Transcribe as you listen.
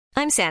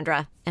I'm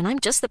Sandra, and I'm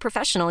just the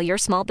professional your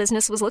small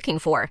business was looking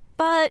for.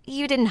 But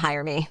you didn't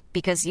hire me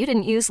because you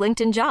didn't use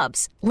LinkedIn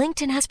Jobs.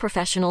 LinkedIn has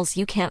professionals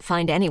you can't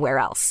find anywhere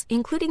else,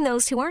 including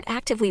those who aren't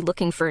actively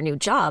looking for a new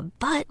job,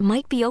 but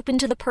might be open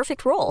to the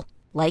perfect role,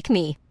 like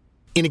me.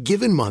 In a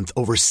given month,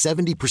 over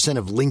 70%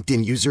 of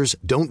LinkedIn users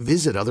don't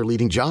visit other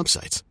leading job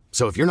sites.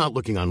 So if you're not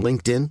looking on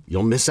LinkedIn,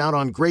 you'll miss out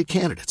on great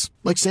candidates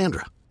like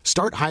Sandra.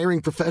 Start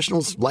hiring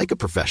professionals like a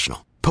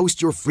professional.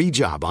 Post your free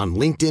job on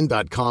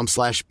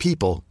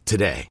linkedin.com/people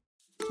today.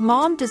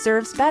 Mom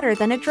deserves better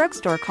than a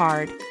drugstore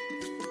card.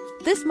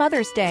 This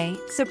Mother's Day,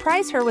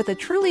 surprise her with a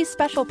truly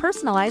special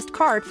personalized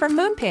card from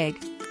Moonpig.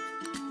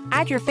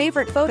 Add your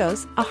favorite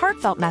photos, a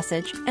heartfelt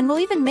message, and we'll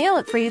even mail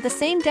it for you the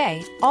same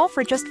day, all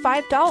for just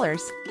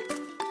 $5.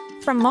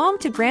 From mom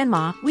to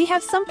grandma, we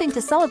have something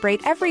to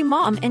celebrate every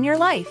mom in your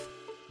life.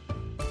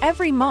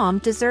 Every mom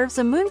deserves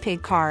a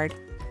Moonpig card.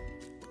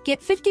 Get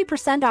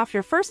 50% off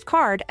your first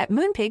card at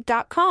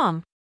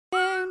moonpig.com.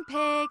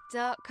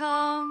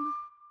 Moonpig.com.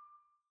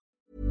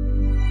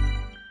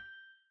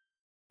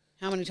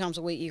 How many times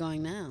a week are you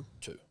going now?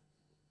 2.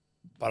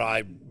 But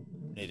I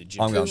need a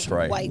gym. I'm going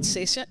 3. Weight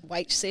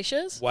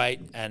sessions? Weight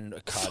and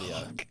a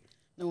cardio. Fuck.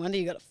 No wonder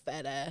you got a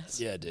fat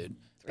ass. Yeah, dude.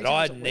 3 But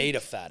I times a need week. a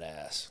fat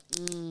ass.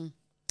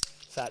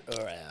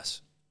 Fatter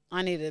ass.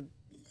 I need to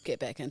get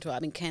back into it.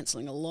 I've been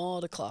cancelling a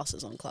lot of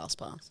classes on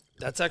ClassPass.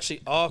 That's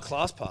actually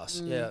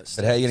ClassPass. Yeah.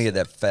 But how are you going to get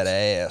that fat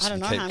ass? I don't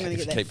know if you how I'm going to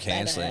get that keep fat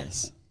cancelling?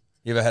 ass.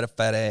 You ever had a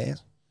fat ass?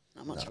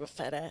 Not much of a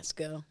fat ass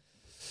girl.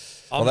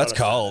 I'm that's not a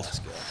fat cold. ass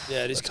girl.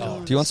 Yeah, it is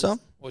cold. Do you want some?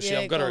 Well, Yeah,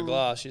 I've got her a go on.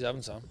 glass. She's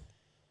having some.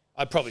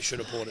 I probably should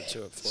have bought it to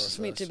her for her It's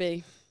meant to first.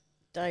 be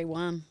day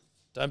one.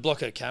 Don't block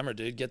her camera,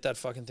 dude. Get that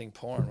fucking thing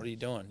pouring. What are you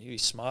doing? You be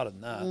smarter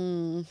than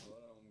that.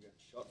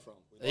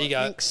 There you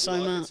go. Thanks so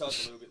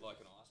much.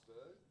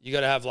 You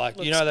got to have like,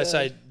 you Looks know, they good.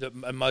 say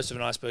that most of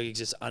an iceberg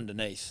exists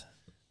underneath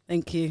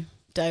Thank you.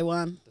 Day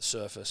one. the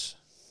surface.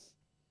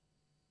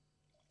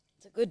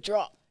 It's a good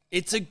drop.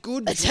 It's a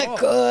good It's drop.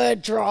 a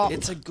good drop.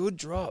 It's a good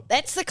drop.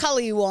 That's the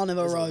colour you want of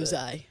a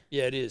rosé.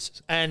 Yeah, it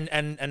is. And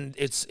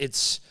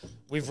it's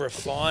we've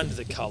refined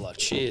the colour.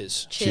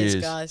 Cheers. Cheers,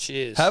 Cheers. guys.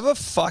 Cheers. Have a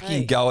fucking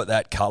Hey. go at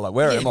that colour.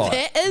 Where Yeah, am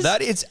I?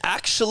 that is- It's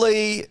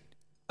actually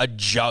a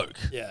joke.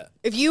 Yeah.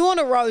 If you want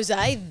a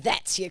rosé,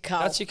 that's your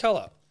colour. That's your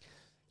colour.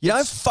 You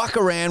don't fuck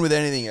around with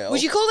anything else.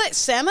 Would you call that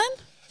salmon?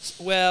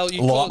 Well,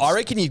 you call it I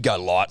reckon you'd go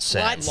light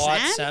sand. Light- light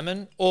Sand?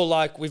 salmon, or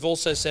like we've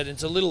also said,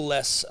 it's a little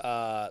less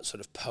sort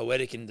of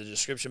poetic in the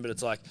description, but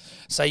it's like,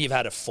 say you've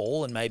had a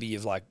fall and maybe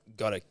you've like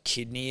got a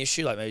kidney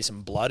issue, like maybe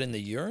some blood in the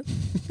urine.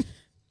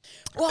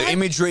 Well,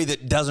 Imagery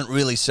that doesn't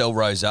really sell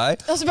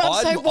rosé. I was about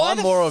to say, why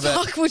the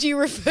fuck would you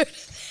refer to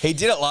He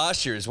did it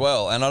last year as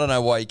well, and I don't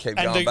know why you keep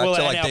going back to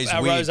like these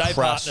our weird rosé crush.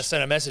 partner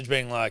sent a message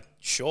being like,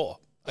 sure,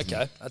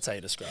 okay, that's how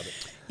you describe it.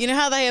 You know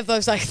how they have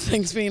those like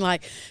things being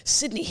like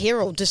Sydney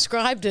Herald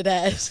described it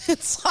as?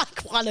 It's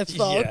like one of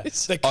those. Yeah,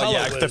 the Oh colour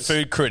yeah, the was-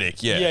 food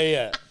critic. Yeah,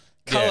 yeah.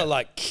 Colour Yeah.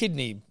 like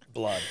kidney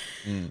blood.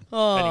 Oh, Anyway.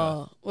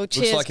 well, Looks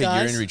cheers, like guys.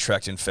 a urinary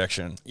tract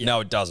infection. No,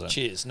 it doesn't.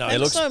 Cheers. No, It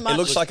looks. so much. It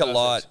looks like a Perfect.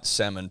 light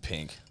salmon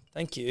pink.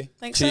 Thank you.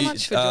 Thanks so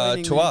much for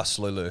joining to me. us,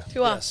 Lulu.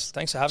 To us.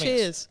 Thanks for having us.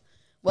 Cheers.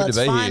 Well, to it's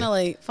be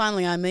here.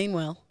 finally I mean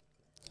well.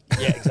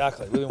 Yeah,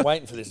 exactly. We've been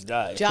waiting for this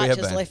day. Jarch have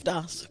has been. left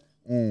us.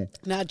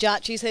 Now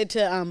Jarchy's had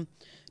to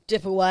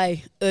dip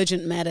away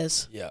urgent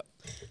matters. Yeah.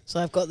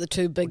 So I've got the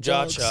two big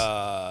dogs.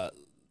 Jarch,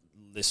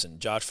 listen,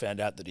 Jarch found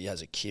out that he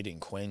has a kid in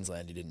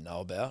Queensland he didn't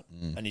know about,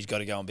 and he's got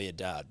to go and be a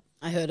dad.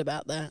 I heard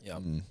about that. Yeah.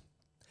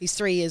 He's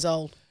 3 years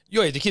old.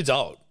 Yeah, the kid's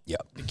old. Yeah.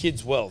 The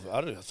kid's well.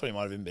 I thought he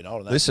might have even been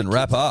older than that. Listen,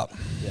 wrap up.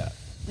 Yeah.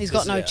 He's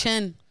got no Yeah.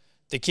 chin.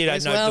 The kid had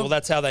As no. well. Well,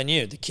 that's how they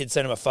knew. The kid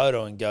sent him a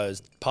photo and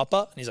goes,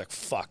 "Papa," and he's like,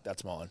 "Fuck,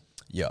 that's mine."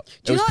 Yeah, Do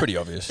it you was know pretty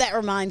what obvious. That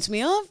reminds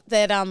me of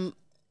that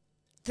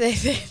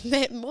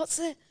that what's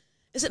that?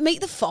 Is it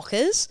Meet the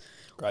Fockers?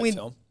 Great With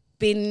film.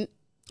 Ben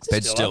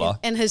Ben Stiller.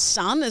 and his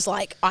son is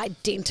like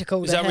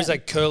identical Is to that him. where he's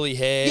like curly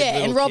hair? yeah,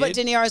 little and Robert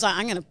kid? De Niro's like,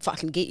 I'm going to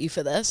fucking get you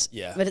for this.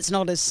 Yeah. But it's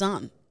not his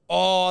son.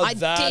 Oh,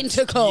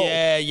 Identical.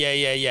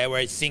 Yeah.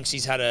 Where he thinks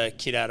he's had a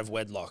kid out of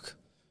wedlock,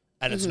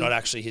 and Mm-hmm. it's not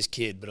actually his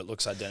kid, but it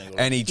looks identical.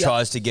 And he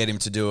tries to get him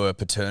to do a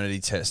paternity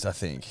test, I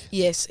think.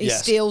 Yes, he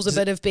Yes. steals a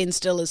bit of Ben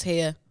Stiller's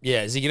hair.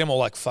 yeah, does he get him all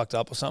like fucked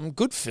up or something?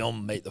 Good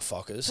film, Meet the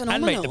Fockers, and Meet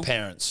the Phenomenal.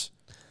 Parents.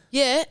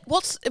 Yeah, I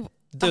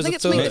There's think a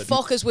it's Meet the third.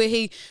 Fockers where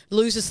he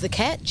loses the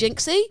cat,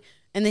 Jinxie,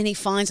 and then he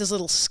finds his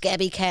little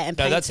scabby cat and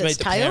No, paints that's its Meet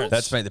the tail. Parents.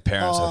 That's Meet the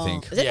Parents, I Oh.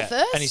 think. Is that the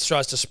first? And he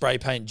tries to spray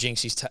paint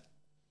Jinxie's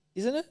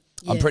isn't it?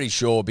 I'm Yeah. pretty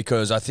sure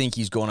because I think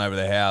he's gone over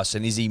the house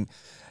and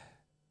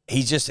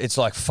he's just, it's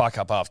like fuck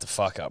up after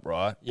fuck up,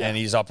 right? Yeah. And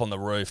he's up on the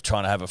roof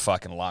trying to have a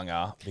fucking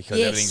lunger because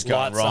Yes. everything's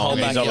going Lights the whole wrong.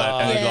 And,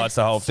 backyard. and he Yeah. lights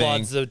the whole thing.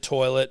 Floods the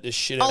toilet, there's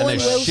shit Owen everywhere.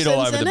 there's Wilson's shit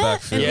all over in the it, back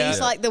and field. he's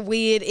Yeah. like the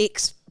weird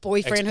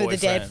ex-boyfriend who the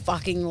dad Ex-boyfriend.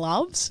 fucking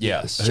loves.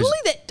 Yes. Who's- Surely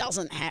that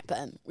doesn't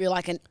happen. We're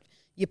like,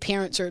 your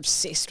parents are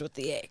obsessed with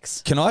the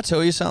ex. Can I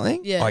tell you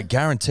something? Yeah. I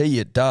guarantee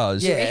you it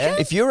does. Yeah.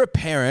 If you're a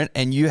parent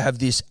and you have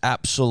this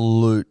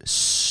absolute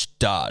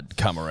stud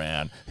come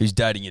around who's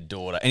dating your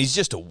daughter, and he's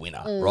just a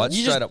winner, right?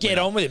 You Straight just up get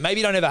winner. on with it. Maybe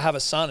you don't ever have a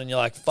son and you're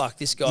like, fuck,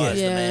 this guy's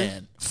the Yeah.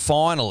 man.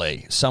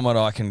 Finally, someone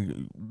I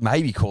can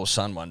maybe call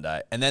son one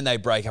day, and then they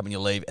break up and you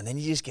leave, and then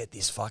you just get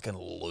this fucking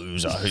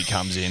loser who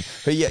comes in.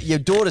 Who your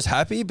daughter's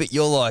happy, but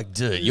you're like,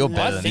 dude, you're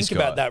better I than think this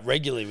guy. about that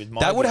regularly with my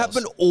That would girls.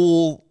 happen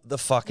all the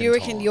fucking You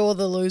reckon time. you're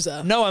the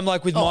loser? No, I'm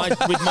like with my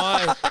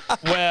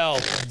well,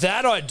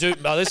 that I do.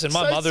 Now, listen,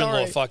 my So mother-in-law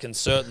sorry. fucking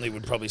certainly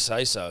would probably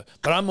say so,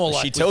 but I'm more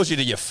like She with- tells you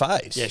to your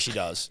face. Yeah, she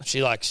does.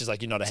 She's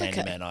like, you're not a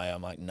handyman, are you?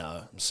 I'm like,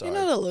 no, I'm sorry.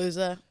 You're not a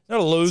loser. Not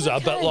a loser,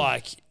 It's but okay.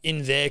 like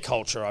in their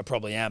culture, I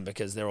probably am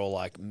because they're all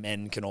like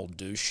men can all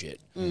do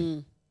shit.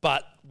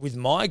 But with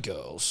my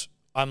girls,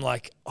 I'm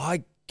like,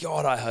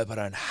 God, I hope I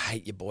don't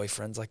hate your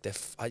boyfriends like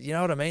they're. You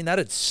know what I mean?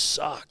 That'd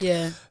suck.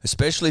 Yeah.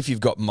 Especially if you've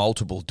got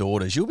multiple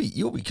daughters, you'll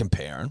be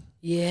comparing.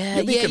 Yeah,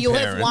 You'll be you'll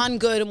have comparing. one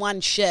good and one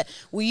shit.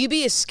 Will you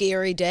be a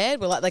scary dad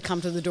where like they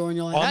come to the door and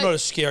you're like, I'm hey, not a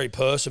scary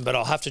person, but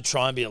I'll have to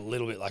try and be a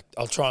little bit like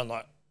I'll try and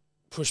like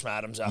push my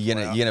Adam's apple. You're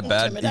gonna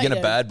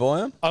bad boy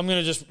him. I'm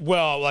gonna just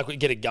like we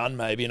get a gun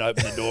maybe and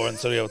open the door and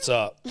see what's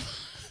up.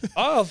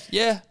 Oh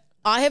yeah.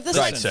 I have this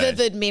Great like scene.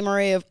 vivid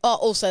memory of. Oh,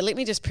 also let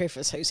me just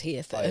preface who's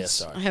here first. yeah,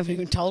 sorry. I haven't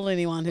even told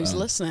anyone who's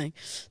listening.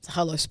 It's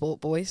hello, sport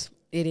boys.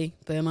 Eddie,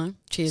 Burmo,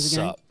 cheers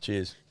again. Sup?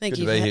 Cheers. Thank Good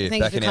you to be for- here, thank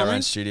you back for in our own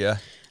coming. studio.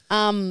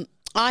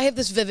 I have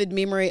this vivid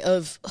memory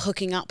of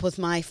hooking up with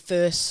my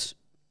first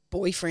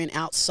boyfriend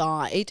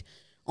outside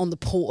on the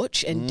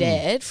porch, and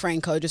Dad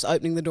Franco just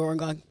opening the door and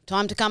going,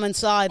 "Time to come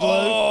inside, Lou."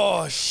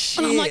 Oh shit.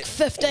 And I'm like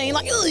 15,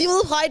 like,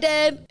 "Ugh, hi,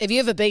 Dad." Have you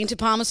ever been to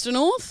Palmerston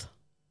North?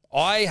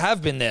 I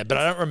have been there, but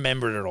I don't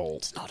remember it at all.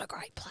 It's not a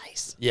great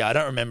place. Yeah, I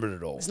don't remember it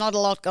at all. There's not a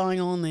lot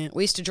going on there.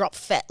 We used to drop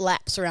fat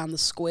laps around the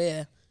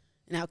square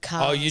in our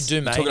cars. Oh, you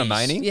do Manies. Talking to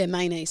Maney? Yeah,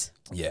 mayonnaise.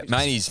 Yeah,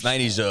 Maney's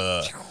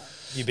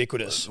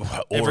Ubiquitous. Order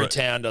Every it.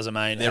 town does a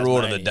Maney. they're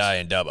order of the day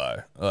in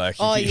Dubbo. Like,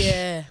 Oh, if you,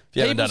 yeah. If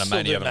you haven't People done a still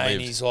Maney, do you haven't lived.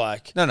 Manies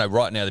like No,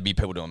 right now there'd be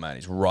people doing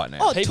Manies right now.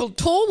 Oh, People-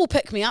 Tor will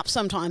pick me up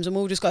sometimes and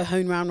we'll just go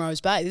hoon round Rose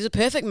Bay. There's a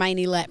perfect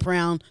Maney lap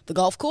round the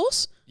golf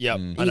course. Yep.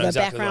 And I you know go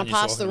exactly back the around one you're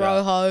past the talking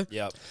about. Rojo.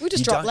 Yep. We just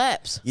You drop don't-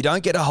 laps. You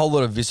don't get a whole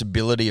lot of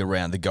visibility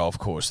around the golf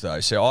course though.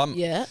 So I'm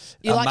Yeah.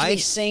 You a like to be Maney-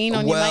 seen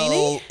on your well,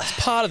 Maney?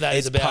 Part of that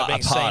is It's about part- being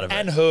a part seen of it.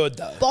 and heard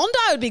though. Bondi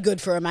would be good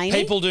for a Maney.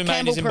 People do Campbell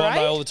Manies in Bondi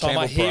Parade. all the time.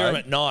 I Campbell hear them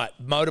Parade. at night.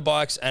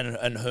 Motorbikes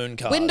and hoon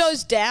cars.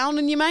 Windows down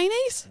in your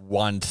Manies?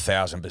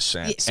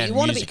 1,000%. Yeah, so and you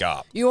want to music be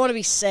up. You want to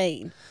be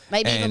seen.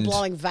 Maybe even And-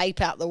 blowing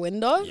vape out the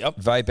window. Yep.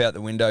 Vape out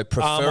the window, Arm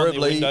on the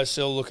preferably.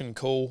 windowsill looking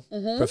cool.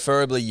 Mm-hmm.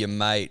 Preferably, your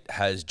mate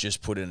has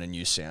just put in a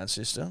new sound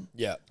system.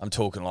 Yeah. I'm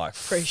talking like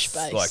Fresh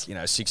bass. like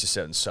 6 or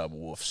 7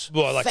 subwoofers.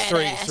 Well, like Fat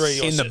three ass. or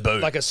In the si-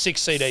 boot. like a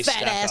 6 CD Fat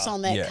stacker. ass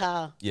on that Yeah.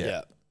 car. Yeah.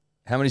 Yeah.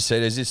 How many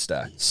CDs is this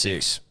stack?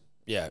 6.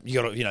 Yeah, you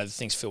got to, the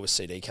things filled with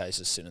CD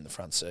cases sitting in the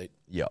front seat.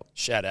 Yep.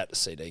 Shout out to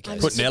CD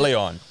cases. Put Nelly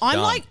on. I'm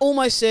Done. like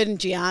almost certain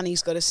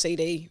Gianni's got a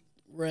CD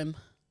rim.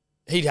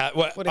 He'd have.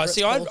 Well, Whatever I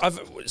see. it's I've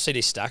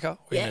CD stacker or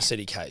even Yeah. a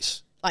CD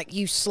case. Like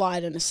you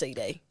slide in a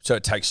CD. So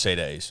it takes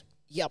CDs.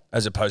 Yep.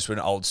 As opposed to an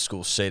old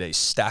school CD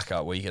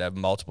stacker where you could have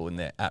multiple in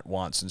there at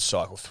once and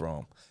cycle through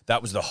them.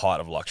 That was the height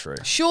of luxury.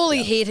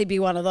 Surely he'd be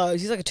one of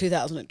those. He's like a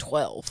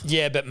 2012.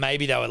 Yeah, but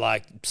maybe they were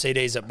like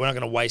CDs that we're not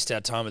going to waste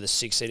our time with a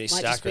 6 CD just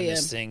stacker in be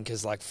this thing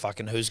because like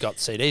fucking who's got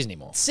CDs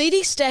anymore?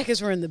 CD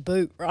stackers were in the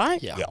boot,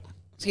 right? Yeah.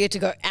 So you had to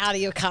go out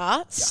of your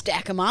car,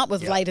 stack them up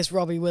with latest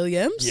Robbie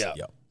Williams. Yeah.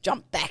 Yep.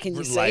 Jump back in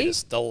your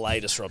seat. The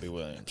latest Robbie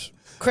Williams.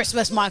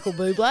 Christmas Michael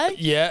Bublé.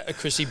 Yeah, a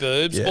Chrissy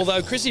Boobs. Yeah.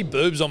 Although Chrissy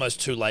Boobs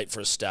almost too late for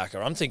a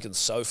stacker. I'm thinking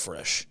So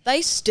Fresh.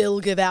 They still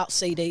give out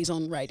CDs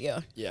on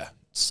radio. Yeah.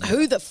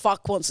 Who the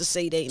fuck wants a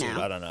CD Dude,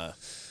 now? I don't know.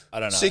 I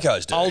don't know.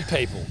 Sickos do. Old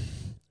people.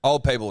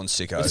 Old people and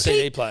sickos.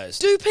 CD players.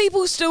 Do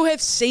people still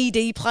have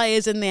CD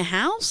players in their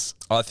house?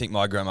 I think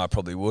my grandma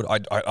probably would. I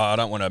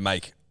don't want to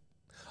make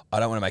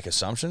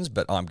assumptions,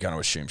 but I'm going to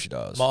assume she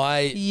does.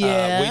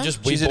 Yeah. We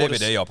She's a bought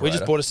DVD We operator.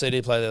 just bought a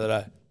CD player the other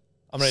day.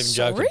 I'm not even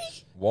joking.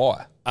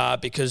 Why?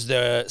 Because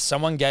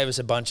someone gave us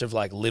a bunch of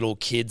like little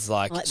kids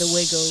like Like the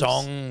Wiggles.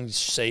 song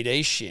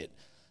CD shit.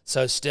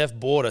 So Steph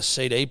bought a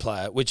CD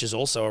player, which is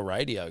also a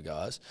radio,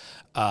 guys,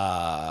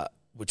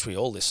 which we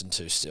all listen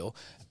to still.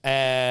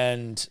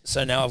 And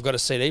so now I've got a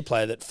CD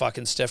player that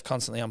fucking Steph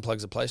constantly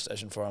unplugs the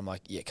PlayStation for. I'm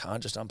like, you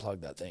can't just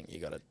unplug that thing. You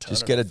got to turn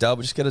Just it get off. a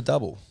double. Just get a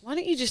double. Why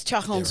don't you just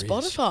chuck on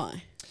Spotify?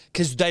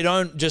 Because they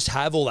don't just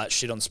have all that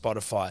shit on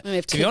Spotify. They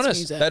have To be kids' honest,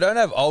 music. They don't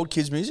have old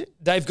kids' music?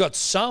 they've got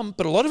some,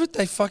 but a lot of it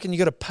you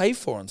got to pay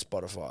for on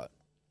Spotify.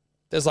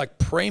 There's like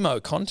primo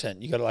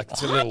content. You got to like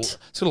it's got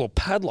a little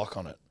padlock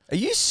on it. Are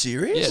you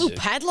serious? Yeah, Little dude.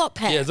 padlock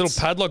pads. Yeah, there's a little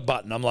padlock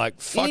button. I'm like,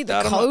 You fuck need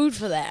that. the code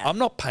for that. I'm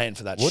not paying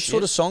for that What shit.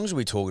 sort of songs are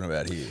we talking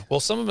about here?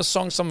 Well, some of them are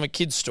songs, some of them are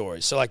kids'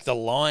 stories. So like The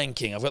Lion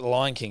King. I've got The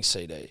Lion King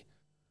CD.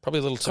 Probably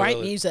a little too Great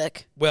early.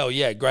 music. Well,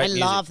 yeah, great I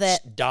music. love that.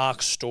 It's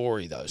dark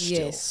story though.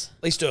 Still, Yes.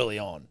 at least early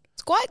on.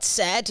 It's quite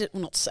sad,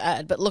 well, not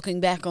sad, but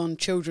looking back on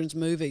children's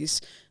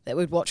movies that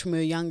we'd watch when we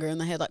were younger and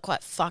they had like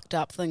quite fucked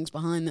up things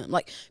behind them,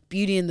 like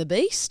Beauty and the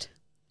Beast.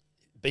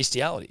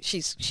 bestiality.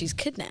 She's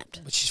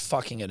kidnapped. But she's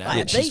fucking an By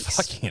animal. a She's beast.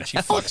 fucking. She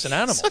fucks an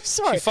animal. So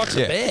sorry. She fucks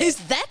a bear. Is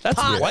that That's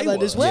part way of it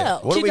worse. as well?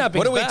 What are we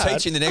Kidnapping's bad.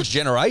 teaching the next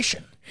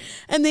generation?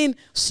 And then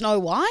Snow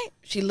White,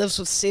 she lives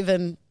with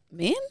 7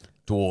 men.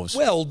 Dwarves.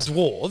 Well,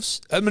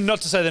 dwarves. I mean,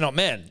 not to say they're not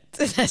men.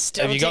 They're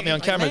still Have you got me on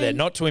technically camera there? men.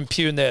 Not to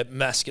impugn their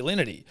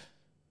masculinity,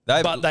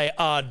 but they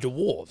are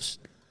dwarves.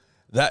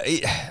 That's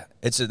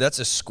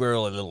a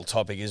squirrely little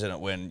topic, isn't it?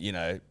 When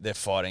they're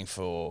fighting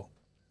for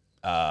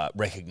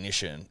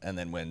recognition, and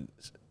then when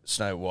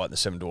Snow White and the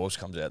 7 Dwarves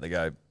comes out, they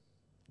go,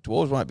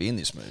 "Dwarves won't be in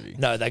this movie."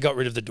 No, they got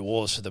rid of the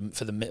dwarves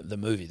for the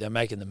movie. They're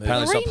making the movie.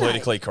 Apparently, it's not Remake.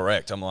 politically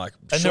correct. I'm like,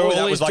 And surely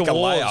all that was these like a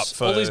dwarves, layup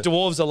for. all these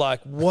dwarves are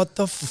like, what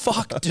the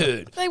fuck,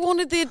 dude? They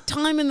wanted their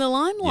time in the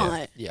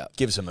limelight. Yeah.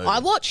 Give us a movie. I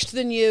watched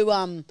the new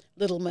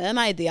Little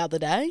Mermaid the other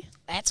day.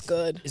 That's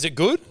good. Is it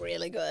good?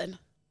 Really good.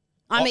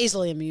 I'm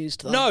easily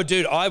amused, though. No,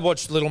 dude, I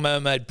watched Little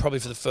Mermaid probably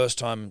for the first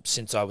time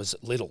since I was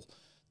little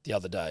the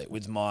other day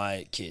with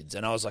my kids.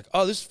 And I was like,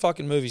 oh, this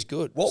fucking movie's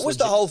good. What was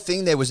the whole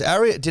thing there? Was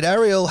Ariel? Did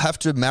Ariel have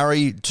to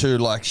marry to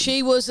like?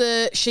 She was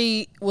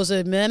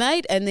a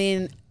mermaid, and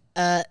then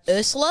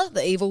Ursula,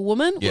 the evil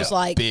woman, was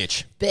like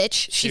bitch.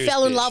 She Serious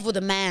fell in bitch. love with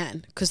a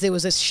man because there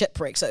was a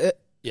shipwreck. So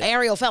Yeah.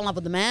 Ariel fell in love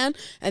with the man,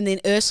 and then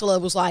Ursula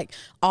was like,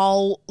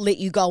 "I'll let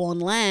you go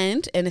on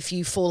land, and if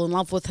you fall in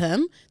love with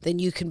him, then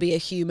you can be a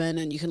human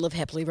and you can live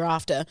happily ever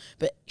after."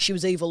 But she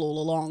was evil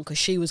all along because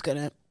she was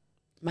gonna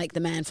make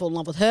the man fall in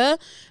love with her,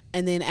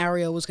 and then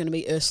Ariel was gonna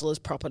be Ursula's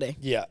property.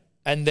 Yeah.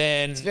 And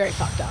then It's very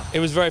fucked up. it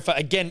was very fun.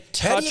 Again,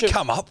 How do touch you of-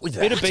 come up with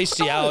that? bit of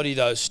bestiality,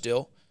 though,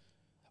 still.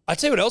 I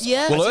tell you what else.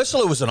 Yeah. Well,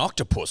 Ursula was an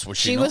octopus, was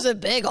she? She not? was a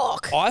big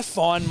ock. I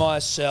find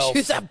myself. She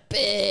was a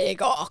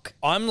big ock.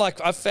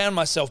 I found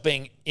myself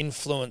being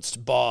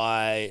influenced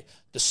by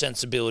the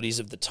sensibilities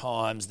of the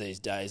times these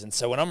days. And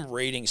so when I'm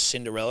reading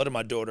Cinderella to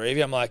my daughter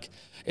Evie, I'm like,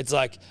 it's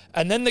like,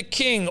 and then the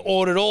king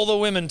ordered all the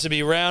women to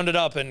be rounded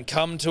up and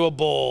come to a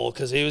ball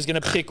because he was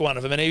going to pick one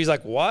of them. And Evie's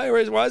like, why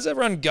is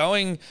everyone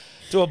going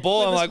to a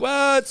ball? I'm like,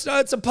 well,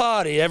 it's a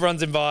party.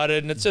 Everyone's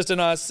invited and it's just a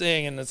nice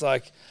thing. And it's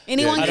like,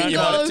 Anyone I can don't You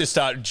know. might go. have to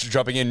start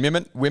dropping in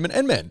women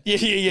and men. Yeah,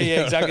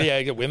 exactly.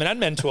 Yeah, get women and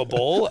men to a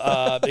ball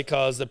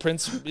because the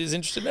prince is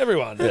interested in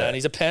everyone, and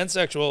he's a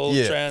pansexual.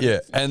 trans. Yeah,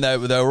 and they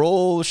were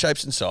all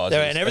shapes and sizes,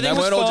 And everything they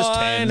was weren't all just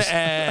fine,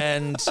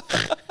 tens.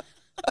 and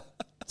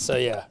so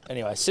yeah.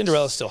 Anyway,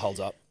 Cinderella still holds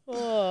up.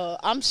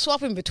 I'm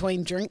swapping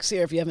between drinks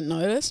here if you haven't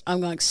noticed.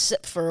 I'm going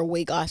sip for a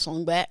weak Ice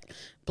Long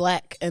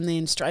Black and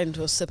then straight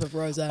into a sip of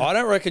rosé. I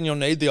don't reckon you'll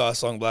need the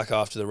Ice Long Black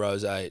after the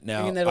rosé. Now,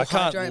 Thinking that'll I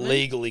can't hydrate me?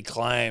 legally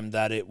claim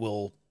that it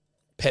will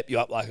pep you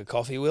up like a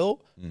coffee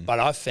will, but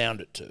I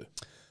found it to.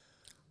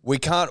 We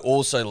can't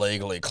also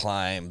legally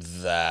claim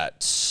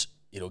that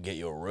it'll get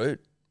you a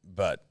root,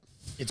 but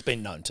It's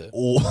been known to.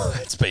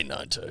 it's been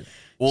known to.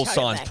 All Chuck it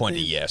signs back point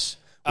to then. yes.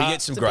 We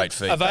get some great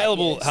feedback.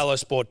 Available yes.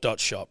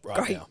 hellosport.shop right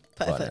Great. now.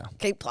 Perfect.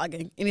 Keep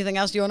plugging. Anything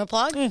else you want to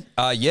plug?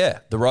 Yeah,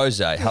 the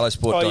rosé,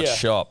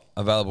 hellosport.shop,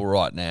 Oh, available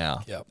right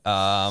now. Yep.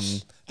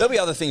 There'll be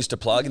other things to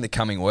plug in the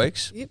coming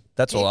weeks. Yep.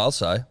 That's all I'll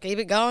say. Keep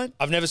it going.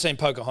 I've never seen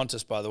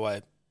Pocahontas, by the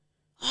way.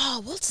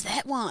 Oh, what's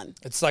that one?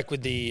 It's like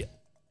with the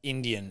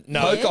Indian.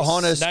 No,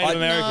 Pocahontas. Native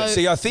American.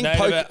 See, I think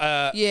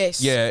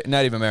Yes. yeah,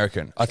 Native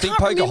American. I think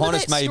can't remember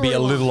Pocahontas that may be a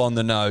storyline. little on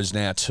the nose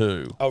now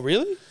too, Oh,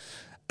 really?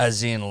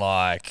 as in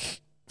like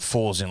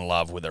falls in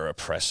love with a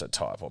oppressor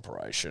type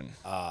operation.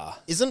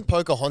 Isn't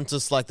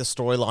Pocahontas, like the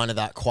storyline of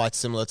that, quite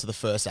similar to the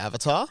first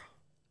Avatar?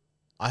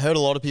 I heard a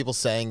lot of people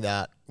saying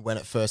that when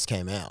it first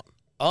came out.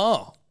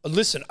 Oh,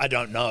 listen, I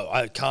don't know.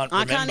 I can't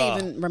I remember.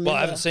 can't even remember. Well,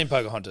 I haven't seen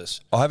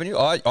Pocahontas. Oh, haven't you?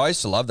 I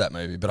used to love that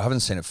movie, but I haven't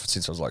seen it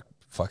since I was like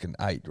fucking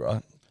 8,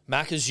 right?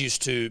 Macca's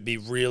used to be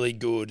really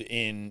good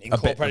in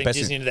incorporating best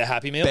in- Disney into their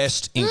Happy Meal.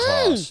 Best in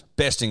class.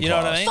 Best in You know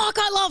class. what I mean? Fuck,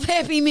 I love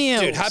Happy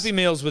Meals. Dude, Happy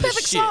Meals were the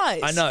Perfect shit.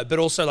 size. I know, but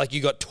also like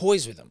you got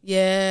toys with them.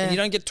 Yeah. And you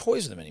don't get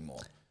toys with them anymore.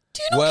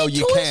 Do you not Well, get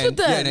you toys can. with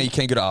them? Yeah, no, you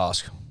can go to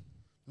ask.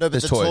 No, but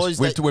There's the toys.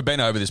 toys, We've been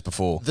over this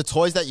before. the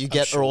toys that you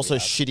get sure are also we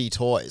have. shitty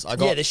toys. I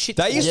got Yeah, the shit.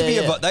 They used to be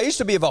Yeah. they used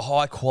to be of a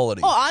high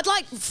quality. Oh, I'd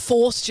like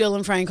force Jill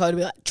and Franco to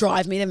be like,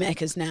 drive me to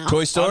Macca's now.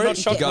 Toy Story, not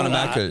shocked going to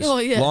by that. Macca's. Oh,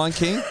 yeah. Lion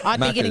King, I'd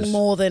be Macca's. getting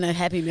more than a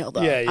Happy Meal,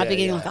 though. Yeah, I'd be yeah,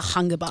 getting yeah. like a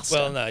Hunger Buster.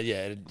 Well, no,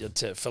 yeah.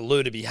 For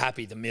Lou to be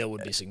happy, the meal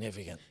would be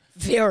significant.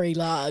 Very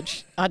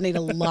large. I'd need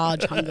a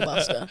large Hunger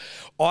Buster.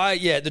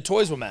 The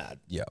toys were mad.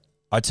 Yeah.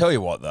 I tell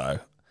you what, though,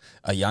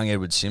 a young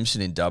Edward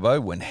Simpson in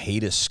Dubbo, when he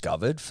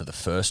discovered for the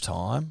first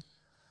time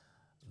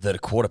that a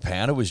quarter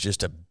pounder was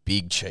just a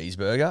big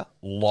cheeseburger,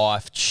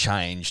 life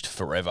changed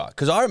forever.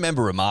 Because I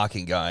remember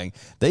remarking going,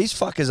 these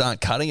fuckers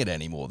aren't cutting it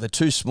anymore. They're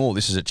too small.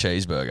 This is a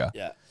cheeseburger.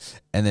 Yeah.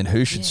 And then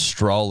who should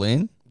stroll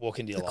in? Walk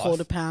into your The life.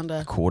 quarter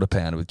pounder. Quarter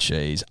pounder with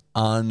cheese.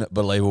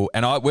 Unbelievable.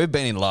 And we've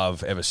been in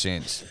love ever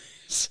since.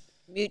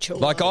 Mutual.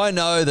 Like, love. I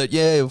know that,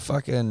 yeah,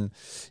 fucking,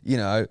 you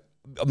know,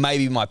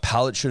 maybe my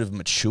palate should have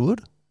matured.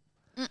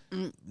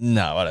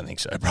 No, I don't think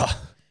so, bro.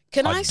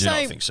 Can I do say,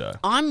 not think so.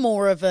 I'm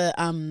more of a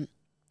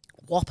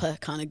Whopper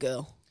kind of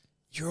girl.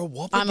 You're a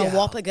Whopper I'm a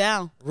Whopper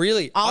gal.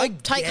 Really? I'll I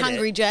take get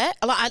Hungry it. Jack.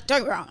 Don't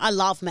get me wrong. I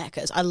love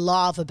Macca's. I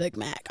love a Big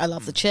Mac. I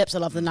love the chips. I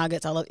love the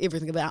nuggets. I love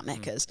everything about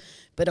Macca's.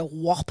 But a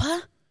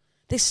Whopper,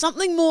 there's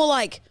something more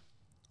like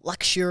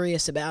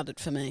luxurious about it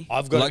for me.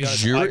 I've got to be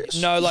honest,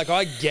 Luxurious?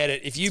 I get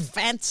it.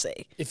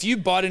 Fancy. If you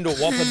bite into a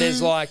Whopper,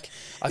 there's like,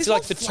 I There's feel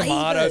like more the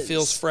tomato flavours.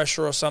 feels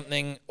fresher or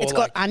something. Or It's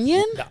like got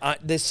onion.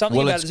 There's something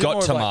Well, about it's it. There's a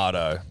got bit more of, like,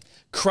 tomato.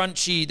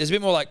 crunchy. There's a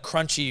bit more like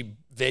crunchy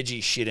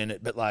veggie shit in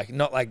it, but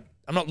not like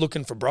I'm not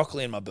looking for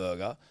broccoli in my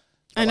burger.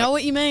 I know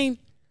what you mean.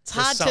 It's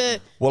There's hard something.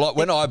 to Well, like,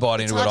 when I bite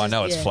into it, hard I to-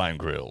 know it's yeah. flame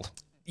grilled.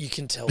 You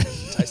can tell the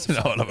taste You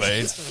of know what I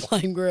mean?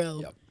 flame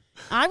grill. Yep.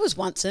 I was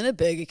once in a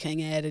Burger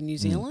King ad in New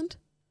Zealand.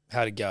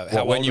 How to go.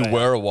 What, when you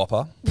were a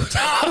Whopper?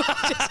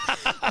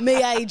 Me,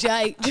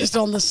 AJ, just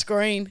on the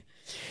screen.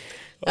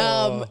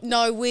 Oh.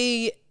 No,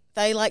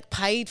 they like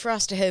paid for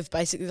us to have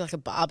basically like a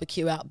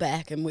barbecue out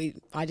back,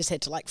 and I just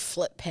had to like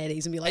flip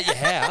patties and be like, At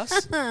your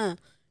house?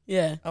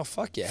 yeah. Oh,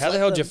 fuck yeah. How the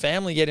hell did your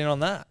family get in on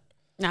that?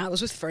 No, it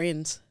was with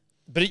friends.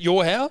 But at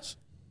your house?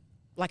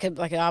 Like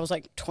I was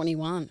like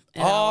 21.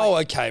 and Oh,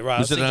 I, okay, right. I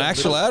Was it an thinking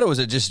actual little- ad or was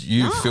it just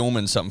you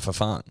filming something for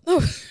fun?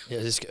 Yeah,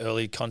 this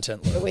early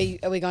content. Are we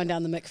going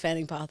down the Mick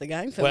Fanning path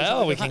again?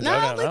 Well, we can go No,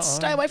 down that let's one.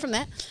 stay away from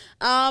that.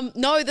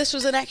 No, this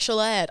was an actual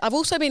ad. I've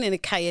also been in a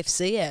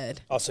KFC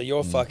ad. Oh, so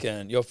you're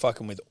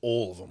fucking with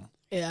all of them.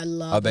 Yeah, I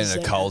love. I've been in a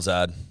this ad. Coles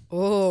ad,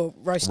 Oh,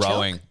 roast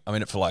rowing. chook. I'm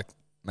in it for like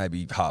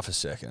maybe half a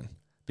second,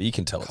 but you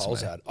can tell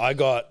Coles it's me.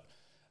 ad.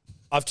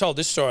 I've told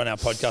this story on our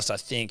podcast, I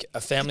think.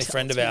 A family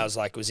friend of ours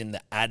was in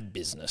the ad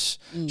business.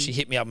 She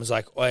hit me up and was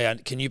like, oh yeah,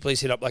 can you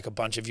please hit up like a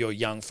bunch of your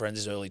young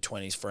friends' early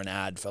 20s for an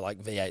ad for like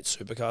V8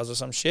 supercars or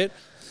some shit?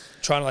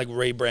 Trying to like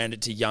rebrand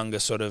it to younger,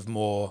 sort of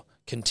more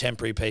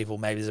contemporary people.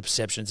 Maybe there's a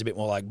perception it's a bit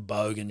more like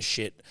Vogue and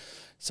shit.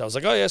 So I was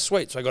like, oh yeah,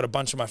 sweet. So I got a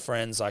bunch of my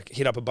friends, like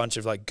hit up a bunch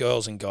of like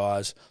girls and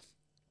guys,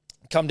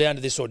 come down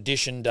to this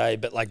audition day,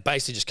 but like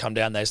basically just come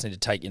down. They just need to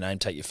take your name,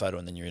 take your photo,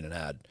 and then you're in an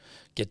ad.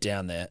 Get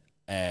down there.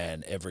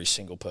 And every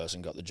single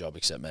person got the job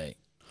except me.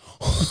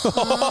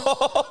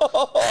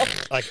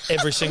 Like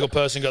every single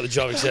person got the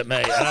job except me.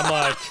 And I'm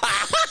like,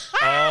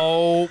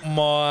 oh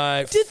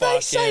my Did they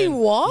say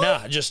what?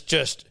 Nah,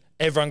 just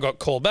everyone got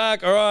called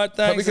back. All right,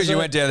 thanks. Not because you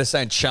went down there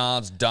saying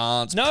chance,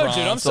 dance, No, dude, I'm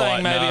prance, saying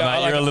like, maybe nah, I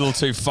mate, like- you're a little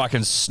too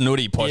fucking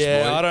snooty, posh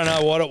Yeah, boy. I don't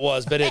know what it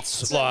was, but it's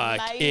That's like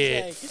amazing.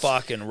 it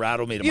fucking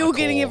rattled me to You my were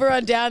getting core.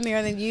 everyone down there,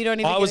 and then you don't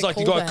even. I get was a like,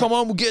 call you guys, back. come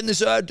on, we're getting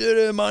this ad,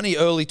 money,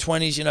 early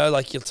 20s, you know,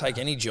 like you'll take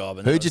any job.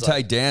 And Who'd I you was like,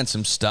 take down?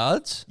 Some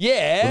studs?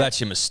 Yeah. Well,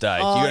 that's your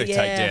mistake. Oh, you got to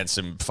yeah. take down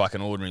some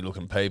fucking ordinary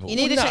looking people. You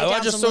need to no, take down I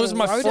just some thought it was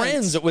my little rodents.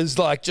 friends. It was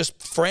like just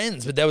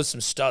friends, but there was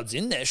some studs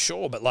in there,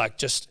 sure, but like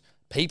just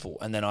people.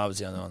 And then I was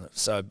the only one.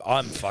 So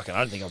I don't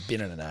think I've been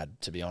in an ad,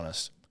 to be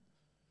honest.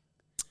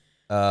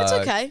 It's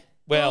okay.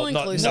 Well, We're all not,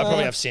 inclusive. no,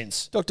 probably have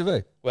since. Dr.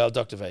 V. Well,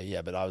 Dr. V,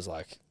 yeah, but I was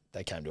like,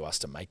 they came to us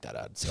to make that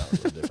ad, so it was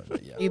a little different.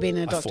 But yeah, You been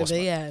in a I Dr. forced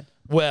V my- ad?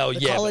 Well, The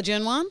yeah, but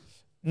collagen one?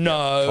 no,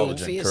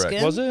 Collagen, For your correct.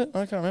 skin? was it? I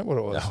can't remember what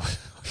it was.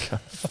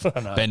 I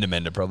don't know. Bender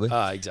Mender, probably.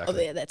 Ah, Oh,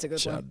 exactly. yeah, that's a good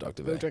Shout one. out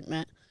Dr. We'll V. drink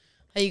that.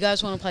 Hey, you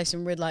guys want to play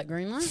some red light,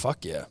 green light?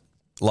 Fuck yeah.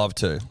 Love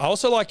to. I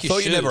also like your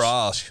Thought shoes. you never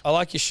asked. I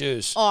like your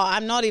shoes. Oh,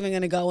 I'm not even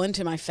going to go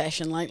into my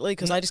fashion lately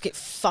because I just get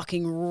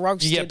fucking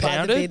roasted You get by the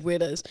pounded?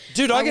 bedwetters.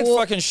 Dude, I get wore-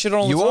 fucking shit on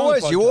all the You time. on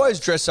always, the you podcast. always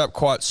dress up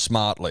quite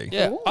smartly.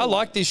 Yeah, I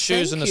like these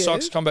shoes thank and the you.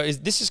 socks combo.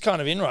 This is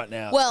kind of in right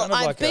now. It's Well, kind of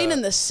I've like been a-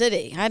 in the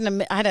city. I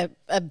had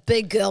a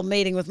big girl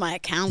meeting with my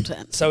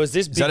accountant. So is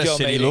this big that a girl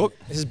city meeting? look?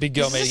 This is big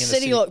girl This meeting is in a the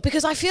city look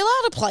because I feel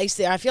out of place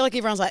there. I feel like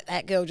everyone's like,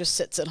 that girl just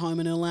sits at home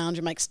in her lounge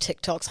and makes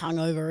TikToks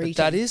hungover eating.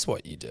 That is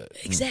what you do.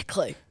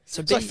 Exactly.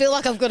 So So I be- feel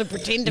like I've got to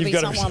pretend to You've be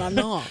gotta- someone I'm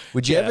not.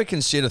 Would you Yeah. ever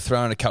consider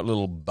throwing a couple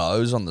little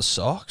bows on the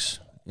socks?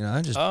 You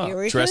know, just Oh. You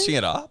reckon? dressing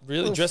it up? Really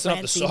Little dressing up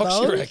the fancy socks,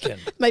 you bow. reckon?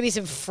 Maybe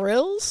some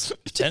frills.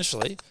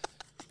 Potentially.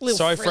 Little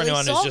Sorry for frilly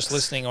anyone who's just socks.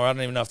 listening, or I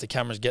don't even know if the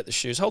cameras get the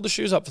shoes. Hold the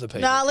shoes up for the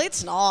people. Nah,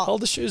 let's not.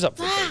 Hold the shoes up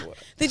for the people.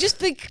 They're just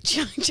big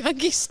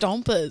chunky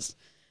stompers.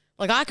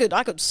 Like I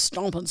could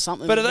stomp on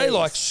something. But are with they these.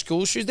 like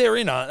school shoes? They're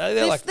in, aren't they?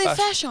 They're like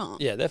fashion.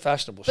 Yeah, they're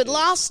fashionable But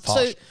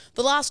shoes.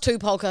 the last two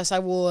podcasts, I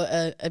wore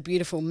a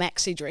beautiful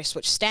maxi dress,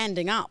 which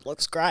standing up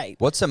looks great,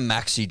 What's a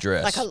maxi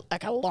dress?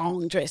 like a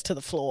long dress to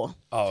the floor.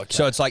 Oh, okay.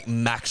 So it's like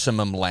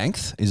maximum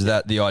length? Is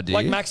that the idea?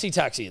 Like maxi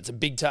taxi. It's a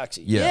big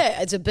taxi.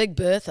 Yeah. It's a big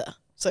Bertha.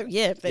 So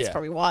yeah, that's Yeah.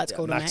 probably why it's Yeah,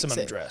 called maximum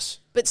a maxi dress.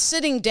 But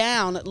sitting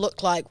down, it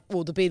looked like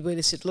the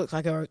bedwetter said it looked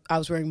like I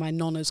was wearing my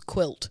nonna's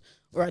quilt,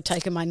 where I'd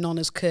taken my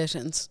nonna's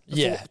curtains.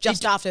 Yeah.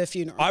 just after her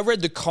funeral. I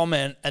read the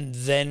comment and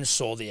then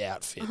saw the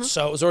outfit. Uh-huh.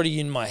 So it was already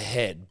in my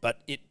head, but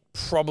it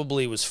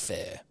probably was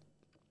fair.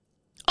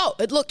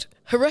 it looked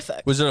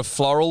horrific. Was it a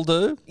floral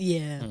do?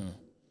 Yeah.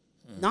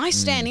 Nice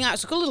standing up.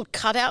 It's got a little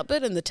cutout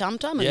bit in the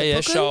tum-tum. And Yeah,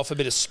 the puku. show off a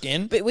bit of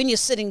skin. But when you're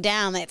sitting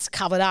down, that's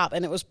covered up,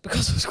 and it was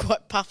because it was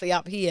quite puffy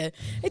up here.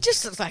 It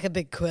just looks like a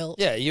big quilt.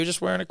 Yeah, you were just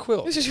wearing a It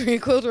quilt. was just really a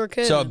quilt or a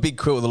curtain. So a big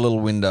quilt with a little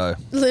window.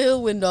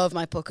 Little window of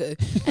my puku.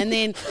 And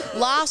then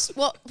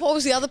what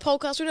was the other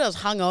podcast we did? I was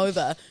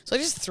hungover. So I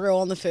just threw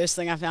on the first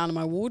thing I found in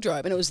my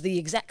wardrobe, and it was the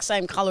exact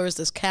same colour as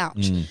this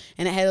couch. And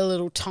it had a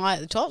little tie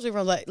at the top. So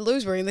everyone was like,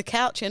 Lou's wearing the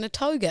couch and a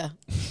toga.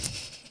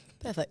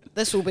 Perfect.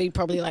 This will be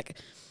probably like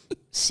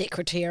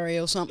secretary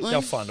or something.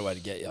 They'll find a way to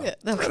get you. Yeah,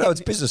 No,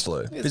 it's business,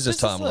 Lou. Business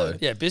time, Lou.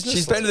 Yeah, business.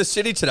 She's been to the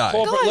city today.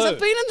 Corporate Guys, Lou. I've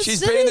been in the She's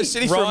city. been in the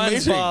city for a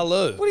Ryan's meeting. Bar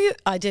Lou. What do you?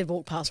 I did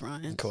walk past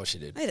Ryan. Of course you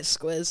did. I had a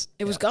squiz.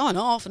 It was going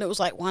off, and it was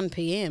like 1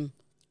 p.m.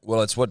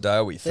 Well, it's what day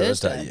are we?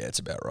 Thursday. Yeah, it's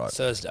about right.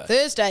 Thursday.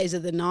 Thursdays are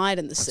the night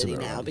in the city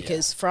about now right,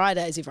 because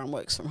Fridays everyone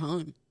works from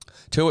home.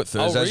 Tell you what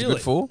Thursdays are really?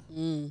 good for?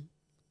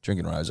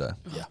 Drinking rosé.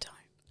 Yeah.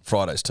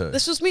 Fridays too.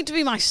 This was meant to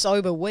be my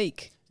sober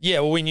week. Yeah,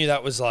 well, we knew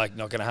that was like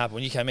not going to happen.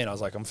 When you came in, I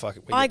was like, I'm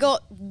fucking. I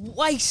got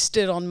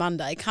wasted on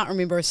Monday. Can't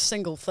remember a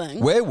single thing.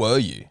 Where were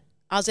you?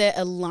 I was at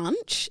a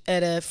lunch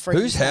at a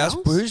friend's Whose house?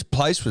 Whose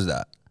place was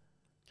that?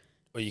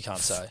 Well, you can't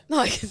say.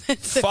 No,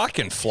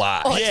 Fucking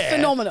flash. oh, it's Yeah.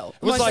 phenomenal.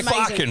 It was Most like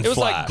amazing. fucking It was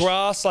like Flash.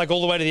 grass, like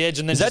all the way to the edge,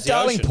 and then Is that just the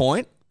Darling ocean.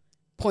 Point?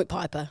 Point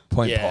Piper.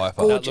 Point Yeah, Piper.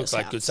 that Gorgeous looked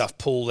like house. good stuff.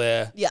 Pool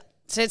there. Yeah,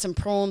 so had some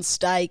prawns,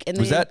 steak, and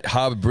Was then that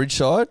Harbour Bridge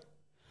side?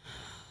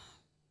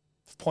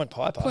 Point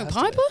Piper. Point has to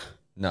be. Piper.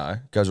 No,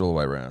 goes all the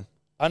way around.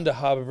 Under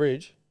Harbour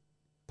Bridge.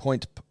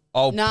 Point.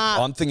 Oh,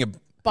 Nah. I'm thinking.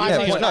 By yeah,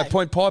 Rose point, no, Bay.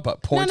 Point Piper.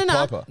 Point no.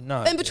 Piper.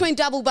 No. In between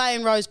Double Bay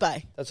and Rose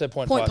Bay. That's where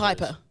Point Point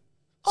Piper. Piper.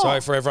 Is.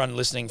 Sorry for everyone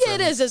listening Yeah,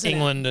 from it is, isn't it?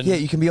 England. And Yeah,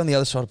 you can be on the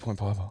other side of Point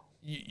Piper.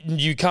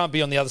 you can't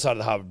be on the other side of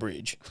the Harbour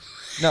Bridge.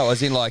 No,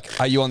 as in like,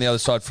 are you on the other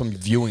side from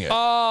viewing it?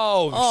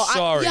 Oh,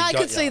 sorry. I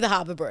got could ya. see the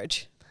Harbour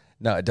Bridge.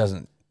 No, it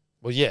doesn't.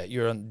 Well, yeah,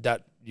 you're on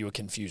that. You were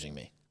confusing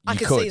me. I You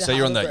could could. see the So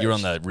you're on Harbour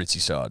the Bridge. Ritzy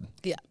side.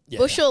 Yeah. Yeah.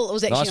 Bushell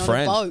was actually Nice on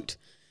friend. a boat.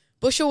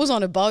 Bushell was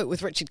on a boat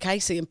with Richard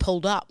Casey and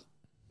pulled up.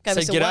 Gave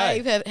Said us a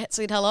g'day. wave,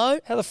 said hello.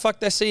 How the fuck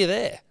they see you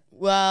there?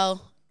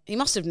 Well, he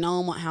must have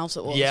known what house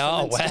it was. Yeah,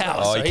 from oh, Instagram. wow.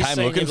 Oh, So he he's came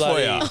seen looking you for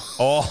you. bloody-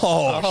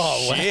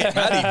 Oh, shit,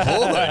 Matty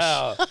Bullish.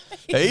 Wow.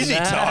 Easy,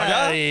 Tiger.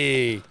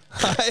 Matty.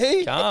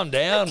 Hey, Calm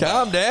down.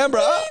 calm down,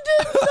 bro.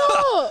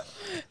 No.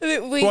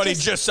 We What, he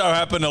just- just so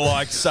happened to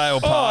like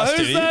sail Oh, past, who's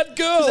did he? that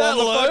girl Is that on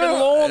the Lou? fucking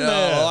lawn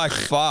there? Oh, like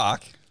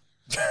fuck.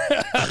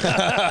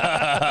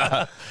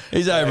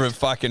 He's over at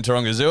fucking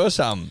Taronga Zoo or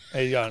something.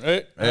 He's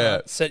going,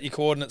 Yeah. set your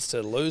coordinates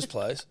to Lou's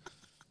place.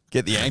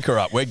 Get the anchor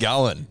up. We're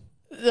going.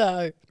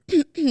 No.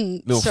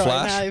 Little Sorry,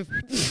 flash.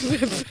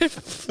 no.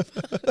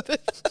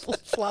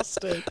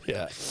 Flustered.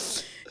 Yeah.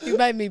 You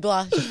made me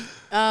blush.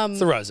 It's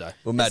the rosé.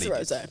 Well, Matty.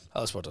 It's did. Rosé.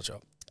 Oh, spot on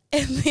shop.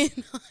 And then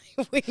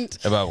I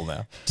went Available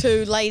now.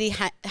 to Lady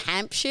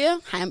Hampshire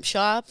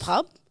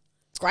pub.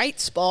 Great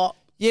spot.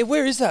 Yeah,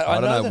 where is that?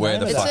 I don't know the where name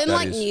the of It's fuck that. in that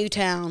like is.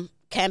 Newtown,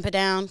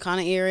 Camperdown kind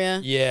of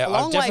area. Yeah, a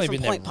long I've definitely way from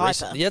been Point there Piper.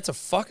 recently. Yeah, it's a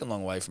fucking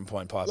long way from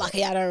Point Piper.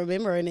 Lucky I don't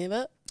remember any of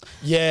it.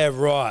 Yeah,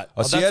 right.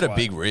 Oh, so you that's had a why.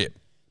 big rip.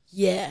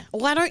 Yeah.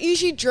 Well, I don't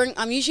usually drink.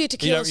 I'm usually a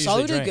tequila don't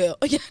usually soda drink. girl.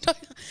 Yeah,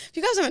 if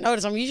you guys haven't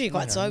noticed, I'm usually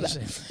quite sober.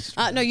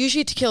 No,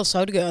 usually a tequila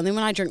soda girl, and then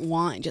when I drink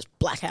wine, just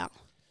blackout.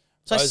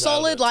 So Those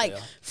solid are like yeah.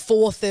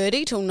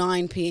 4:30 till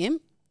 9 p.m.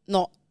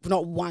 Not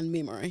one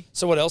memory.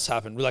 So what else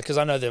happened? Like, because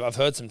I know that I've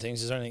heard some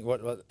things. Is there anything?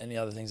 What any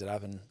other things that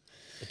happened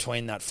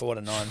between that 4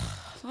 to 9?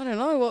 I don't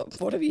know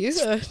what have you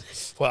heard.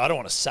 Well, I don't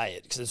want to say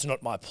it because it's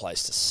not my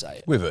place to say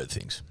it. We've heard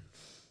things.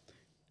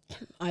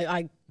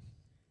 I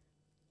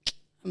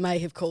may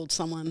have called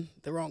someone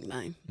the wrong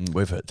name.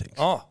 We've heard things.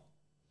 Oh,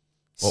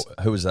 Well,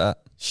 who was that?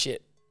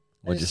 shit.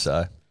 What'd you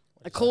say?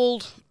 I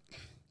called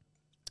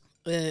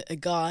a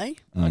guy,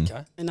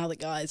 Okay. another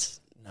guy's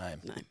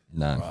Name. name.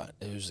 No. Right.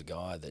 Who's the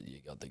guy that you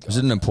got the guy? Was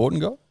it an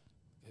important guy?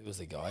 Who was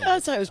the guy?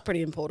 I'd say it was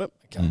pretty important.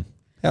 Okay.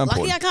 How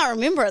Lucky important? I can't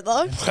remember it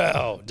though.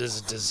 Well,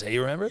 does he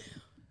remember it?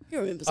 He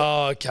remembers it.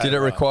 Oh, okay. Did it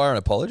right. require an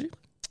apology?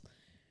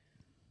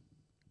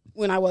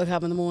 When I woke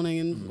up in the morning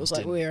and was like,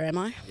 didn't. where am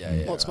I? Yeah,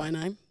 yeah, What's right. my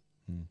name?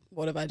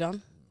 What have I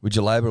done? Would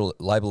you label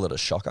it a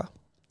shocker?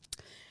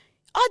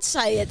 I'd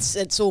say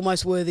it's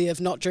almost worthy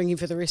of not drinking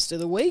for the rest of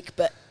the week,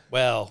 but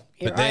Well,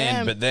 here I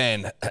am. But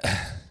then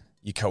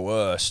you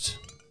coerced.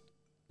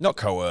 Not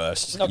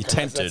coerced. Not you coerced,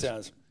 that tempted.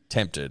 sounds-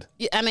 Tempted.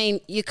 I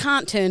mean, you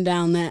can't turn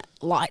down that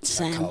light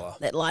colour.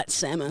 that light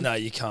salmon. no,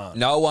 you can't.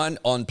 No one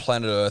on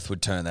planet Earth would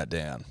turn that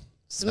down.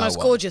 It's the no most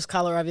one. gorgeous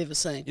colour I've ever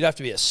seen. You'd have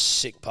to be a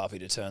sick puppy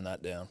to turn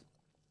that down.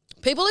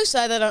 People who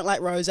say they don't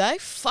like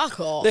rosé, fuck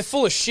off. They're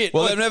full of shit.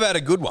 Well, Look, they've never had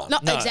a good one. No,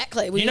 no.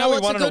 exactly. Well, you know we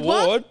what's won a an good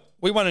one? award.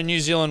 We won a New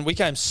Zealand. We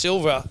came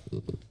silver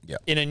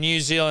Yep. in a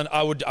New Zealand.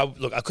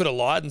 Look. I could have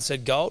lied and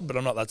said gold, but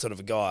I'm not that sort of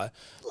a guy.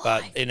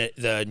 But in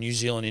the New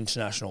Zealand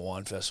International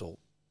Wine Festival.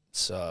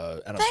 So,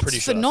 and I'm That's pretty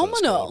sure that's what it's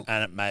phenomenal. called.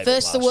 And it made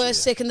First it the last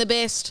worst, year. second the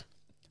best,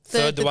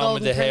 Third the one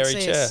with golden the hairy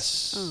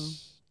princess. chest. Oh.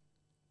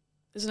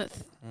 Isn't it?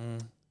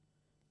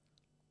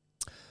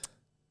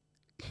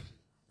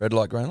 Red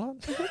light, green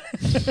light.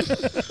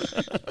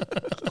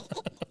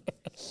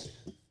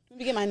 Have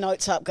me get my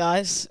notes up,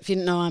 guys. If you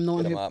didn't know, I'm the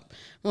Get 'em one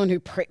up. who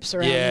preps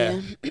around Yeah,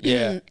 here.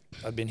 yeah.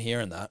 I've been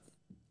hearing that.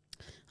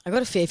 I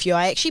got a fair few.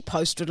 I actually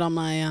posted on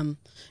my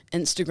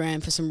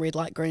Instagram for some red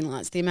light, green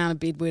lights. The amount of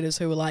bedwetters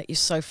who were like, "You're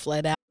so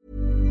flat out."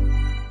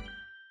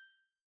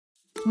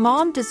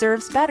 Mom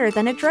deserves better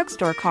than a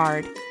drugstore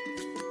card.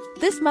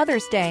 This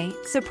Mother's Day,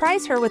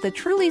 surprise her with a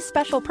truly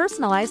special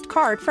personalized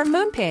card from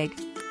Moonpig.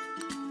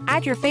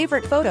 Add your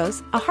favorite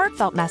photos, a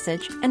heartfelt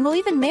message, and we'll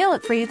even mail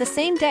it for you the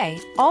same day,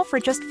 all for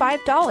just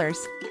 $5.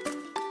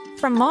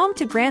 From mom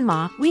to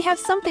grandma, we have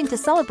something to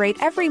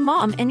celebrate every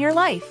mom in your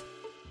life.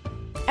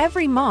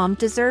 Every mom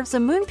deserves a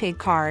Moonpig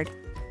card.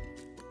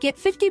 Get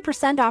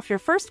 50% off your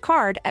first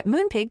card at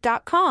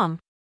moonpig.com.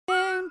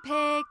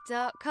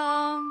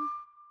 Moonpig.com.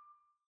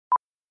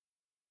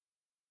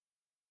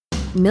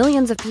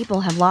 Millions of people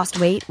have lost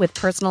weight with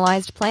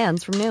personalized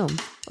plans from Noom,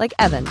 like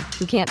Evan,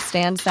 who can't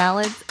stand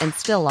salads and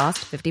still lost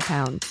 50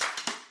 pounds.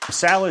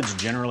 Salads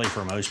generally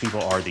for most people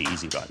are the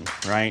easy button,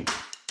 right?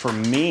 For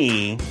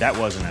me, that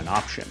wasn't an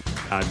option.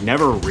 I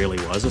never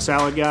really was a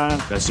salad guy.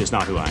 That's just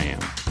not who I am.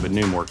 But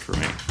Noom worked for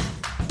me.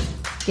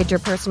 Get your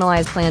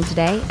personalized plan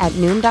today at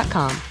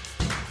Noom.com.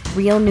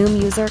 Real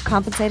Noom user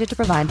compensated to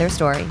provide their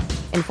story.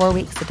 In 4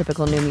 weeks, the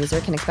typical Noom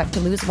user can expect to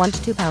lose 1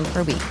 to 2 pounds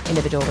per week.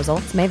 Individual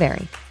results may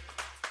vary.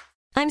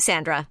 I'm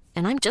Sandra,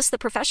 and I'm just the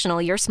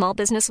professional your small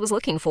business was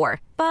looking for.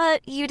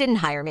 But you didn't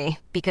hire me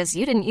because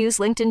you didn't use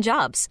LinkedIn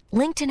Jobs.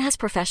 LinkedIn has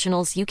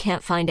professionals you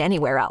can't find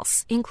anywhere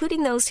else,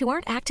 including those who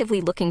aren't actively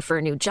looking for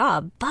a new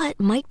job, but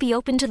might be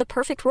open to the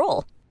perfect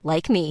role,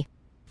 like me.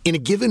 In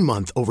a given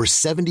month, over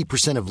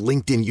 70% of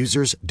LinkedIn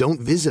users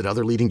don't visit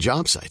other leading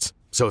job sites.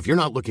 So if you're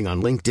not looking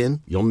on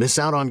LinkedIn, you'll miss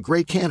out on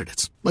great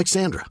candidates like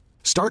Sandra.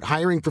 Start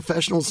hiring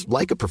professionals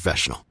like a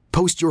professional.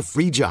 Post your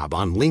free job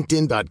on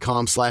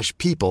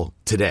linkedin.com/people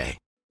today.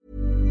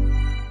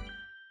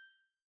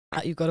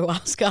 You've got to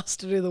ask us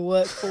to do the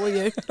work for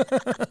you.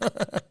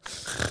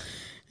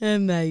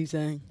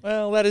 Amazing.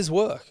 Well, that is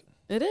work.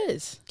 It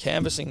is.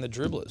 Canvassing the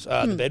dribblers.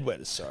 The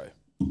bedwetters, sorry.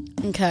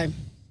 Okay.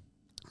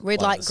 Red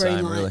One light, and the green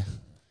same, light. really.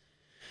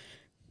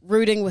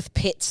 Rooting with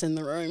pets in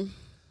the room.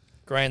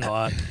 Green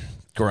light.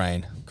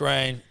 Green.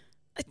 Green.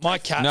 My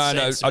cat No,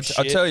 said some I'll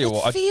shit. tell you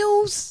what. It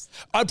feels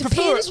I prefer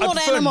depends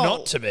what animal.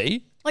 not to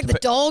be. like the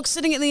dog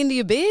sitting at the end of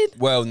your bed.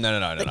 Well, no.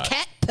 The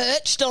cat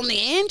perched on the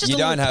end, just You a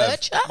don't little have-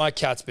 percher. My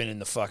cat's been in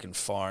the fucking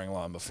firing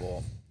line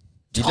before.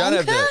 You don't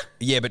have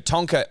Tonka? but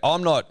Tonka.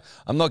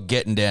 I'm not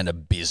getting down to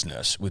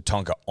business with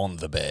Tonka on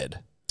the bed.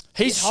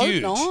 He's You'd hope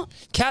huge. not.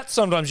 Cats,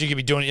 sometimes you could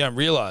be doing it, you don't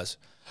realise.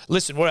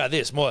 Listen, what about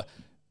this? More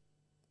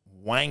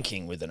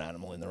wanking with an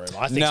animal in the room.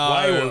 I think it's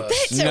way worse.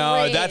 That's a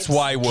red. that's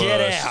way worse.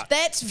 Get out.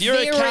 That's if you're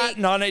a very- cat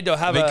and I need to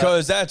have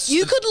Because that's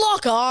You could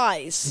lock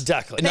eyes.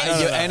 Exactly. No,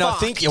 That's and I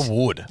think you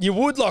would. You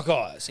would lock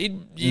eyes.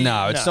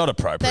 No, it's not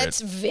appropriate.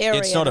 That's very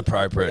It's not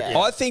appropriate.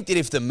 inappropriate. I think that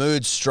if the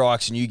mood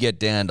strikes and you get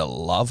down to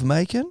love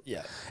making,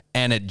 Yeah.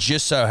 and it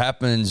just so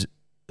happens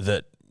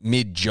that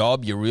mid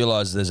job you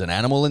realise there's an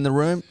animal in the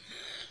room,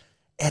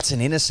 it's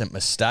an innocent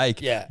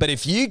mistake. Yeah. But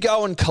if you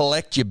go and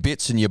collect your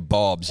bits and your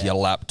bobs, your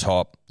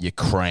laptop, your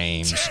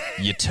creams,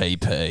 your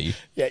TP,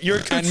 Yeah, you're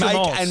a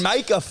and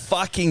make a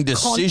fucking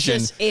decision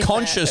Conscious effort.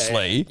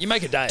 consciously You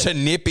make a day. to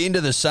nip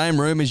into the same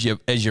room as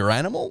your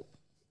animal,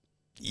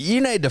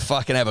 you need to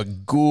fucking have a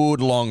good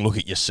long look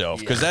at yourself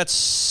because that's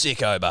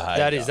sicko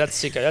behaviour. That's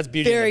sicko. That's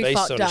Beauty Very and the Beast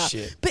fucked sort up. of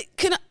shit. But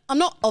I'm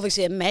not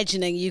obviously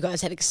imagining you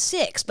guys having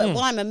sex, but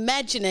what I'm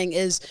imagining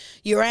is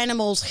your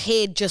animal's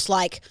head just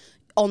like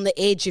on the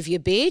edge of your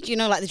bed. You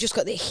know, like they've just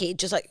got their head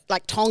just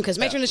like Tonka's.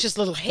 Imagine it's just a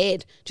little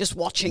head just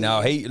watching.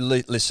 No, you.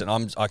 listen.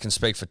 I can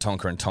speak for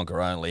Tonka and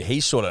Tonka only. He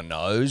sort of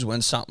knows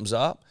when something's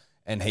up,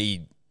 and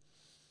he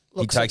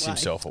Looks takes away.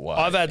 himself away.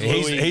 I've had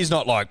Louis- He's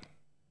not like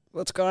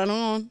What's going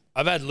on?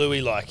 I've had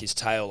Louis like his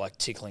tail like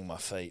tickling my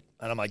feet.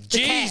 And I'm like, cat.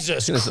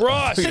 Jesus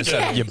Christ, You're gonna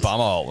say dude. your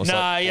bumhole. It's Nah,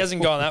 like, he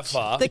hasn't gone that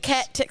far. The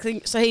cat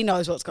tickling, so he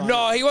knows what's going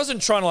on. No, he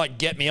wasn't trying to like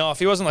get me off.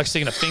 He wasn't like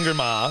sticking a finger in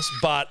my ass,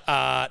 but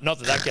not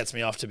that gets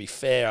me off. To be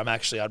fair,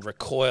 I'd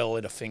recoil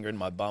at a finger in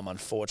my bum.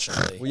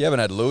 Unfortunately. well, you haven't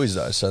had Louis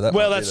though, so that.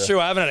 Well, might be that's the- true.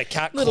 I haven't had a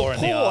cat Little claw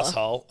in the paw.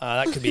 asshole.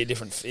 That could be a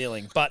different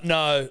feeling. But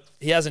no,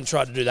 he hasn't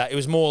tried to do that. It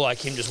was more like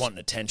him just wanting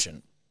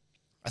attention.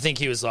 I think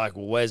he was like,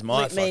 well, where's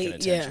my Let fucking me,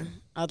 attention? yeah,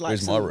 I'd like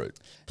Where's some my route?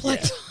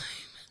 playtime.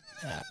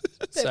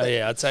 So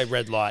yeah, I'd say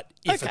red light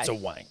if Okay. it's a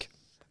wank.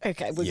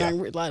 Okay, we're Yeah.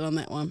 going red light on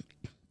that one.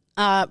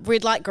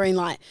 Red light, green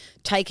light.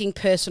 Taking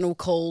personal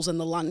calls in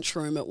the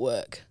lunchroom at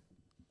work.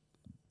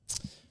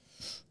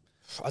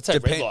 I'd say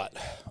Depend- red light.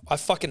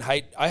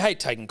 I hate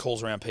taking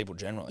calls around people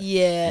generally.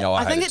 Yeah, No,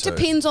 I I think hate it it too.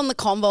 depends on the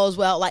convo as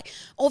well. Like,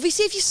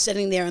 obviously, if you're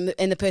sitting there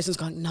and the person's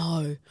going,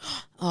 no,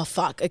 oh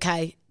fuck,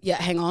 okay,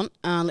 yeah, hang on,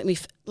 let me.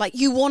 Like,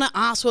 you want to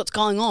ask what's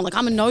going on. Like,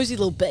 I'm a nosy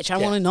little bitch. I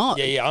want to know.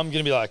 Yeah. I'm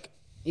gonna be like,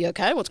 You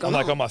okay? What's going I'm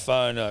on? like on my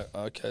phone.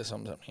 Okay,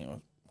 something's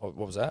happening. What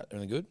was that?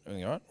 Everything good?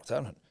 Everything all right? What's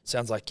happening?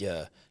 Sounds like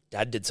your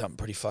dad did something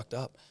pretty fucked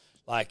up.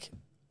 Like,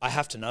 I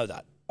have to know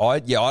that. I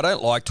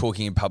don't like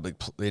talking in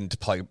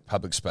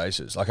public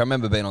spaces. Like I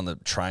remember being on the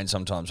train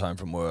sometimes home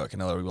from work,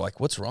 and they were like,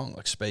 "What's wrong?"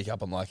 Like speak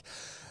up. I'm like,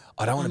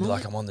 I don't want to be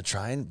like I'm on the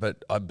train,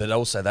 but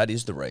also that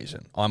is the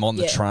reason. I'm on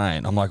the Yeah.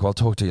 train. I'm like, well, I'll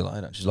talk to you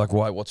later. She's like,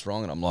 why? What's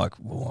wrong? And I'm like,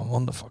 well, I'm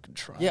on the fucking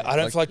train. Yeah, I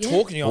don't feel like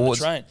talking to you on the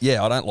train.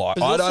 Yeah, I don't like.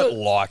 There's I don't also-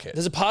 like it.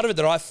 There's a part of it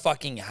that I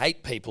fucking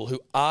hate people who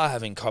are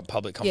having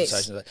public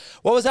conversations. Like,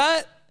 what was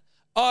that?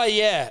 Oh,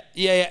 yeah.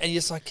 And you're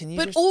just like, can you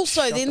But just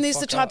also, shut then there's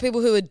the fuck type up? of people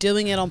who are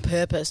doing it on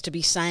purpose to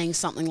be saying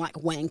something like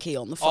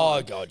wanky on the phone.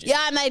 Oh, God, yeah.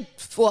 Yeah, I made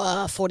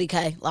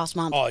 $40K last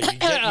month. Oh, you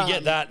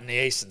get that in the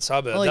eastern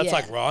suburbs. Oh, That's yeah.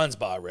 like Ryan's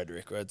bar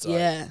rhetoric, where it's like,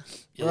 Yeah.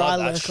 you Where love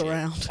I that lurk shit.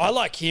 around. I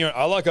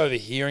like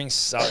overhearing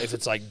stuff if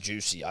it's like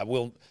juicy. I'm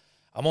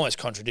always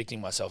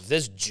contradicting myself. If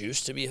there's juice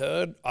to be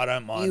heard, I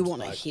don't mind. You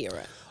want to like, hear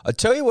it. I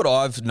tell you what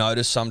I've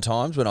noticed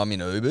sometimes when I'm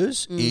in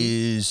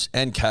Ubers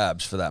and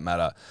cabs for that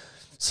matter.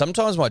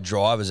 Sometimes my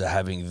drivers are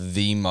having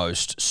the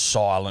most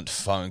silent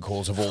phone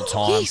calls of all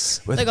time. Yes.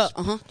 They go,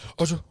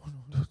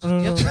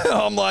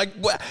 I'm like,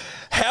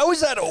 how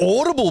is that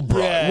audible,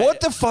 bro? Yeah.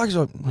 What the fuck is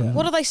that?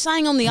 What are they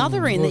saying on the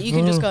other end that you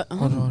can just go,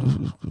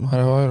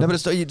 No, but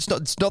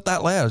it's not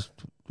that loud.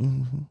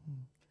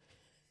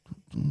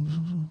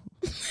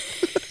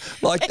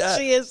 Like that.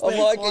 Actually is I'm that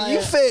like, are you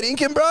quiet. fair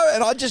dinkum, bro?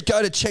 And I just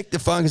go to check the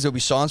phone because there'll be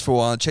silence for a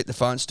while and check the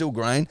phone. Still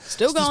green.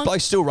 Still going.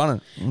 Display's still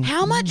running.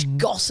 How much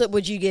gossip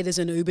would you get as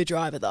an Uber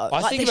driver, though? I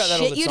like think the about that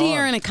all shit the you'd time.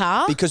 hear in a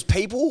car? Because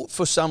people,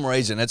 for some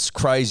reason, it's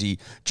crazy,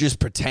 just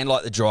pretend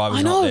like the driver's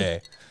I know. not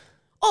there.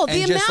 Oh, the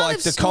And just amount like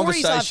of the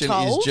stories I've conversation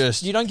told. is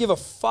just. You don't give a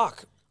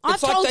fuck. I've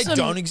It's like told they some-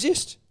 don't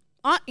exist.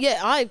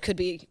 I could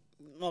be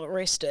not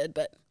arrested,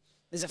 but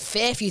there's a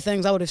fair few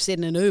things I would have said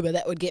in an Uber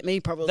that would get me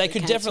probably They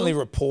could definitely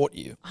report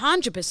you.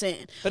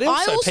 100%. But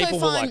also, I also people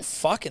will find like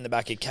fuck in the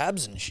back of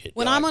cabs and shit.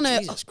 when You're I'm like, on a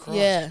Jesus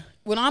Christ.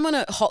 when I'm on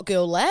a hot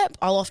girl lap,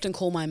 I'll often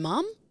call my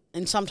mum,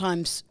 and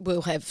sometimes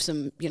we'll have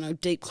some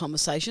deep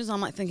conversations. I'm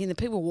like thinking the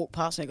people walk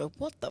past me and go,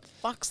 "What the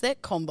fuck's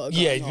that combo?"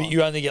 Yeah, going but on?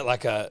 you only get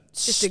like a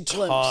Just a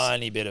glimpse.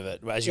 tiny bit of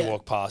it as you Yeah.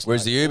 walk past.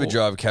 Whereas like, the Uber "Ooh."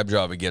 driver, cab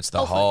driver gets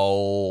the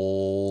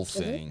whole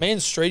thing. Me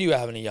and Streety were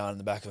having a yarn in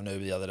the back of an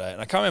Uber the other day,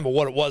 and I can't remember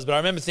what it was, but I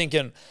remember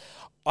thinking,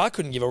 I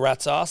couldn't give a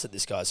rat's ass that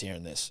this guy's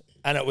hearing this.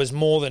 And it was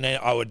more than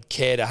I would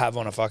care to have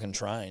on a fucking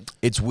train.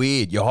 It's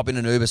weird. You hop in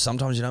an Uber,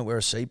 sometimes you don't wear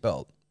a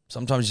seatbelt.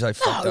 Sometimes you say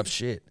fucked up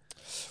shit.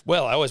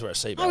 Well, I always wear a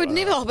seatbelt. I would don't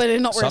never know. hop in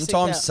and not wear a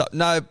Sometimes, seatbelt.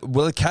 no,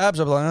 well, the cabs,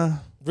 I'm like,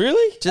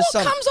 Really? just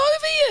What some. comes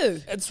over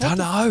you? It's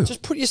Dunno.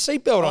 Just put your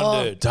seatbelt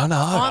on, dude. Dunno.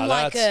 I'm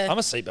like I'm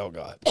a seatbelt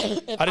guy. I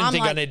didn't I'm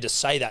think I like- needed to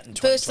say that in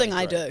 2023. First thing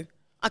I do.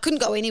 I couldn't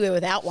go anywhere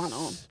without one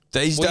on.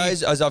 These Well,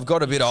 days, as I've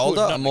got a bit older,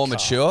 not I'm in more the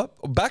car. mature.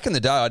 Back in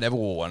the day, I never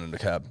wore one in the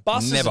cab.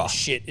 Buses never. and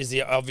shit is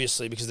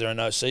obviously because there are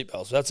no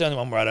seatbelts. That's the only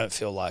one where I don't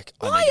feel like.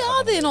 I Why need to have are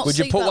one there of not Would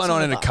you put seatbelts one on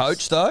the in a bus?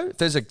 coach, though? If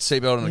there's a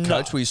seatbelt on a No.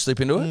 coach, will you slip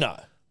into it? these. No,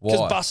 because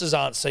Why? buses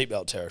aren't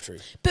seatbelt territory.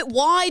 But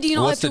why do you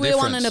not What's have to the wear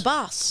one in a difference?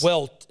 bus?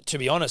 Well, to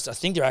be honest, I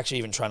think they're actually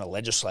even trying to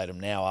legislate them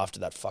now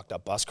after that fucked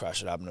up bus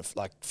crash that happened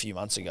like a few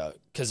months ago.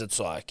 Because it's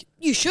like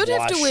You should why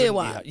have to wear shouldn't you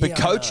one. ha- But Yeah, I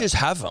coaches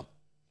have them.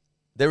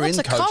 They're What's in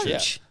a coaches.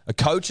 coach? A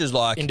coach is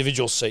like, know.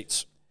 Individual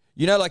seats.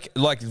 you know, like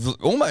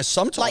almost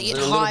sometimes Like you'd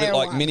they're a little bit hire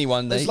like one. mini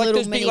one. Those These. Like little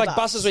there's big mini like bus.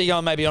 buses where you're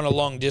going maybe on a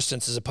long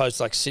distance as opposed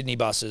to like Sydney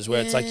buses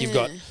where it's like you've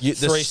got You-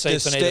 the- three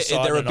seats the on either sta-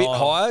 side. They're a and bit an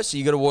aisle. higher, so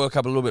you got to work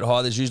up a little bit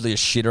higher. There's usually a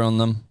shitter on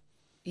them.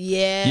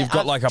 Yeah. You've got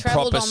I've like a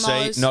travelled proper on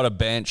seat, those. not a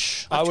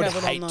bench. I would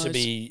travelled on hate to those.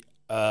 be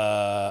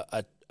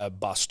a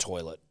bus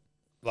toilet.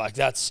 Like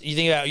that's you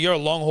think about you're a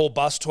long haul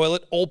bus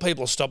toilet. All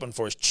people are stopping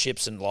for is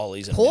chips and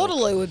lollies and milk.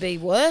 Portaloo would be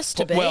worse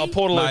to be. Well,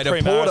 Portaloo Mate, a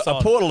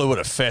pre-marathon. Portaloo at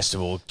a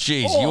festival.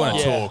 Jeez, you want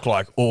to yeah. talk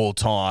like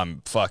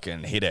all-time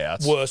fucking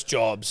hit-outs. Worst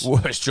jobs.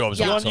 Worst jobs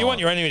Yeah. of all You time. want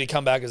your enemy to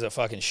come back as a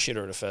fucking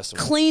shitter at a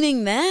festival.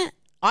 Cleaning that,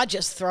 I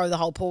just throw the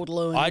whole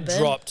Portaloo in I the bin.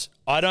 dropped.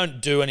 I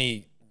don't do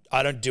any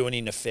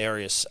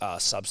nefarious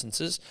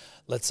substances.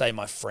 Let's say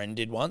my friend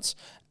did once,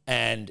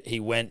 and he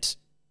went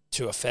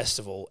to a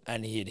festival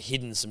and he had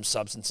hidden some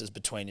substances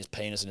between his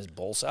penis and his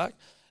ball sack.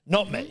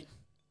 Not me.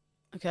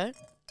 Okay.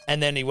 And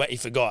then he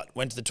forgot.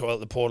 Went to the toilet,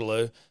 the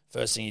Portaloo.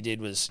 First thing he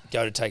did was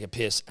go to take a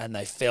piss, and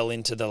they fell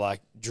into the like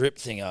drip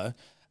thingo,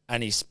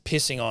 and he's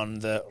pissing on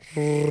the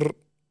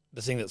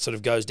thing that sort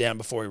of goes down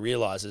before he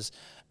realizes,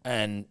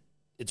 and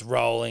it's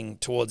rolling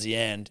towards the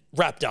end,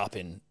 wrapped up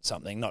in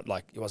something, not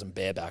like it wasn't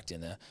barebacked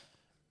in there.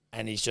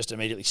 And he's just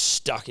immediately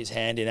stuck his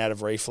hand in out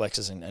of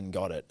reflexes and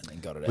got it, and then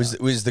got it out.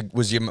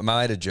 Was your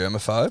mate a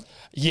germaphobe?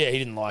 Yeah, he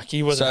didn't like.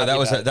 He wasn't. So that happy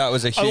was about a- that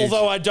was a it. huge-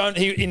 Although I don't.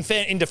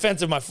 In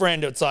defense of my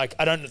friend, it's like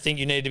I don't think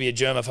you need to be a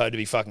germaphobe to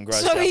be fucking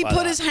gross. So he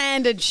put his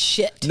hand in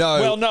shit.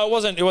 No. Well, no, it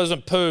wasn't. It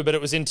wasn't poo, but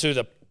it was into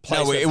the place.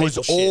 no, that it was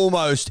people shit.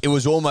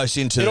 almost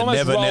into It the almost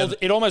never, rolled. never.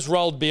 It almost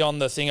rolled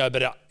beyond the thingo,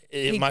 but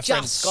He my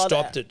friend just got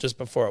stopped it. it just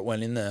before it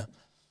went in there.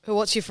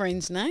 What's your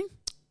friend's name?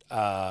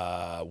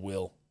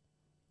 Will.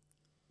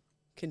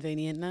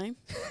 Convenient name.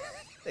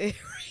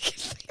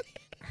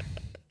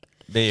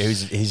 Yeah,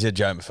 he's a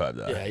germaphobe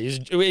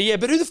though. Yeah,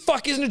 but who the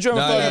fuck isn't a germaphobe?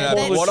 No. in That's-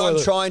 Portland What I'm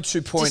toilet? trying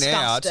to point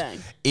out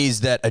Disgusting.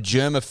 is that a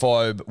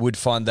germaphobe would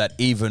find that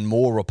even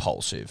more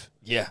repulsive.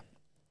 Yeah.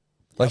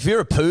 Like if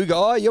you're a poo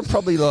guy, you're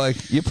probably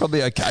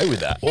okay with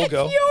that. Or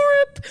girl.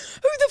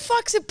 Who the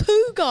fuck's a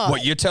poo guy?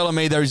 What, you're telling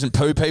me there isn't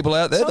poo people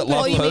out there that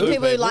love you mean poo?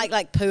 people who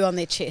like poo on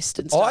their chest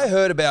and stuff? I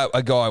heard about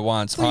a guy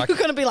once. You're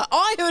going to be like,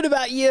 I heard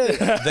about you.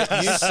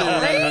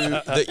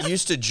 that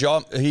used to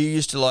jump. He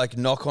used to like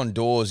knock on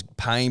doors,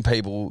 paying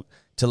people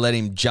to let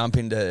him jump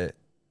into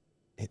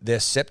their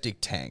septic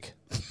tank.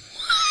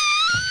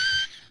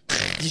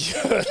 You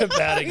heard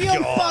about a You're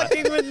guy.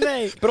 fucking with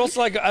me. But also,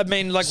 like, I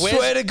mean, like,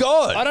 Swear to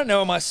God. I don't know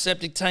where my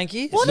septic tank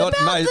is.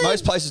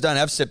 Most places don't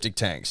have septic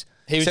tanks.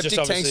 He was Septic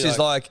just tanks obviously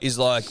is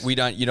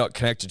like you're not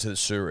connected to the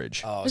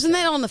sewerage. Oh, Isn't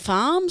that on the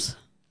farms?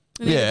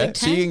 Yeah,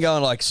 so you can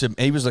go and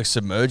he was like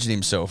submerging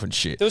himself and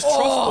shit. There was trough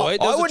boy.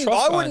 There was a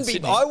trough guy in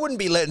Sydney. I wouldn't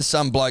be letting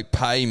some bloke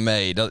pay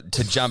me to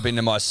jump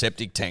into my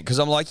septic tank because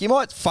I'm like, you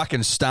might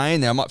fucking stay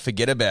in there, I might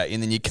forget about you,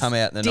 and then you come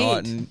out in the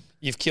night and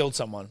You've killed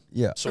someone.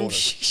 Yeah. Sort of.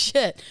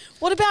 Shit.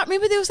 What about,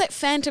 remember there was that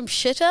phantom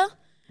shitter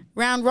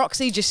round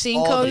Roxy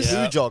Jacinko's?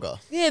 Oh, the poo jogger.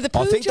 Yeah, the poo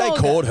I think jogger.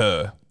 they caught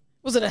her.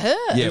 Was it a her?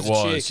 Yeah, it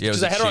was. Yeah, it Because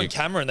was they a had her on chick.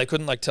 camera and they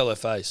couldn't like tell her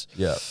face.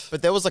 Yeah.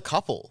 But there was a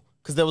couple.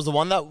 Because there was the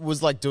one that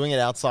was like doing it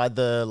outside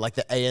the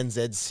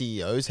ANZ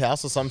CEO's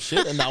house or some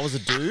shit, and that was a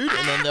dude.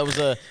 And then there was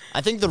I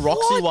think the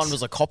Roxy one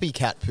was a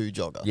copycat poo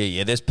jogger.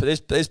 Yeah. There's poo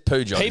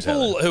joggers.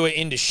 People who are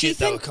into shit,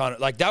 they were think- kind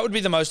of like that would be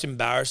the most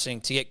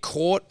embarrassing to get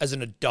caught as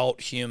an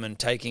adult human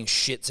taking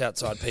shits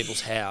outside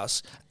people's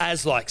house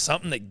as like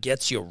something that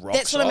gets your rocks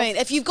That's what I off. mean.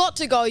 If you've got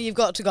to go, you've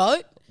got to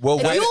go. Well,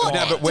 If you're but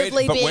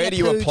actively where being do a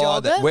you poo apply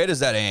that? jogger- Where does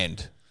that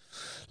end?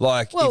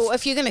 Like, Well,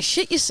 if you're going to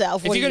shit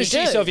yourself, If what you're going gonna to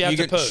shit yourself, you have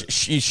to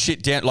poo. you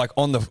shit down like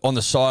on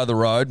the side of the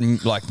road,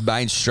 like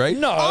Main Street.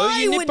 No, I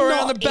you nip would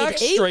around the not back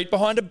eat. street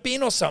behind a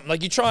bin or something.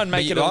 Like you try and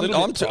make it a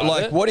little bit private.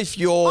 like, what if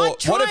you're? I'd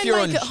try What if and you're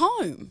make on? it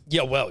home.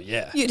 Yeah, well,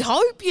 yeah. You'd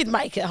hope you'd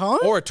make it home.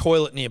 Or a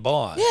toilet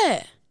nearby.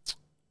 Yeah.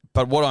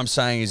 But what I'm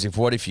saying is,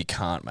 what if you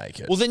can't make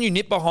it? Well, then you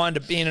nip behind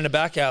a bin in a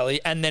back alley,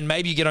 and then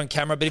maybe you get on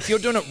camera. But if you're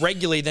doing it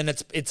regularly, then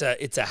it's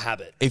a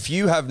habit. If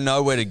you have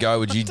nowhere to go,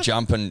 would you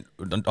jump on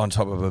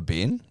top of a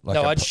bin? Like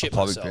No, a I'd shit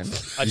public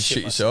myself. bin? I'd You'd shit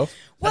shit yourself.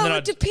 Well, then it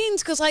I'd-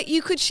 depends because like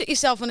you could shit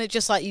yourself and it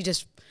just like you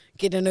just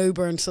get an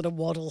Uber and sort of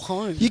waddle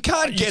home. You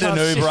can't get an can't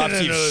Uber shit after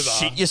in you an Uber.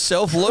 shit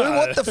yourself, Lou.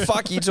 What the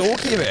fuck are you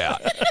talking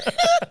about?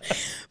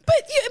 But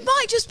it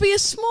might just be a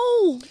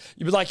small.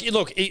 You'd be like,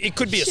 look, it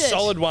could be a Shit.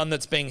 solid one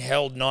that's being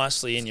held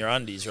nicely in your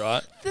undies,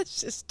 right?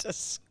 That's just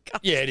disgusting.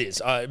 Yeah, it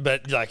is.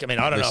 But like, I mean,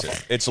 I don't know Listen,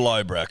 if it's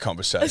lowbrow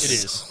conversation. it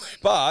is.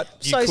 But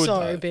You So could,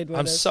 sorry, though. bedwetters.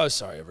 I'm so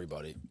sorry,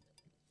 everybody.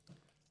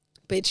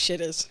 Bed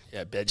shitters.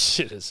 Yeah, bed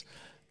shitters.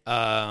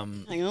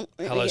 Hang on.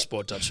 Hello,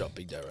 sport.shop,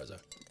 Big Day Rozo.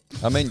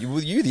 I mean,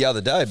 you the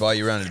other day, by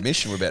your own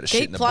admission, were about to shit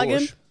Keep in the plugging.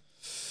 bush.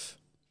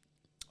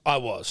 I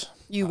was.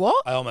 You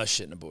what? I almost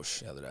shit in a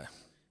bush the other day.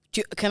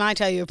 Can I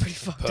tell you a pretty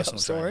fucked Personal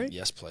up story? training.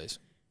 Yes, please.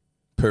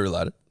 Poo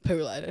related. Poo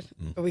related.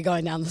 Are we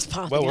going down this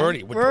path? Well,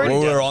 again? we're already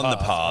Well, down we're on the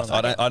path.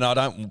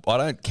 I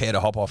don't care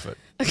to hop off it.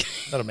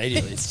 Not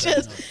immediately. It's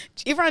just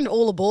everyone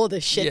all aboard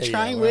this shit Yeah,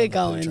 train. we're we're on the poo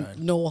going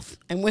train. north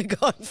and we're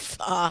going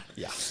far.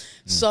 Yeah.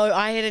 So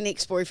I had an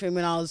ex-boyfriend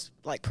when I was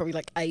like probably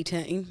like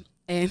 18,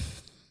 and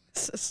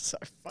this is so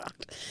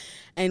fucked.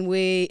 And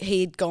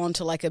he'd gone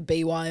to like a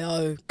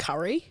BYO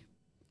curry.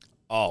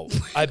 Oh,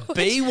 a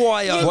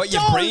BYO. What, you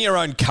bring your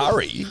own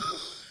curry?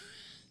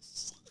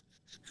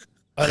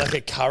 Oh, like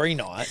a curry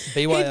night.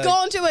 BYO. He'd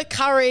gone to a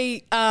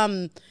curry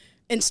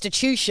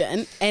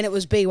institution, and it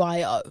was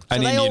BYO. So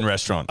An they Indian all-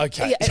 restaurant.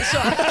 Okay. Yeah,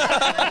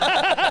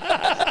 sorry.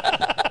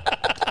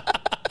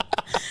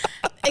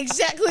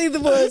 Exactly the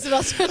words that I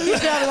was putting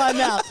out of my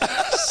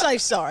mouth. So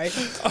sorry.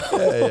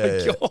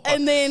 God.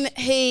 And then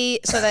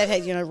so they'd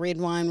had, red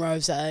wine,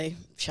 rosé,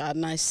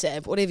 Chardonnay,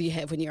 Sab, whatever you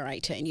have when you're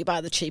 18. You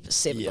buy the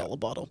cheapest $7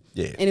 bottle.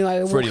 Yeah.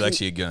 Anyway, Freddie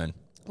Lexia Goon.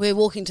 we're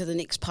walking to the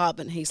next pub,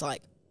 and he's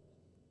like,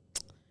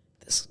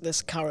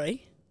 this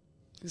curry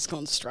has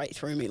gone straight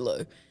through me,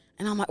 Lou.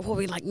 And I'm like, well,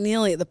 we're like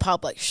nearly at the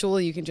pub. Like,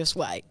 surely you can just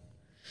wait.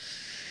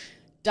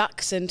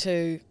 Ducks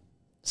into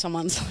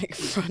someone's like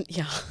front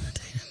yard.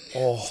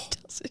 Oh,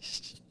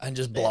 and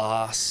just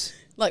blast.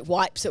 Like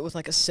wipes it with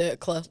like a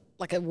circler,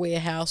 like a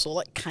warehouse or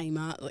like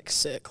Kmart, like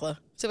circler.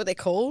 Is that what they're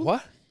called?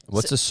 What?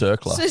 What's a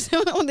circler? So is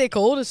that what they're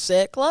called? A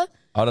circler?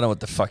 I don't know what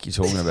the fuck you're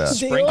talking about.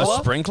 Sprinkler? A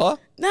sprinkler?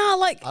 No,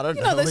 like, I don't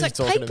you know know, those what like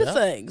you're talking paper about.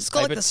 things. It's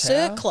got Paper like the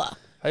towel? circler.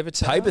 Paper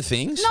towel? Paper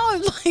things?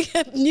 No, like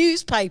a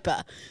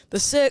newspaper. The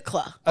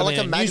circler. I like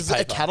mean, a a magazine, a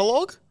newspaper.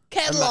 catalogue?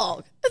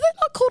 Catalogue. Is that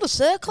not called a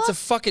circler? It's a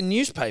fucking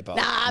newspaper.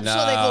 Nah, I'm sure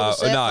they call it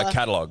a circler. No, a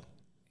catalogue.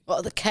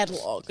 Well, the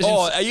catalogue.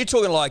 Oh, are you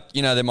talking like,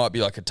 there might be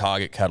like a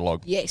Target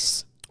catalogue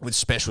Yes. with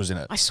specials in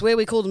it? I swear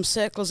we called them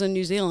circlers in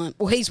New Zealand.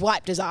 Well, he's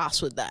wiped his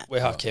ass with that.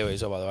 We're half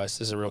Kiwis, by the way. So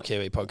this is a real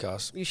Kiwi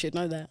podcast. You should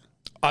know that.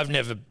 I've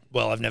never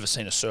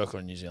seen a circle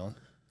in New Zealand,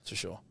 that's for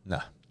sure.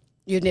 No.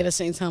 You've never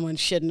seen someone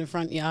shit in the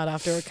front yard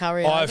after a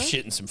curry I've over?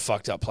 shit in some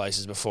fucked up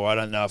places before. I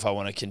don't know if I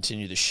want to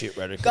continue the shit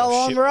rhetoric. Go I've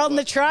on, shit- we're on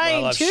the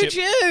train. well, I've Choo shit-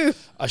 choo.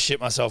 I shit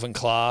myself in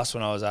class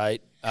when I was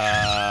 8.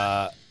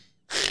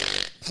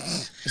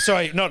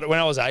 Sorry, not when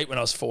I was 8, when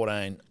I was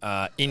 14,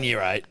 in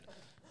year 8.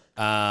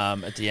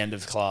 at the end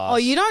of class. Oh,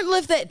 you don't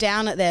live that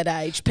down at that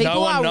age. People no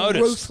one are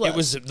noticed. ruthless. It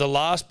was the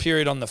last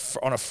period on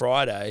a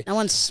Friday. No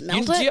one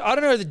smelled Do it. you- I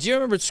don't know. Do you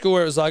remember at school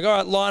where it was like, all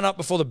right, line up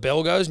before the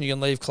bell goes and you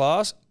can leave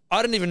class?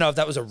 I didn't even know if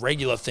that was a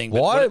regular thing.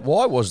 But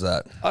Why was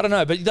that? I don't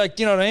know, but like,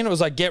 you know what I mean? It was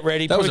like, get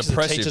ready. That was Probably 'cause the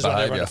oppressive teachers wanted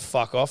everyone behaviour. to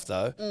fuck off,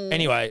 though.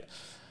 Anyway,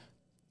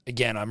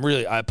 again,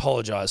 I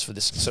apologize for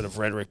this sort of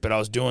rhetoric, but I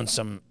was doing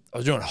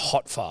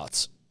hot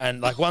farts. And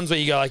like ones where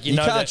you go like, you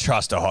know can't that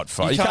trust a hot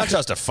fart. You can't can't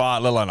trust a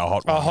fart, let alone a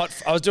hot one.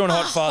 I was doing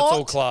hot farts all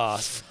hot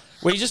class.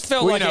 Where you just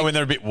felt Well, like you know when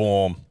they're a bit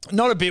warm.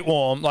 not a bit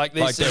warm, like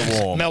this Like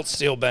they're warm. melt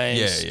steel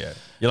beans. Yeah.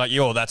 You're like,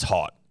 yo, that's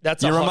hot.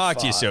 That's you a hot remarked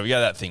to fart. yourself, yeah,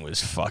 that thing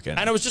was fucking.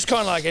 And it was just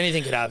kind of like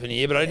anything could happen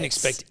here, but I didn't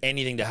expect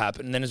anything to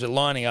happen. And then as we're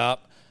lining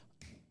up,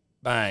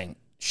 bang,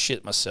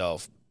 shit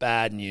myself.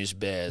 Bad news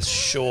bears,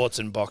 shorts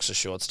and boxer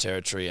shorts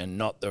territory, and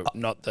not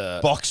the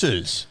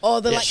boxers. Oh,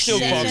 the yeah, like silk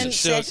boxers,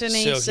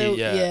 satiny, silky, silk,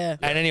 yeah.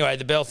 And anyway,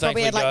 the bell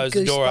Probably thankfully had, like, goes,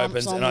 the door goosebumps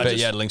opens, on and it. I But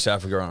you had Lynx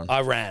Africa on.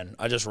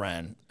 I just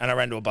ran, and I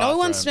ran to a bathroom. No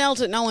one smelled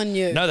it. No one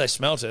knew. No, they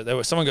smelt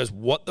it. Someone goes,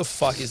 "What the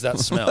fuck is that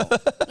smell?"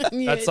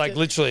 Yeah, That's like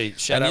literally.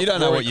 Shout And out you don't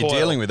know Rory what you're Coyle.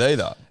 dealing with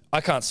either.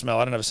 I can't smell.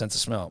 I don't have a sense of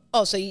smell.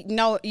 Oh, so you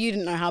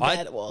didn't know how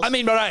bad it was. I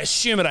mean, but I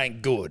assume it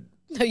ain't good.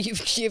 no, you've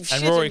And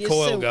shit Rory in your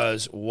Coyle silk.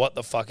 goes, "What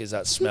the fuck is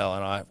that smell?"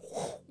 And I.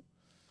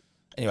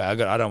 Anyway,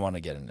 I don't want to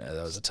get in there.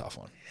 That was a tough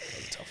one.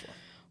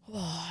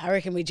 I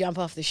reckon we jump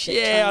off the shit.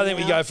 Yeah, I train think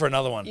we now. go for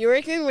another one. You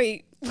reckon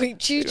we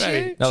choo choo?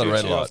 Maybe Another choo-choo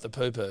red light. off the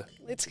poo-poo.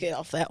 Let's get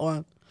off that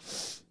one.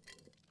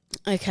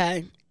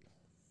 Okay.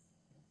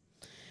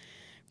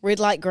 Red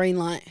light, green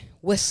light.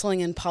 Whistling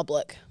in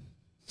public.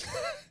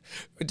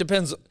 It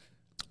depends.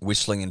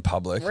 Whistling in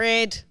public.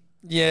 Red.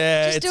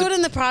 Yeah, Just do it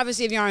in the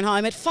privacy of your own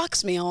home. It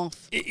fucks me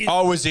off.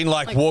 I was in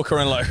like walk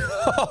around like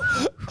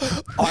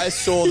I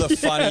saw the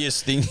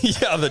funniest thing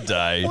the other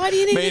day. Why do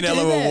you need Me to and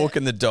do Ella were that?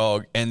 walking the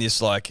dog and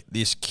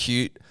this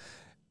cute,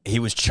 he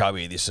was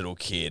chubby, this little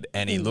kid,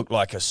 and he looked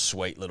like a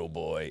sweet little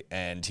boy,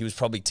 and he was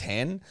probably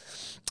 10.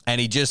 And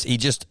I just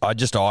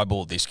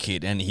eyeballed this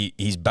kid, and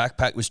his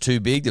backpack was too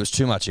big. There was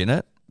too much in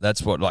it.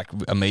 That's what like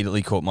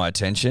immediately caught my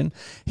attention.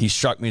 He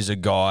struck me as a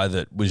guy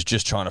that was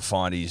just trying to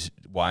find his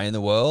way in the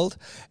world,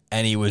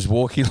 and he was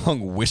walking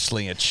along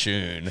whistling a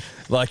tune,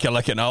 like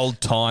an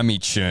old-timey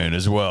tune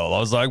as well. I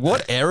was like,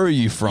 what era are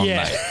you from,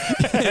 Yeah.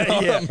 mate? You know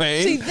what I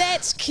mean? See,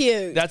 that's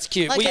cute. That's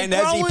cute. Like We- a And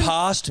as he growing-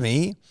 passed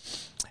me,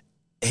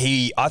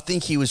 I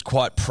think he was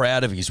quite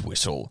proud of his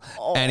whistle,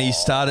 and he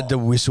started to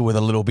whistle with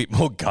a little bit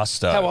more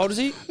gusto. How old is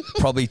he?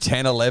 Probably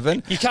 10,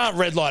 11. You can't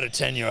red light a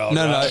 10-year-old.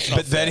 No, right? no, It's not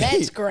but then fair. he,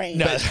 That's green.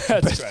 No,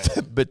 that's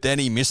great. but then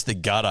he missed the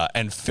gutter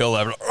and fell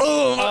over.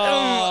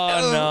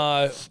 Oh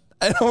no!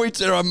 And we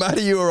turned around,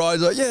 Matty, you were right.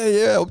 He's like,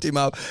 yeah, helped him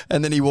up.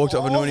 And then he walked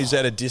up, and when he's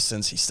at a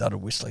distance, he started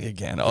whistling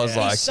again. I was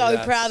like, so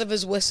proud of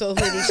his whistle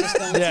that he's just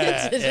going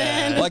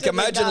Yeah. like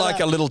imagine like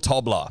a little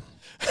toddler.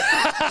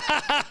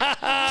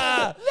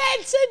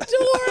 That's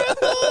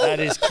adorable. That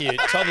is cute.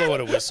 Toddler would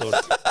have whistled. A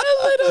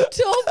little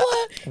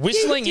toddler.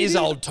 Whistling is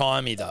old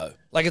timey though.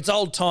 Like it's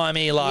old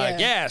timey. Like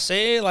Yeah.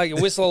 see, like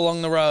whistle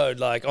along the road,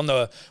 like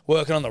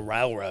working on the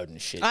railroad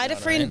and shit. I had you a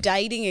know friend what I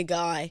mean? dating a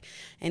guy,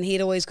 and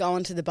he'd always go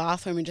into the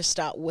bathroom and just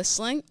start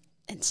whistling.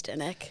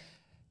 Instant ick.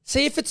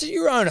 See, if it's at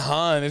your own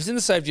home, if it's in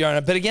the safety of your own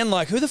home, but again,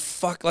 like who the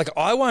fuck? Like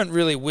I won't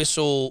really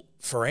whistle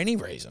for any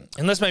reason,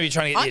 unless maybe you're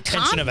trying to get the I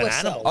attention can't of an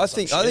whistle. animal. I or some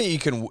think shit. you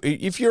can,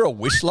 if you're a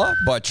whistler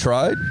by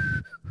trade.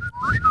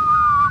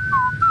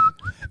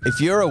 If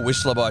you're a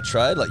whistler by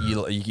trade, like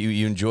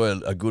you enjoy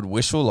a good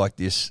whistle like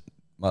this,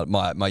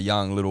 my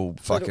young little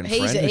fucking He's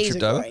friend a, who he's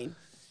tripped a over, green.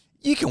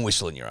 you can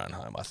whistle in your own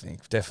home. I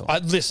think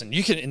definitely. Listen,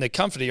 you can in the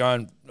comfort of your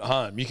own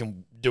home, you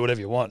can do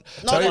whatever you want.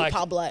 Not So, in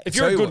public. If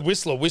you're a Tell you good what-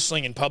 whistler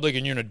whistling in public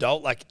and you're an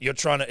adult, like you're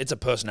trying to, it's a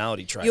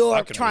personality trait. You're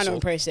I can trying to whistle.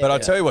 impress But I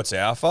everyone. tell you what's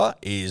alpha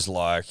is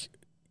like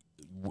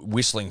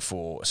whistling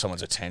for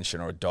someone's attention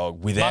or a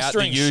dog without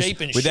Mustering the use sheep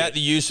and without shit. the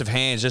use of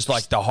hands, just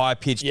like the high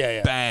pitched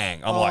Yeah.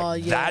 bang. I'm Oh,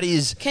 like, yeah. that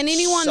is. Can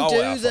anyone so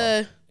do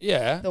alpha.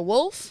 Yeah,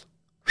 wolf?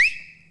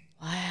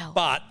 Wow.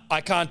 but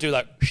I can't do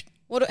like.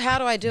 What? How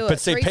do I do it?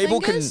 But see, 3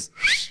 people fingers? Is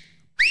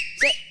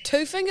that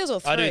 2 fingers or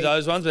 3? I do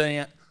those ones, but then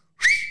yeah,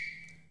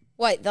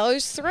 Wait,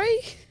 those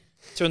 3?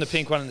 2 in the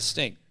pink, 1 in the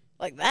stink,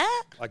 Like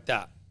that? like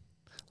that.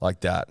 like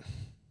that.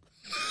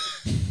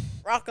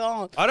 Rock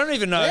on. I don't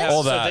even know This? how.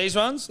 All So that. these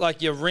ones,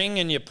 like your ring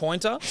and your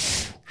pointer.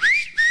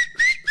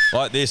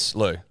 Like this,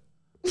 Lou.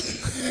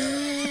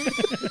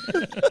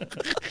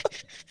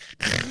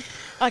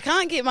 I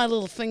can't get my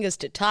little fingers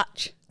to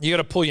touch. You got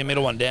to pull your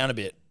middle one down a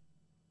bit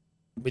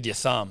with your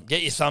thumb.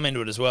 Get your thumb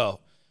into it as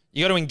well.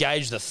 You got to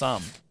engage the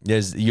thumb.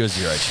 You're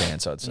zero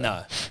chance, I'd say.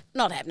 No,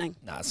 Not happening.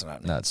 no, it's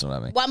not. No, that's not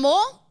happening. One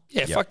more?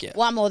 Yeah, fuck yeah.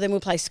 One more, then we'll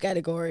play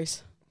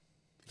categories.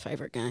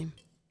 Favorite game.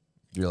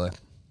 Really?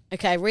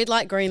 Okay, red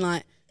light, green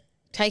light.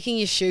 Taking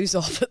your shoes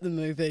off at the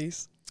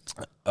movies.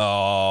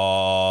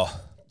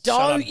 Oh.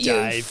 Don't up, you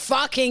Dave.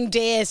 fucking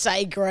dare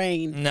say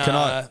green.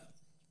 No,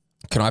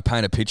 Can I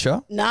paint a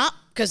picture? Nah,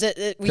 because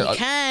we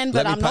can,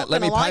 but I'm not Let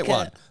going me to like paint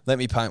one. it. Let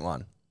me paint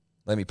one.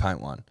 Let me paint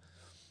one.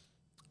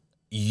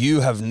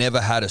 you have never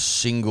had a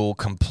single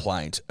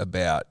complaint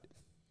about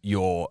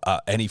your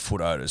any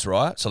foot odours,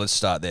 right? So let's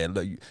start there.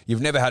 Look,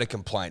 you've never had a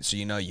complaint, so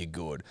you know you're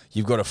good.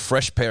 You've got a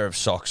fresh pair of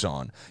socks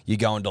on. You're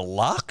going to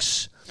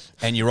Lux,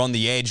 and you're on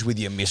the edge with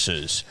your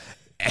missus,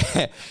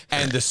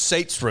 and the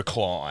seat's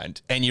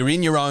reclined, and you're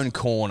in your own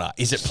corner.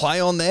 Is it play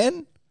on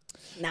then?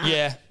 Nah.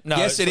 Yeah. No,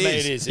 Yes, it for me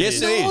is. it is.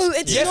 Yes, it No, is.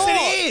 it's Yes, not.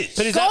 it is.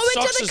 But is Go that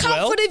into socks the as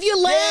well? comfort of your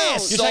lounge.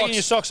 Yes. You're taking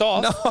your socks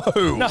off? No.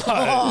 No.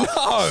 No.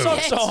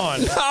 Socks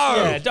on. No.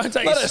 Yeah, don't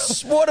take Let your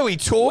us, what are we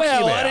talking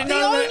Well, I about? didn't The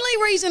know that.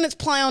 only reason it's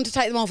play on to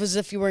take them off is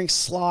if you're wearing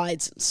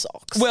slides and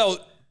socks. Well,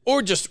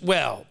 or just,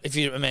 if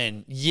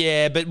you,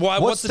 yeah, but why?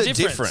 What's the the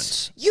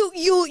difference?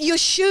 Your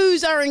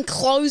shoes are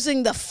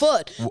enclosing the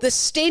foot. The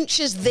stench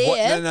is there.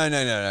 What?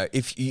 No.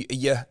 If you,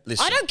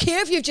 listen. I don't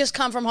care if you've just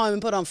come from home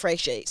and put on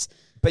freshies.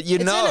 But you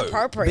It's know,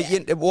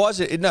 inappropriate. But why is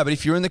it? No, but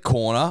if you're in the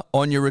corner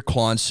on your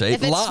reclined seat,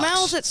 If it Lux.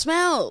 smells, it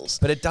smells.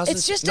 But it doesn't.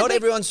 It's just not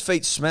everyone's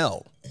feet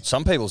smell.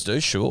 Some people's do,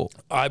 sure.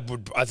 I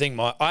think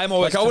I'm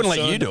always Like, I wouldn't let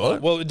you concerned do about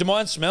it. Well, do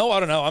mine smell? I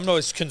don't know. I'm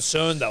always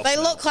concerned they'll They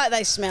smell. look like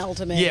they smell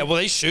to me. Yeah, well,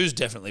 these shoes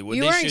definitely would.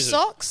 You These wearing shoes are-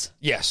 socks?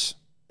 Yes.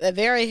 They're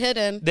very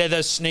hidden. They're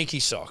those sneaky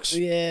socks.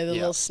 Yeah, the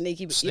little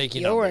sneaky. Sneaky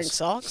You're wearing numbers.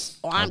 socks.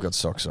 Oh, I've got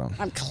socks on.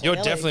 I'm clearly.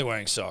 You're definitely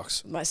wearing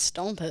socks. my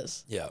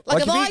stompers. Yeah.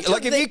 Like,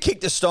 if you kicked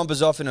the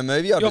stompers off in a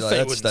movie, I'd Your be feet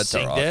like, wouldn't that's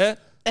sink all right. there.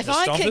 if The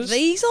I kick stompers?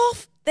 these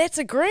off, that's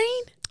a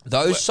green.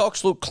 Those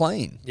socks look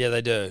clean. Yeah,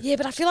 they do. Yeah,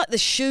 but I feel like the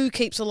shoe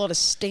keeps a lot of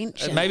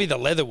stench. In Maybe it. the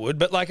leather would,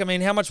 but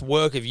how much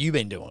work have you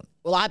been doing?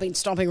 Well, I've been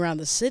stomping around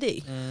the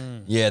city.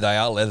 Yeah, they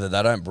are leather.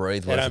 They don't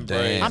breathe. They worth don't a damn.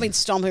 breathe. I've been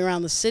stomping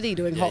around the city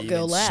doing hot you've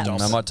girl been laps.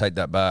 stomping. I might take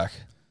that back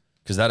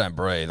because they don't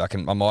breathe. I'm They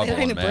eyeballing don't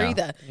need a them now.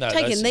 breather. No, those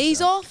Taking things these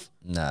don't. off.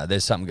 No,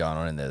 there's something going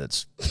on in there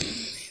that's.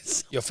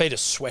 Your feet are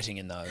sweating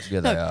in those. Yeah,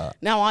 they are.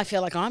 Now I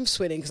feel like I'm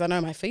sweating because I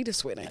know my feet are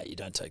sweating. You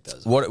don't take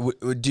those. What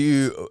do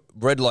you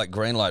red light,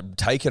 green light?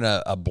 Taking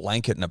a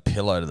blanket and a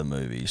pillow to the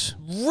movies.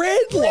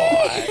 Red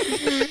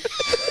light.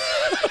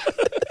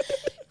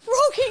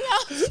 Rocking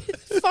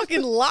up,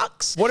 fucking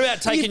Lux. What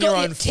about taking You've your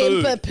got own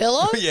Temper food?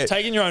 pillow. Yeah.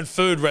 Taking your own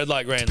food, red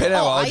light, green Depends light.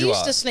 how I old you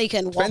used are. to sneak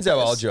in. Depends how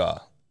Whoppers. old you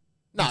are.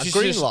 No, You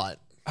green just- light.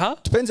 Huh?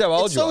 Depends how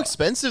old It's you so are.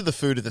 expensive, the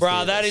food at the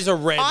Bruh, that theaters. is a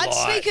red I'd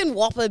light. sneak in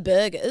Whopper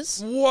burgers.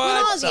 What When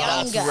I was the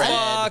younger.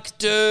 fuck,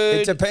 dude?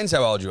 It depends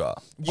how old you are.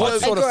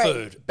 What sort of Agree.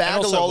 food? Bag And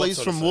of also, what lollies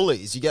sort of from food?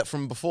 Woolies you get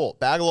from before.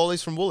 Bag of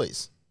lollies from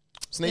Woolies.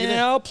 Sneak it in.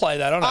 Yeah, I'll play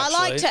that on. I Actually,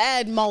 like to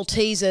add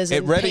Maltesers At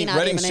and Reading peanut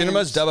Reading M&Ms.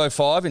 Cinemas, Dubbo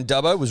 5 in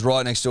Dubbo was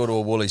right next door to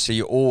a Woolies, so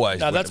you always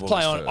No, went that's to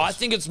play Woolies on. first. I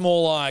think it's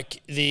more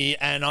like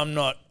and I'm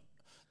not.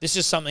 This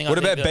is something. What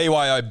I about think that-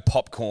 BYO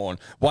popcorn?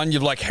 One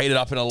you've heated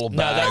up in a little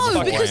bag. that's No,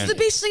 fucking because beforehand. the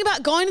best thing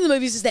about going to the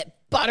movies is that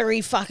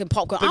buttery fucking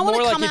popcorn. But I want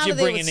more to like come if out you're of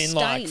there bringing with in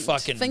like stained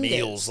fucking fingers.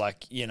 meals,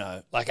 like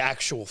like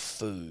actual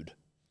food.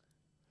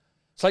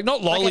 It's like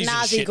not Like a lollies and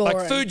Nazi shit, like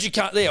goreng. food you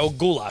can't. Yeah, or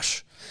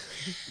goulash.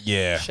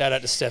 Yeah. Shout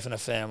out to Steph and her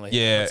family.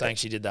 Yeah. I'm not saying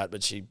she did that,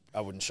 but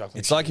I wouldn't shock me.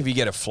 It's like if you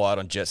get a flight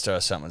on Jetstar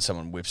or something,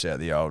 someone whips out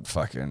the old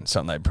fucking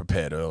something they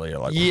prepared earlier.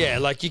 Like Yeah,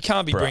 like you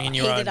can't be Bruh. bringing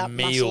your Heated up own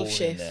muscle meal in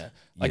chef. there.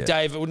 Like Yeah.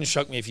 Dave, it wouldn't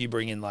shock me if you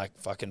bring in like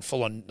fucking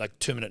full on like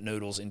 2-minute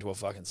noodles into a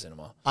fucking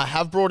cinema. I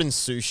have brought in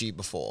sushi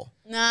before.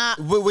 Nah.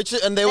 Which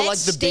and they were like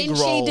That's the big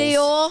stenchy, rolls.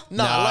 Dior.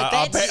 No, Nah, like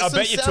I that's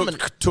bet you some salmon.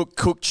 took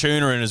cooked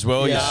tuna in as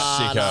well, you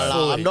sicko.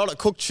 No, I'm not a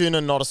cooked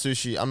tuna, not a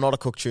sushi. I'm not a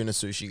cooked tuna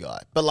sushi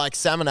guy. But like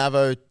salmon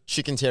avo,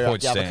 chicken Point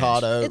teriyaki, stands.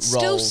 avocado, It's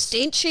still rolls.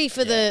 stenchy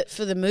for the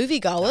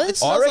moviegoers.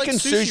 It's- I smells like reckon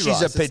sushi sushi's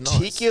rice, a it's nice.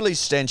 particularly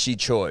stenchy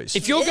choice.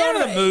 If you're going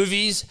to the Yeah.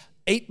 movies,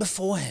 eat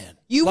beforehand.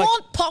 You Like,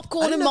 want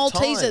popcorn I and didn't have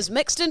Maltesers time.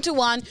 mixed into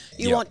one.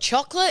 You Yep. want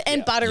chocolate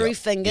and buttery Yep.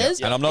 fingers.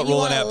 and I'm not you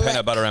ruling want out a peanut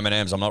lick. butter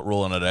M&Ms. I'm not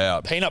ruling it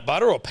out. peanut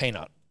butter or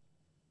peanut?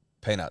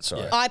 Peanut,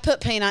 sorry. I put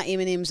peanut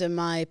M&Ms in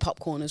my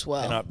popcorn as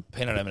well.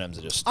 Peanut M&Ms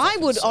are just. I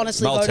would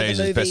honestly go to Maltesers, the best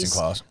in movies,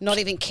 class. not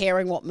even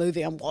caring what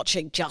movie I'm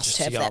watching, just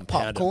to have go that and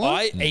pound 'em. popcorn.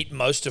 I eat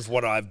most of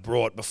what I've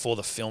brought before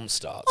the film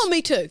starts. Oh,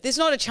 me too. There's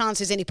not a chance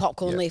there's any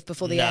popcorn left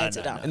before the ads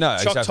are done. No,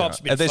 Choc exactly. Top's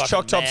right. been If there's fucking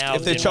choc tops, mouthed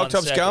if there's in choc 1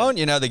 tops second. going,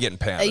 you know they're getting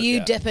Are pounded.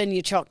 you dipping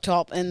your choc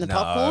top in the No,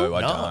 popcorn?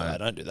 I No, don't. I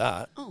don't do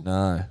that.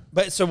 No.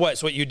 But so what?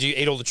 So what you do? You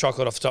eat all the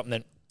chocolate off the top and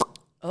then.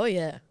 Oh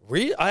yeah.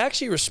 Really? I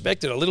actually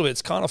respect it a little bit.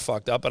 It's kind of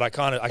fucked up, but I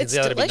can It's see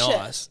how that'd be delicious.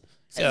 nice.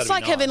 See how It's that'd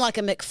like be having nice. like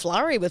a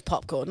McFlurry with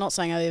popcorn. Not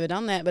saying I've ever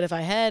done that, but if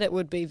I had, it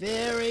would be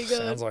very good.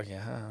 Sounds like you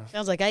have.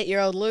 Sounds like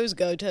 8-year-old Lou's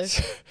go-to.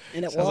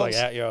 And it Sounds was. like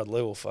 8-year-old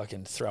Lou will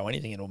fucking throw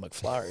anything into a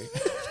McFlurry.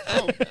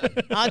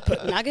 I'd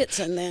put nuggets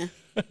in there.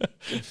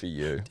 Good for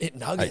you. Eat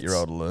nuggets.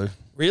 8-year-old Lou.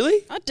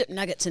 Really? I'd dip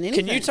nuggets in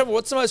anything. Can you tell me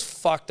what's the most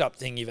fucked up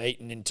thing you've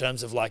eaten in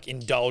terms of like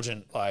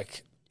indulgent,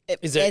 like?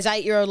 Is it as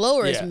 8-year-old Lou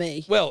or as yeah.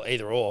 me? Well,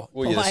 either or.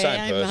 Well, you're the Why same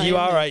am person. I- You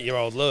are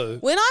 8-year-old Lou.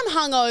 When I'm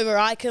hungover,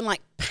 I can like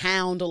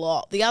pound a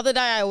lot. The other day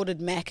I ordered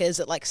Macca's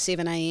at like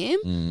 7 a.m.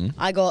 Mm.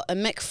 I got a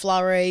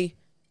McFlurry.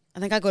 I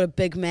think I got a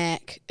Big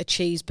Mac, a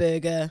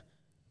cheeseburger,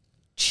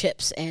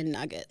 chips and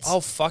nuggets.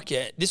 Oh fuck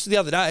yeah! This was the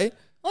other day,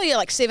 Oh yeah,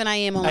 like 7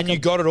 a.m. on and like you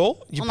got it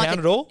all. You on like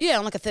pounded a, it all. Yeah,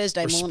 on like a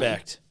Thursday morning.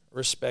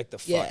 Respect the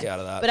fuck out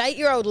of that. But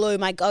 8-year-old Lou,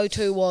 my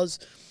go-to was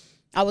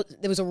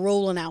There was a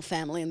rule in our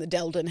family in the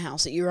Deldon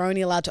house that you were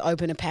only allowed to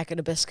open a packet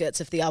of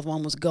biscuits if the other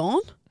one was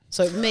gone.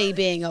 So me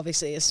being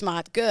obviously a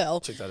smart girl,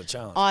 Took that a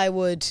challenge. I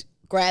would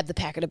grab the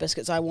packet of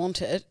biscuits I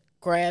wanted,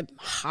 grab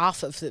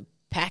half of the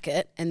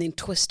packet and then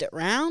twist it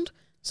round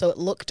so it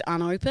looked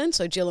unopened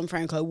so Jill and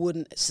Franco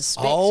wouldn't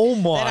suspect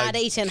that I'd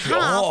eaten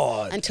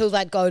half until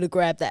they'd go to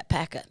grab that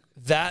packet.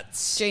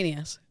 That's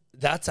Genius.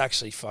 That's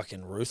actually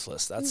fucking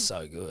ruthless. That's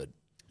so good.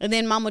 And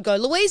then Mum would go,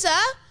 Louisa,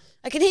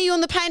 I can hear you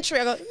in the pantry.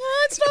 I go, no,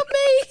 it's not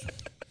me.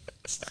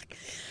 It's like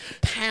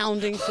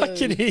pounding food. I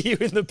can hear you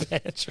in the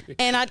pantry.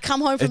 And I'd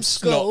come home from It's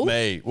school. not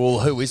me. Well,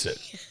 who is it?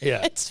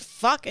 Yeah. It's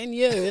fucking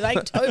you. It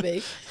ain't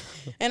Toby.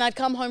 And I'd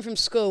come home from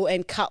school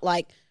and cut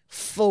like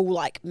full,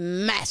 like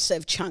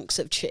massive chunks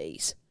of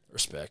cheese.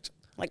 Respect.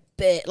 Like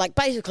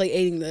basically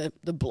eating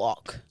the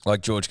block.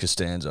 Like George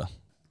Costanza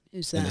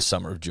Who's in that? The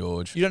Summer of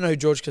George. You don't know who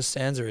George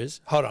Costanza is?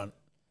 Hold on.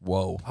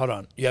 Whoa.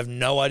 You have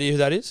no idea who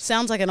that is?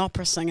 Sounds like an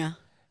opera singer.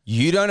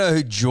 You don't know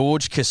who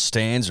George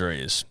Costanza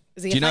is?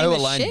 Is he Do a you know who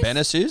famous Elaine chef?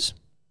 Bennis is?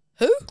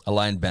 Who?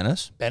 Elaine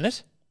Bennis?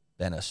 Bennett?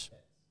 Bennis.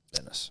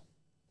 Dennis.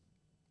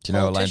 Do you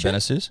know who Elaine Politician?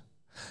 Bennis is?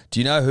 Do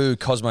you know who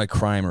Cosmo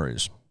Kramer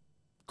is?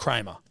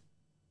 Kramer.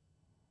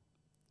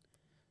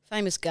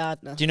 Famous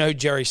gardener. Do you know who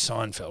Jerry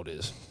Seinfeld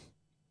is?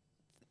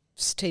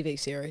 It's a TV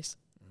series.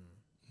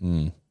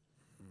 That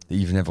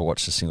you've never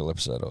watched a single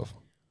episode of.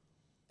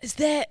 Is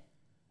that...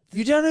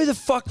 You don't know who the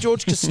fuck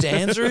George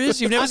Costanza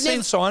is? You've never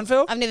seen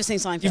Seinfeld? I've never seen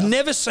Seinfeld. You've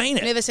never seen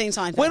it? Never seen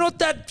Seinfeld. We're not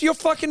that... You're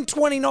fucking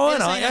 29,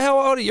 Never aren't seen you? it. How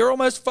old are you? You're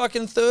almost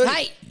fucking 30.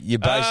 Hey, You're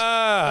based.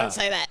 don't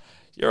say that.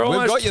 You're We've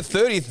almost... got your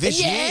 30th this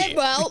Yeah, year.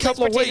 well, A let's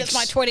couple of pretend it's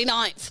my weeks.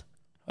 29th.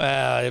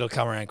 Well, it'll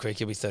come around quick.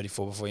 You'll be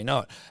 34 before you know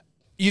it.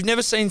 You've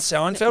never seen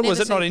Seinfeld? Never Was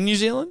it not seen- in New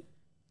Zealand?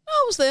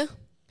 I was there.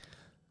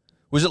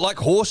 Was it like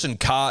horse and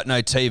cart,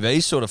 no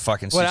TV sort of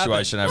fucking What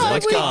situation happened? over there?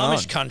 What's What's going going on?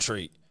 Amish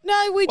country?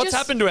 No, we What's just...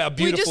 happened to our we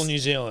beautiful just New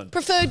Zealand?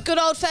 preferred good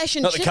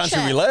old-fashioned Not the chit-chat.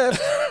 country we left.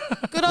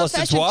 Good Lost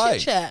its old-fashioned way.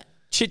 chit-chat.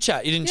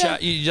 Chit-chat. You didn't Yeah.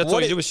 chat. That's all What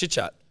you it- do was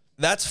chit-chat.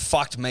 That's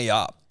fucked me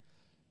up.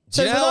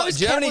 So Do you were know, those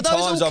do you know how many were those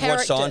all times I've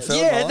watched characters?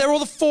 Seinfeld? Yeah, Mike? they're all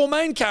the four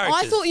main characters.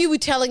 I thought you were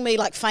telling me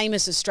like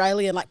famous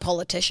Australian like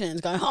politicians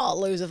going, oh,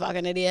 Lou's a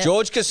fucking idiot.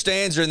 George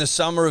Costanza in The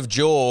Summer of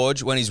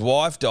George, when his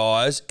wife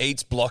dies,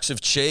 eats blocks of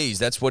cheese.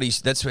 That's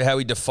how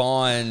he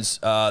defines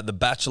the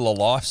bachelor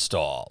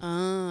lifestyle.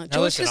 George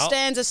listen, I'll-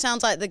 Costanza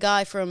sounds like the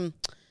guy from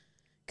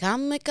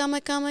Come,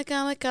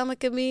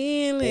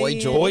 chameleon. Boy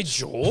George. Boy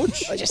George?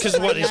 just Because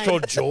what, a he's name.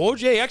 called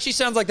George? Yeah, he actually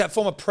sounds like that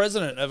former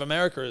president of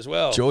America as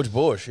well. George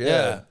Bush,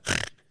 yeah.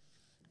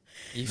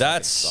 You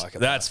that's fucking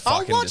that's I'll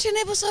fucking. watch an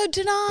episode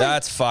tonight.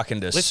 That's fucking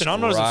disgraceful. Listen,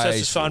 I'm not as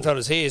obsessed with Seinfeld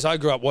as he is. I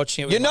grew up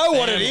watching it with You my know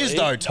what it family. is,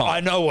 though, Tom. I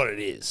know what it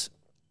is.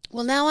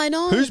 Well, now I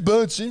know. Who's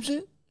Bert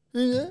Simpson?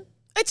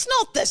 It's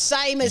not the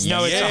same as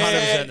No, the it's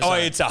 100% the Oh,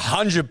 same. it's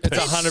 100%.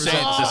 It's 100%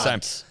 the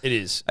same. It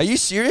is. Are you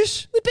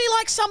serious? It would be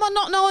like someone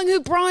not knowing who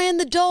Brian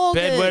the dog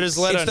Bedwetter's is.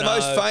 Letter. It's the no,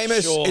 most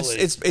famous.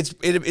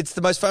 surely. It's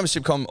the most famous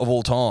sitcom of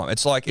all time.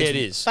 It's like Yeah, it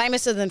is.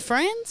 Famouser than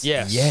Friends?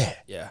 Yes. Yeah.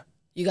 Yeah.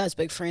 You guys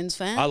big Friends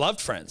fan? I loved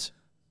Friends.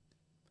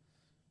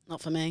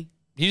 Not for me.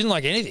 You didn't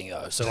like anything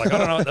though, so like I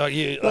don't know. Like,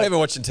 you, You're not even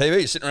watching TV.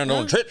 You're sitting around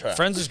on a trip.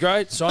 Friends was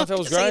great. Seinfeld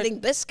was Just great. eating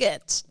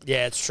biscuits.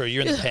 Yeah, it's true.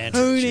 You're in the pantry.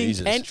 Hooning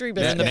Jesus. pantry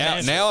Now,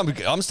 biscuits. now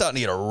I'm starting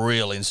to get a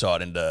real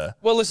insight into.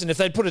 Well, listen, if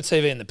they'd put a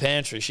TV in the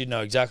pantry, she'd know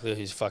exactly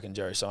who's fucking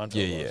Jerry Seinfeld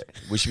Yeah, was. yeah.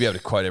 We should be able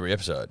to quote every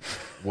episode,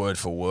 word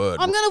for word.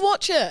 I'm going to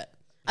watch it.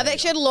 I've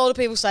actually had a lot of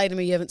people say to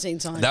me, you haven't seen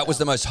Seinfeld. That was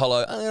the most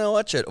hollow. I'm gonna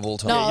watch it of all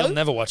time. No. You'll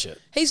never watch it.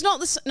 He's not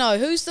the... No,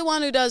 who's the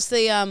one who does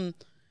the,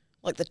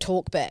 like the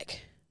talk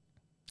back?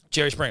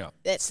 Jerry Springer.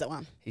 That's the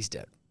one. He's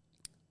dead.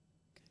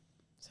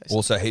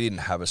 Also, he didn't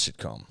have a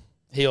sitcom,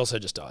 He also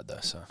just died though,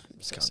 so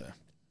just can't know.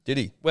 did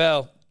he?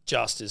 Well,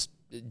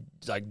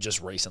 just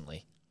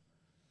recently.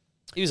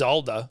 He was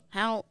old though.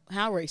 How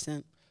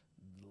recent?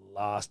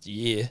 Last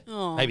year,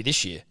 Oh. maybe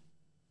this year.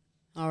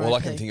 All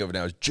I can think of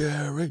now is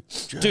Jerry.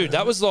 Dude,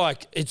 that was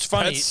like, it's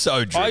funny. That's so I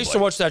used to dreamlike.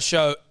 watch that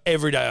show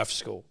every day after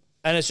school.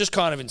 And it's just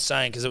kind of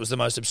insane because it was the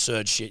most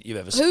absurd shit you've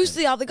ever seen. Who's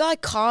the other guy?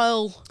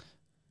 Kyle?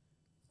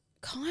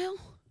 Kyle.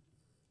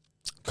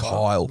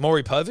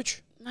 Maury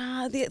Povich?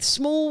 Nah, the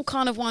small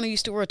kind of one who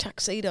used to wear a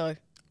tuxedo.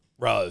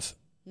 Rove.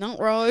 Not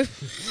Rove.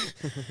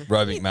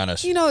 Rove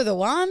McManus. You know the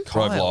one.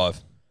 Rove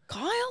Live.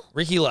 Kyle?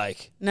 Ricky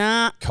Lake.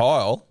 Nah,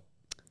 Kyle.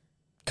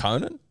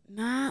 Conan.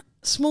 nah.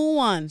 Small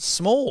one.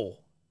 Small.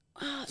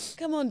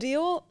 Come on,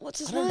 Dior. What's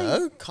his I don't name?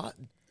 know.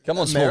 Come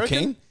on, Small American?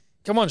 King.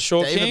 Come on,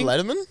 Short David King.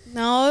 Letterman?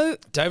 No.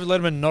 David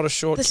Letterman, not a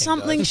short There's king.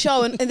 something though.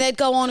 show, and they'd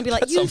go on and be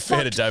like, That's "You unfair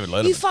to fucked, David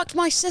Letterman. you fucked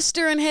my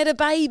sister and had a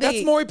baby."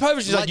 That's Maury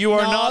Povich. He's like, you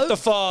are no. not the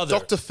father.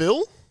 Dr.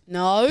 Phil?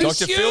 No,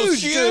 Dr. Huge,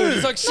 Phil's dude. huge.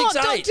 He's like not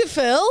 6'8". Dr.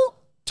 Phil.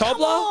 Come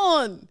Tobler?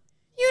 on,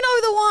 you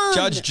know the one.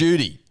 Judge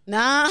Judy.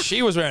 Nah,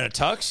 She was wearing a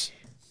tux.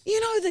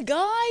 you know the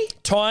guy.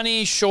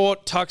 Tiny,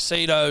 short,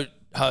 tuxedo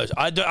hose.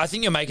 I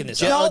think you're making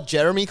this up.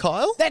 Jeremy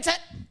Kyle? That's it.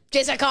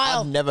 Jessica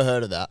Kyle. I've never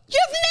heard of that. You've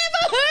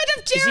never heard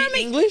of Is he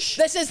Jeremy? English?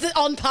 This is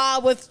on par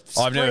with.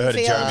 I've never heard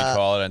of Springfield. Jeremy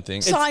Kyle, I don't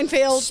think.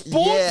 Seinfeld.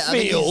 Yeah,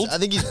 Sportsfield. I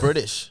think he's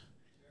British.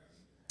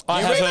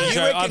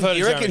 I've heard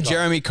You of reckon Kyle.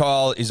 Jeremy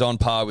Kyle is on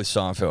par with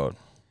Seinfeld?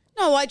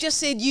 No, I just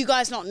said you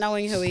guys not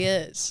knowing who he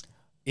is.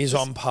 Is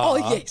on par. Oh,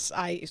 yes.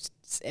 I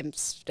am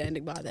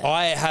standing by that.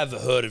 I have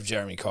heard of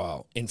Jeremy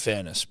Kyle, in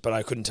fairness, but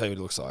I couldn't tell you what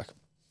he looks like.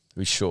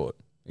 He's short.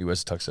 He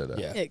wears a tuxedo.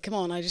 Yeah. Yeah, come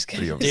on. I just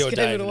gave, He just or gave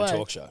Dave it in a away.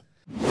 talk show.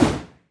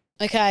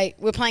 Okay,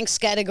 we're playing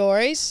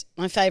Scattergories,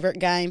 my favourite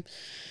game.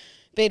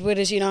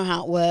 Bedwetters, you know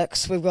how it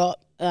works. We've got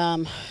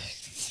a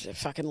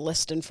fucking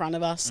list in front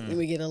of us, and then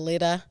we get a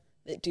letter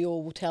that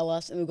Dior will tell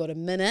us, and we've got a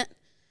minute,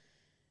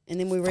 and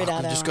then we read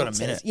out we've our just got a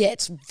answers. minute. Yeah,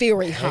 it's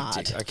very hard.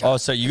 Hectic. Okay. Oh,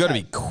 so you got to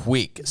be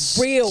quick.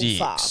 Real Sticks.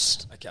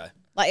 fast. Okay.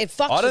 Like, it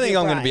fucks I don't with think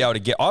your I'm going to brain. be able to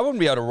get. I wouldn't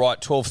be able to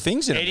write 12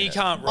 things in a Eddie minute.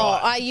 can't Oh,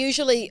 write. I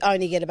usually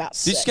only get about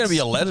 6. This is going to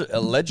be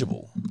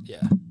illegible. Yeah.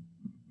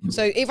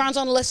 So everyone's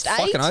on list 8.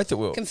 Fucking oath it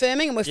will.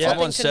 Confirming, and we're Yeah. flipping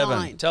I'm on to 7.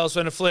 9. Tell us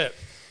when to flip.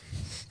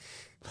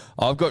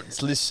 I've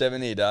got list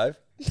 7 here, Dave.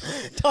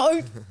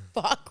 Don't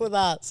fuck with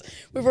us.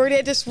 We've already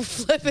had to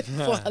flip it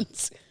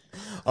once.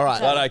 All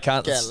right. Right, I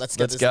can't. Okay, let's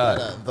get this go.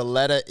 letter. The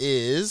letter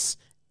is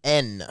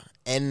N.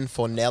 N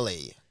for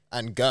Nelly.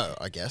 And go,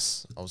 I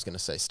guess. I was going to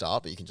say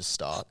start, but you can just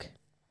start.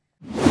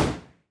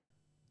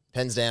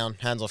 Pens down,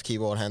 hands off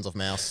keyboard, hands off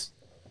mouse.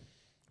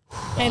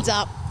 Hands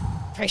up.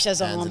 Pressure's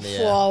Hands on. in the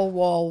air. Whoa,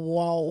 whoa,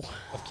 whoa.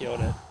 I've killed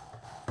it.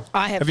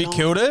 I have Have you not.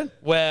 killed it?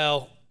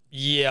 Well,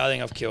 yeah, I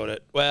think I've killed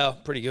it. Well,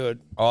 pretty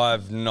good.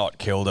 I've not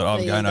killed it.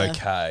 I'm Me going either.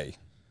 okay.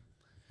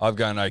 I've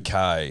gone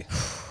okay.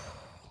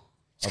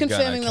 Just I'm going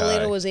confirming the okay.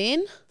 letter was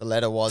in. The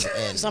letter was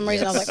N. For some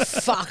reason, I was like,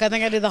 fuck, I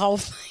think I did the whole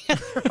thing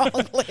wrong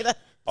letter.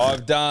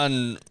 I've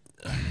done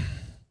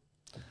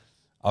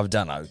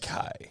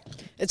okay.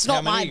 It's How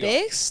not my many you got?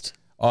 best.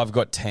 I've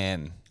got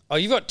 10. Oh,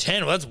 you've got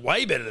 10. Well, that's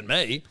way better than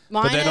me.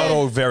 Mine But they're not are-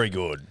 all very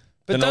good.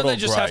 But They're don't not they all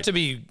just great. have to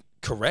be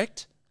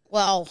correct?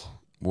 Well,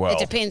 Well, it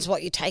depends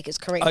what you take as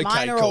correct. Okay,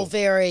 Mine are cool. all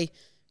very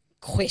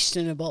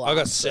questionable. I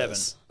got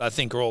answers. 7. I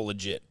think are all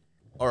legit.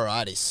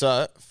 Alrighty,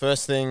 so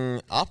first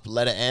thing up,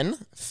 letter N,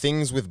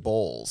 things with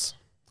balls.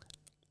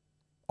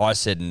 I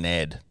said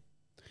Ned.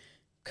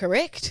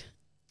 Correct.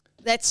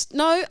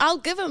 No, I'll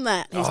give him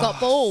that. He's Oh, got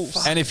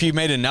balls. And if you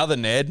meet another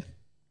Ned,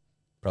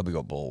 probably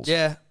got balls.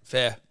 Yeah,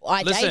 fair.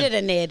 I Listen, dated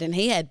a Ned and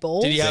he had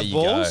balls. Did he There have you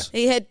balls?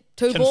 He had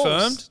 2 balls.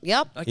 Confirmed?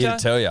 Yep. Okay. Here to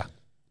tell you.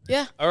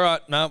 Yeah. All right.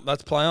 No,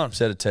 let's play on.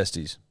 Set of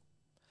testes.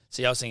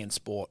 See, I was thinking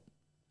sport.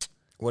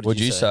 What What'd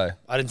you say?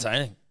 I didn't say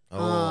anything.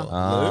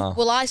 Ah.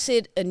 Well, I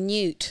said a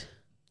newt.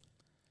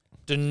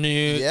 Do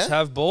newts Yeah.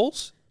 have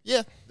balls?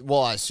 Yeah,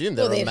 well, I assume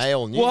they're Well, a they're-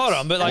 male newt. Well, hold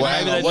on, but like Wow,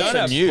 maybe they what's don't a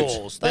have newt?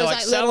 balls. They're Those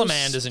like little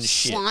salamanders and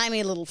shit.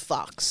 Slimy little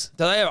fucks.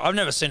 Do they have, I've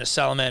never seen a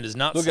salamander's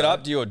nuts. Look it though.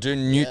 up, Dior. Do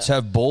newts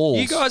have balls?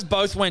 You guys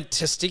both went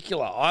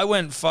testicular. I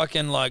went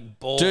fucking like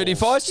balls. Dude,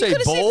 if I say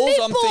could've said balls,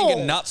 I'm netball.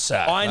 thinking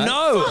nutsack. I mate.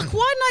 know. Fuck,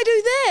 why didn't I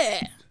do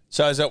that?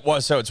 So is it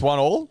what? So it's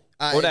 1-1?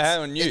 What the it's-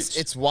 hell, newts?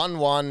 It's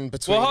 1-1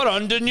 between. Well, hold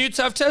on. Do newts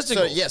have So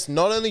testicles? yes,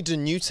 not only do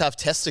newts have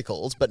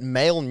testicles, but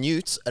male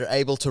newts are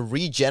able to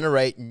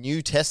regenerate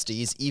new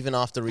testes even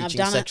after reaching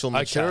done it. sexual Okay.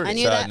 maturity. I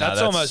knew that.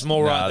 That's almost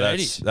more right than that's,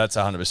 Eddie's. That's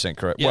 100%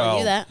 correct. Yeah. well, I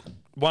knew that.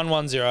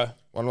 1-1-0.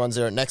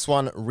 1-1-0. Next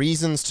one,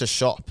 reasons to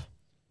shop.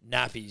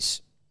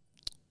 Nappies.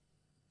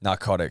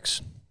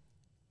 narcotics.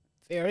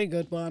 Very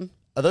good one.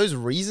 Are those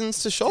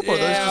reasons to shop, or are those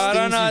Yeah, just I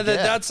don't things know you that.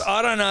 get? That's.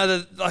 I don't know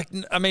that. Like,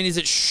 I mean, is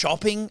it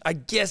shopping? I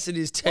guess it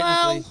is technically.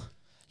 Well,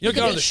 You're You not could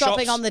going to be the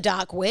shopping shops. on the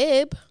dark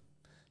web.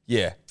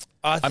 Yeah.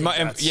 I think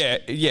that's- yeah.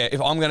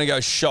 If I'm going to go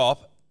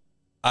shop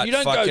at You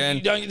don't go- fucking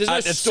you don't- there's no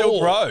at store.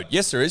 Silk Road.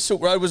 Yes, there is.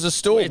 Silk Road was a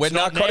store It's where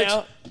not narcotics.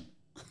 now.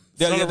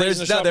 Yeah, not a there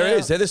reason is. to No, shop there now.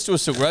 is. There's still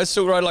Silk Road.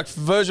 Silk Road, like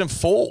version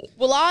 4.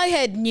 Well, I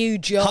had new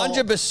job.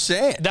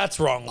 100%. That's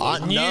wrong.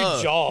 New no.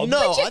 job. No.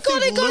 But you I gotta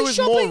think go Lou is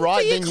shopping more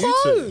right for your than you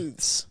two.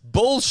 clothes.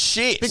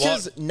 Bullshit.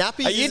 Because What?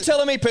 nappies. Are you is-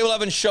 telling me people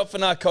haven't shopped for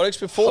narcotics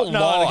before?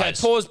 No, okay.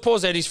 Lies.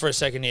 Pause Eddie's for a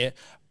second here.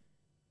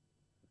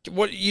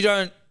 What you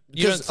don't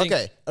Because, think?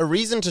 okay, a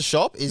reason to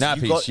shop is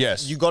Nappies,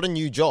 yes. you got a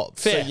new job.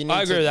 Fair. So you need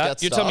I agree to with get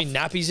that. You're telling me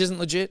stuff, nappies isn't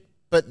legit?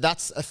 but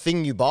that's a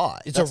thing you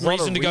buy. It's That's a not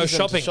reason to go reason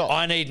shopping. shop.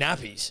 I need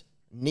nappies.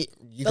 You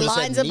The could have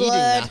lines said are needing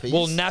blurred. nappies.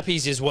 Well,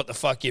 nappies is what the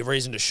fuck your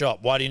reason to shop.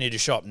 Why do you need to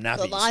shop? Nappies.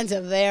 The lines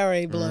are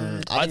very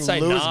blurred. I I'd think say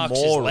Lou's Narcs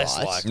is more less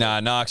right. likely. Nah,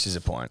 Narcs is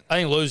a point. I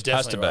think Lou's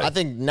Has to definitely be. I right.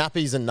 think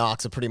nappies and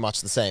narcs are pretty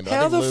much the same. But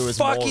How I think the Lou is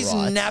fuck more is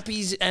right.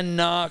 nappies and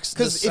narcs?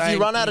 Because if you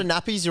run out of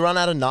nappies, you run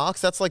out of narcs.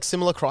 That's like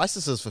similar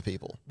crises for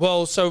people.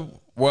 well, so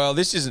Well,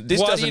 this isn't. This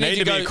Why do doesn't you need need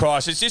to to be go- a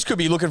crisis. This could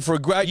be looking for a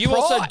great you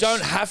price. also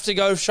don't have to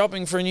go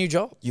shopping for a new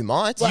job. You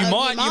might. Well, you you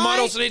might. You might. might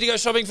also need to go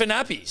shopping for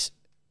nappies.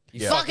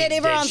 You Fuck fucking it,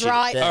 everyone's dead shit.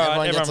 right. Yeah, All right,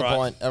 everyone gets everyone a right.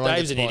 point. Everyone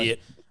Dave's gets an a point.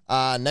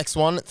 idiot. Next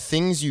one,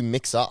 things you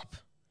mix up.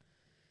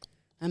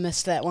 I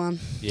missed that one.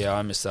 Yeah,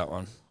 I missed that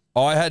one.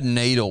 I had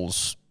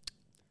needles,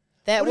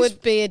 That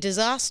would be a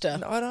disaster.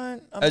 I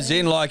don't. as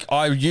in like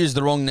I used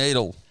the wrong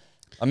needle.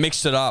 I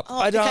mixed it up. Oh,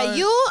 I don't- okay,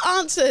 your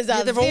answers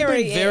are they've all been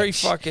very very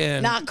edge.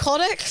 fucking-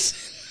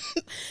 narcotics,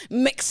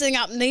 mixing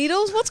up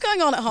needles. What's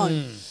going on at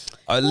home?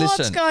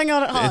 Listen, going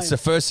on at home? It's the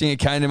first thing that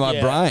came to my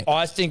brain.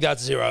 I think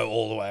that's 0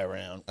 all the way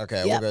around. Okay,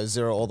 Yep. we'll go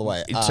 0 all the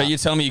way. So you're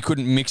telling me you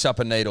couldn't mix up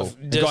a needle?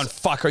 You're going,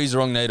 fuck, I used the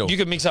wrong needle. You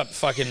could mix up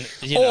fucking,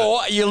 you know.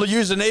 Or you'll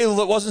use a needle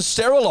that wasn't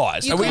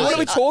sterilised. You What are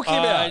we could- talking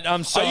about?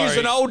 I'm sorry. I used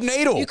an old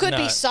needle. You could No.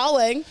 be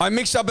sewing. I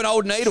mixed up an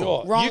old needle.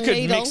 Sure. Wrong you could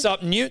needle. mix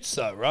up newts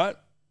though, right?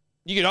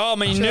 You could,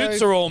 my True.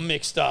 newts are all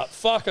mixed up.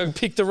 Fuck, I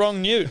picked the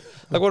wrong newt.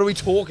 Like, what are we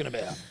talking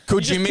about?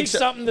 Could you you just mix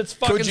pick up- something that's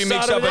fucking could you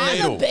mix started up a with I'm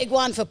needle? a big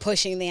one for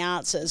pushing the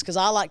answers because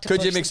I like to. Could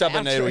push you mix the up a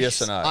needle? boundaries.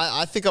 Yes or no?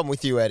 I think I'm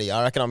with you, Eddie.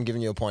 I reckon I'm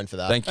giving you a point for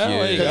that. Thank you. Oh,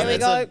 there you go. There we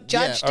It's go. a-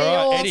 Judge yeah.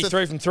 All right, Dior. Eddie,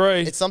 3 from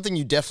 3. It's something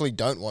you definitely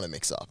don't want to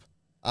mix up.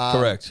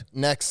 Correct.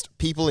 Next,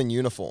 people in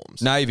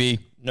uniforms. Navy.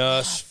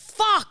 Nurse.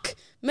 Fuck,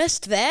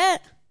 missed that.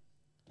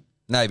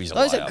 Navy's a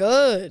Those layup. are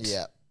good.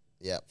 Yeah,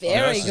 yeah. Very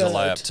Nurse is a good.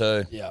 layup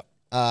too. Yeah.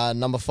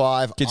 Number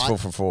 5. Kids 4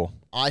 for 4.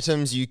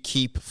 Items you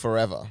keep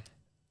forever.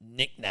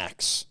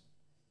 Knickknacks.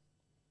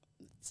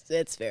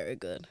 It's very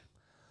good.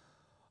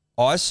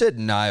 I said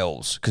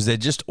nails because they're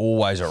just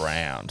always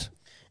around.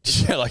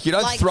 Yeah, like you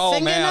don't Like throw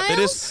them out. They're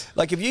fingernails? just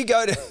like if you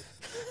go to.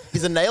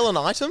 Is a nail an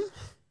item?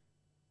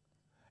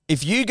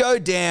 If you go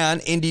down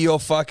into your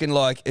fucking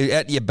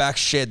at your back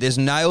shed, there's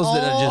nails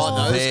that are just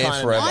those there kind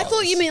of forever. I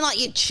thought you meant like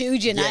you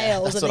chewed your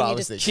nails that's and what then I you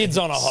was just thinking. Kids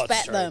on a hot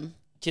spat street. them.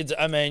 Kids,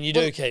 I mean, you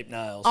do keep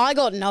nails. I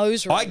got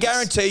nose rings. I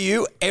guarantee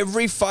you,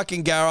 every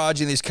fucking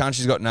garage in this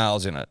country's got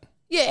nails in it.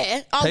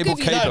 Yeah, I'll People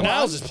give you keep that them. one.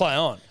 nails is play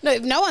on. No,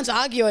 no one's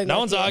arguing. No with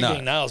one's you.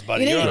 arguing nails,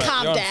 buddy. You need You're to on-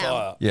 calm you're on down.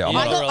 fire. Yeah, You I'm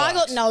gotta I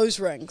got relax. nose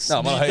rings. No,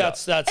 I'm on a heater.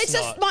 That's It's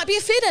not. might be a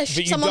But fetish.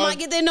 you Someone don't- might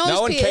get their nose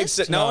No one pierced. keeps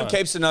it. No No. one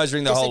keeps the nose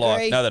ring the whole life.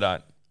 Disagree. No, they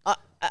don't.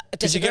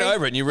 Because you get Disagree.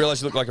 over it and you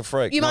realise you look like a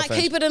freak. You No might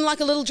offense. keep it in like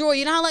a little drawer.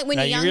 You know how like when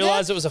Now you're you younger.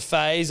 realise it was a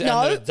phase and that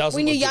No, it doesn't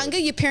when you're look younger,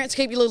 good. your parents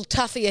keep you a little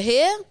tough of your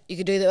hair. You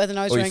could do that with a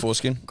nose Or ring. your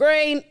foreskin.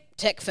 Green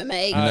tick for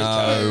me.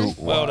 No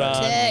Well way.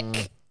 done.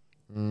 Tick.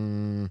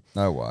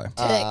 No way.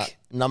 Tick.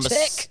 Number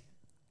tick.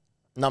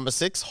 Number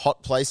 6,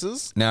 hot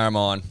places.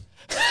 Narromine.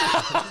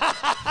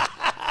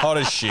 Hot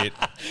as shit.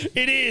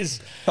 It is.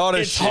 Hot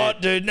as it's shit.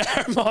 hot, dude. No,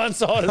 mine's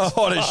hot as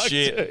Hot as fuck,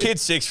 shit. dude. Kid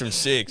 6 from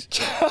 6.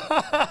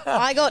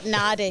 I got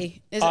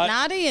Nadi. Is it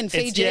Nadi in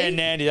Fiji? It's, yeah,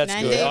 Nandi. That's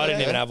Nandi? good. I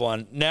didn't even have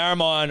one.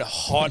 Narromine,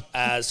 hot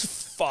as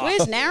fuck.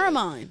 Where's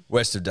Narromine?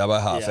 West of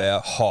Dubbo, half Yeah.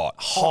 hour. Hot.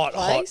 hot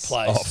place?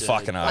 place? Oh, dude.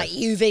 fucking hell. Like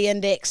UV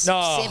index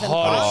No, 7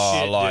 hot as plus.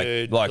 shit, like,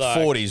 dude. like Like-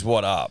 40s,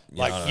 what up? You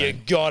know Like what I you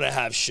mean? gotta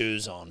have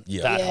shoes on.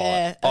 Yeah. That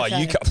Yeah. Oh, okay.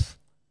 you can't.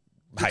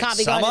 You can't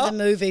be going to the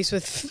movies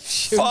with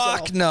shoes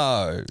Fuck off.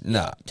 no.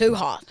 No. Too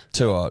hot.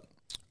 Too hot.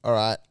 All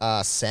right.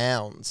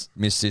 Sounds.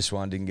 Missed this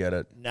one, didn't get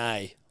it.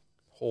 Nay.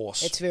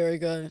 Horse. It's very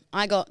good.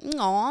 I got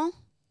aw,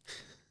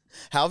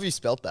 How have you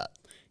spelt that?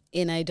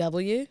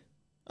 N-A-W.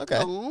 Okay.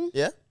 Aw.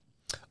 Yeah.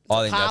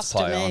 I think Pass that's to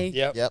play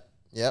me. on. Yep.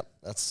 Yep.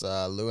 That's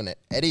Lou and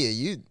Eddie. Are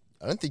you?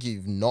 I don't think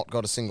you've not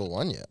got a single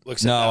one yet.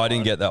 Looks at No, that I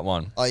didn't one. get that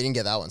one. Oh, you didn't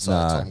get that one.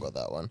 Sorry, No. Tom got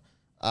that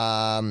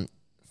one.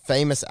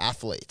 Famous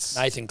athletes.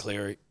 Nathan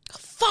Cleary.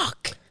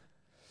 Fuck.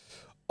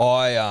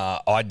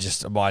 I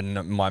just my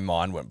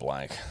mind went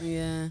blank.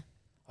 Yeah.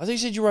 I think you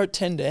said you wrote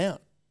 10 down.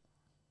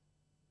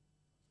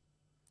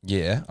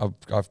 Yeah,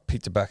 I've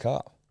picked it back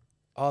up.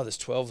 Oh, there's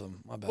 12 of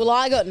them. My bad. Well,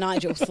 I got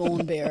Nigel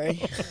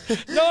Thornberry.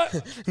 no,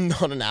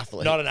 Not an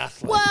athlete. not an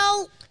athlete.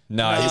 Well,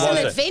 No, he's he an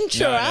wasn't.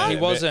 adventurer. He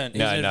wasn't.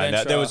 He was an No.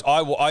 adventurer. There was.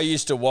 I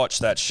used to watch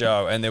that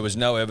show, and there was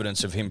no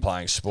evidence of him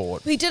playing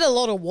sport. He did a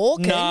lot of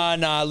walking.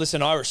 Nah.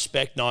 Listen, I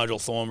respect Nigel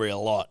Thornberry a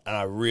lot, and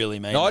I really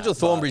mean Nigel that,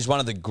 Thornberry's one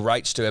of the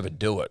greats to ever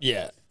do it. but-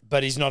 Yeah,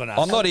 but he's not an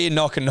athlete. I'm not here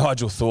knocking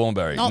Nigel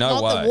Thornberry. Not, no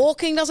not way. the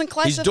walking doesn't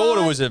classify. His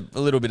daughter was a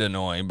little bit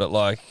annoying, but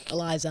like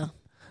Eliza.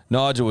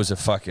 Nigel was a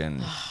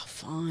fucking. Oh,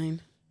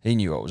 fine. He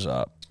knew what was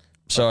up.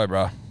 Sorry,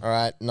 bro. All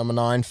right. Number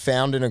 9.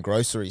 Found in a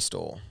grocery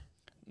store.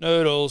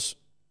 Noodles.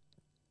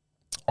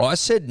 I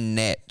said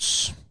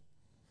nets.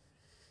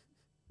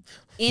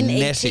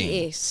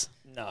 N-E-T-S.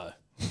 No.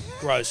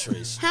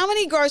 Groceries. How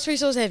many grocery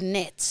stores have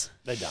nets?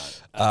 They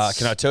don't.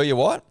 Can I tell you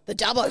what? The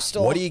Dubbo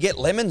store. What do you get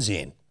lemons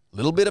in?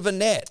 Little bit of a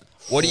net.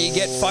 What do you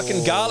get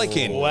fucking garlic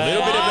in? Little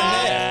bit of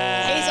a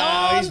net. He's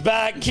on. He's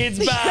back.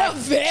 Kid's back.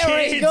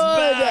 Very Kid's good.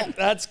 back.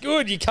 That's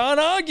good. You can't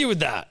argue with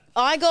that.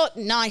 I got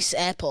nice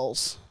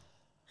apples.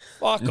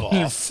 Fuck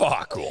off.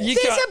 Fuck off. You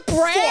There's can't- a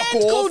brand Fuck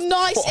off. called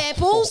Nice Fuck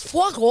Apples.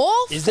 Fuck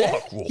off. Is there?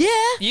 Fuck off. Yeah.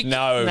 You-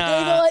 No. Nah.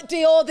 Google it,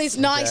 Dior. There's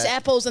nice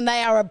apples, and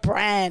they are a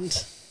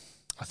brand.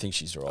 I think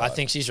she's right. I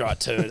think she's right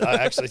too. I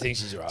actually think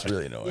she's right. it's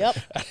really annoying. Yep.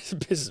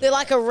 Pisses me They're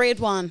like a red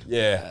one.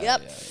 Yeah.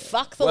 Yep.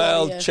 Fuck the lot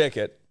Well, of you. check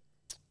it.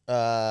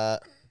 Uh,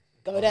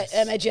 Go to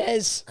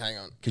images. hang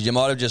on. Because you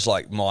might have just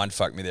like mind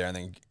fucked me there and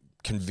then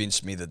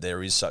convinced me that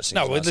there is such thing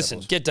No, as well, nice listen,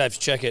 apples. get Dave to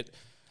check it.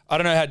 I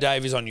don't know how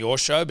Dave is on your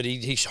show, but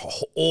he's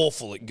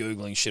awful at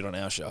Googling shit on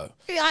our show.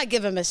 I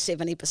give him a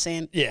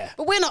 70%. Yeah.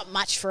 But we're not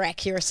much for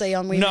accuracy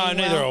on women. No,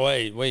 neither are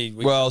we. We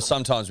Well,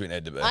 sometimes we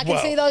need to be. I can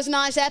Well. see those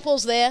nice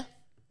apples there.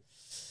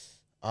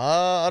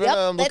 I don't Yep,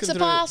 know. I'm that's a looking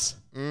through. pass.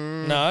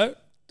 No.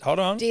 Hold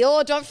on.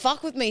 Dior, don't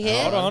fuck with me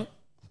here. Hold on.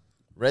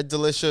 Red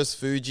Delicious,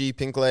 Fuji,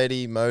 Pink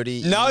Lady,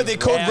 Modi. No, they're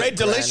called Red Granny,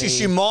 Delicious.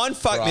 You mind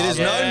fuck me. There's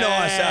no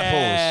nice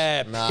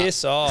apples. Yeah,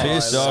 piss off.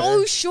 Piss off.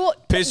 So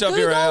short. Piss off, Google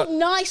you're out.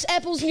 nice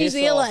apples, New Piss off.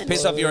 Zealand.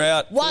 Piss off, you're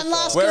out. One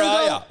last Where Google.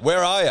 are you?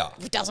 Where are you?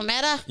 It doesn't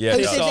matter. Yeah, who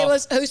it said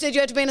does. who said you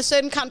had to be in a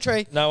certain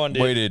country? No one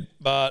did. We did.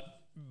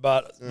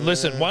 But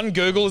listen, one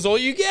Google is all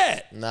you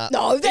get. Nah.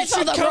 No, that's It not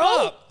should the come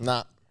rule. up.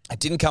 Nah. It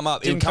didn't come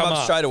up. It Didn't would come come up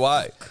up. straight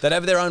away. They'd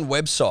have their own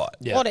website.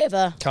 Yeah.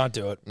 Whatever. Can't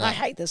do it. I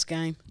hate this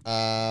game.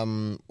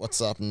 What's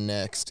up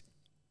next?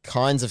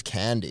 Kinds of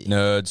candy.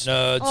 Nerds.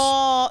 Nerds.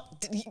 Oh,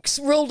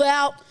 ruled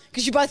out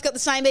because you both got the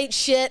same eat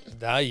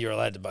shit. No, you're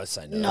allowed to both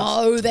say nerds.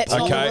 No, that's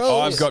not Okay, the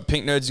rules. I've got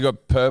pink nerds. You've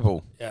got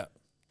purple. Yeah.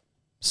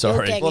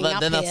 Sorry. gagging Well, up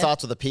then that here.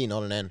 starts with a P,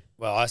 not an N.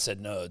 Well, I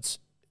said nerds.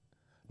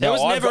 There No,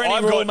 was I've never got- any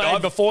I've rule got- made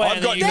I've- beforehand.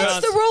 I've got that you That's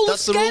can't- the rule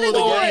That's of the rule of the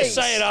Oh, you categories.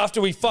 say it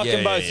after we fucking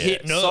Yeah, both yeah,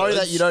 hit yeah. nerds. Sorry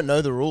that you don't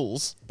know the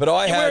rules. But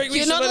I Yeah, had. we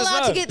You're should not let us allowed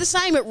know. to get the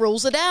same. It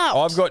rules it out.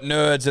 I've got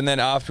nerds, and then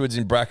afterwards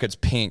in brackets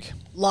pink.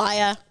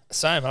 Liar.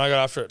 Same, I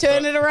got after it. Turn But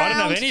it I didn't around.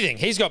 have anything.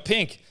 He's got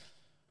pink.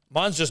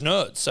 Mine's just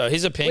nerds, so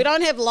he's a pink. We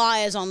don't have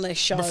liars on this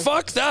show. But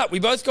fuck that. We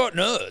both got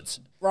nerds.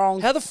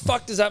 Wrong. How the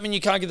fuck does that mean you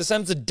can't get the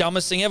same? It's the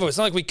dumbest thing ever. It's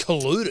not like we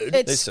colluded.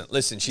 It's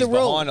Listen. She's the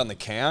rule. behind on the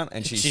count,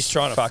 and she's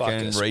trying to fuck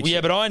fucking us. reaching. Well, yeah,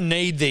 but I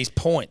need these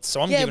points,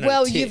 so I'm yeah, giving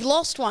well, it a tick. you've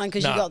lost one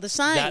because you Nah, got the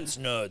same. that's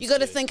nerds, You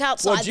got to dude. think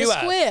outside What'd the you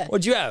have? square.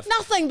 What'd you have?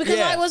 Nothing because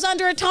Yeah. I was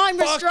under a time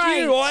Fuck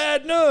restraint. you. I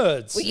had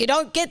nerds. Well, you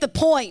don't get the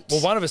point.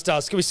 Well, one of us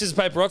does. Can we scissors,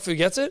 paper, rock for who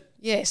gets it?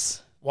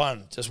 Yes.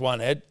 One. Just one,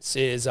 Ed.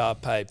 Scissors,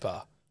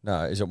 paper.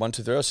 No, is it 1,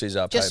 2, 3 or scissors,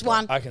 paper? Just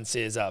one. I can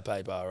scissors,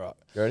 paper, rock.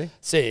 You ready?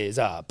 Scissors,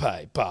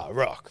 paper,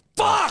 rock.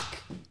 Fuck!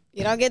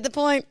 You don't get the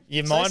point.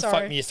 You So mind sorry.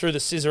 fuck me. You threw the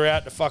scissor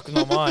out to fuck with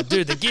my mind.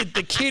 Dude, the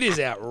kid is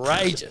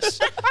outrageous.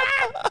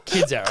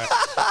 Kid's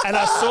outrageous. And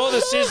I saw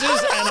the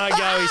scissors and I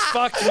go, he's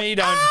fucked me,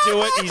 don't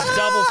do it. He's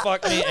double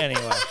fucked me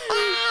anyway.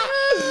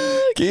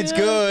 Kid's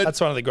good.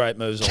 That's one of the great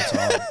moves all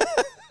time.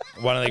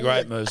 One of the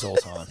great moves all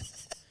time.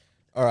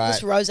 All right.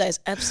 This rosé is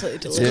absolutely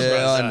delicious.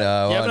 Yeah, I Rosé.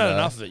 know. You haven't I had know.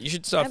 enough of it. You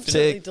should start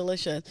Absolutely Tick.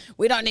 delicious.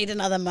 We don't need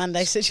another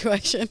Monday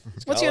situation.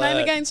 What's go your name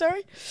ahead. again?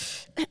 Sorry.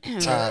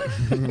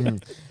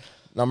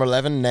 Number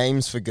 11,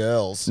 names for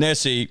girls.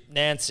 Nessie.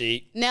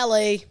 Nancy.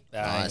 Nelly.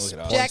 Nice. Look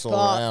at Points us. all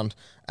Jackpot. around.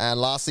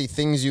 And lastly,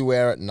 things you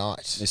wear at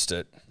night. Missed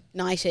it.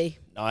 90.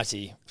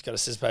 90. Got a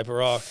scissors, paper,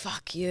 rock.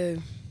 Fuck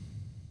you.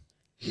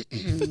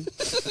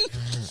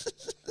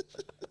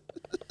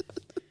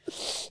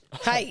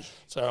 Hey.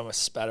 Sorry, I'm a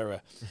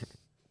spatterer.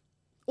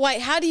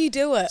 Wait, how do you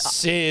do it?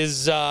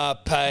 Scissor,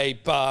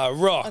 paper,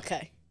 rock.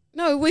 Okay.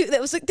 No, that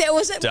was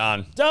it.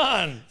 Done.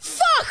 Done.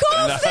 Fuck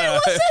off!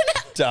 That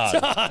wasn't. Done.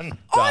 Done.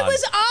 I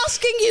was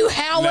asking you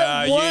how No,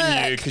 it you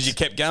worked. knew because you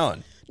kept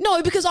going.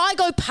 No, because I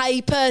go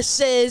paper,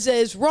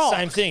 scissors, rock.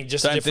 Same thing,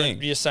 just Same different.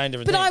 thing. You're saying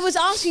different But things. I was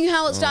asking you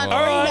how it's done. All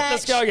right, Rematch.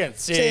 let's go again.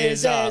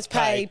 Scissors,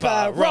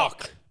 paper,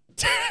 rock.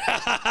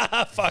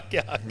 Fuck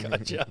yeah, I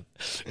gotcha.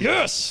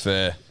 Yes.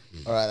 Fair.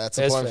 All right, that's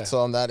a That's point fair. for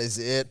Tom. That is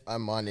it. I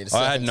might need a I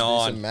second had to do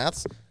 9. some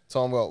maths.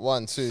 Tom got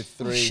 1, 2,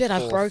 3, shit,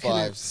 I've 4, broken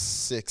 5, it.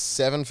 6,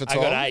 7 for I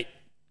Tom. got 8.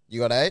 You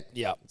got 8?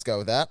 Yeah. Let's go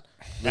with that.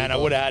 And I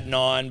would have had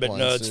 9, but 1,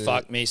 nerds 2,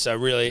 fucked me. So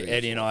really,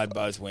 Eddie and I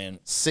both win.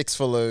 6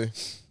 for Lou.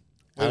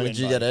 How many win, did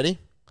you buddy. get, Eddie?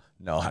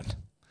 9. I feel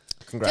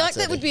Congrats, like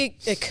that Eddie. would be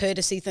a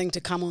courtesy thing to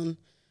come on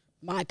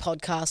my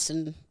podcast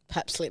and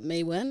perhaps let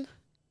me win.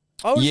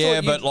 I would've Yeah,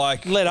 thought but you'd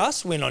like- let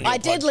us win on your I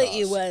did let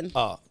you podcast. win.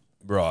 Oh,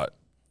 Right.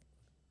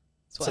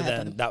 That's what so then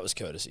happened. that was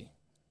courtesy.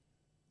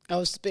 I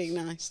was being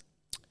nice.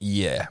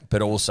 Yeah,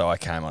 but also I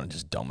came on and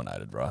just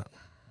dominated, right?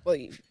 Well,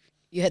 you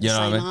had You the know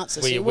what same I mean?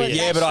 answer. We- so you we- weren't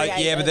Yeah, but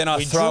creative. then I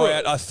We throw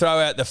drew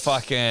out the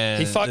fucking.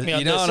 He fucked me You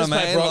on know this. what I This mean?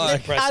 paper rock was Like,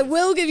 impressive. I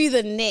will give you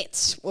the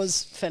nets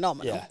was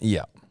phenomenal. Yeah.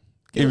 yeah.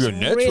 It was Even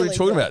nets. What are really you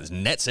talking good. about? There's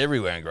nets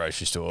everywhere in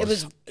grocery stores. It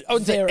was I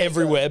wouldn't say very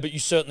everywhere, but you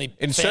certainly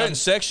in found, certain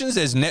sections.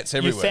 There's nets you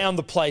everywhere. found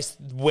the place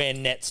where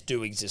nets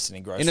do exist in a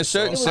grocery in a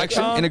certain store.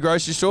 section in a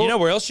grocery store. You know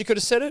where else you could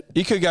have said it?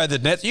 you could go the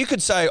net. You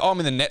could say, "I'm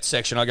in the net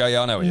section." I go,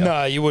 "Yeah, I know where you are."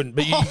 No, you wouldn't.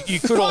 But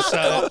you could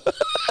also.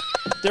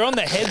 They're on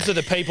the heads of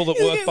the people that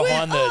work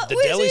behind the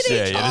where's deli it? Yeah,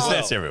 section. yeah. There's Oh.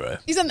 nets everywhere.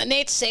 He's in the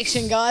net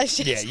section, guys.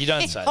 Yeah, you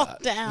don't say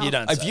that. Down. You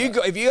don't If say you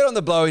that. if you got on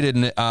the blowy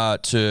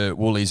to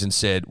Woolies and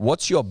said,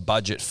 "What's your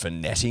budget for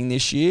netting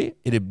this year?"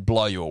 It'd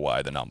blow you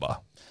away. The number.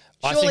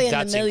 I Surely think in the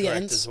that's incorrect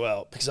millions. as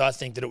well, because I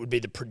think that it would be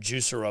the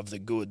producer of the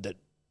good that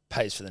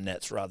pays for the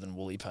nets rather than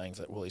Woolies paying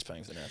for the nets.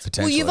 Well,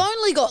 Potentially. you've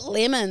only got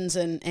lemons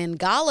and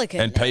garlic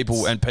and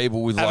people with like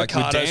with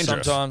Avocados dandruff,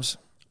 sometimes.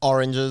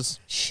 Oranges.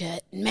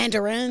 shit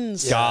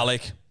mandarins.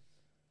 garlic,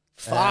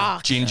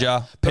 Fuck.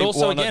 ginger. But People, also,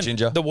 well, not again,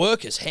 ginger. the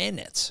workers, hair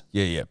nets.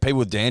 yeah. People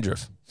with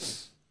dandruff.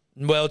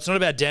 Well, it's not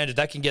about dandruff.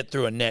 That can get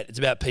through a net. It's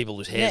about people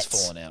whose hair's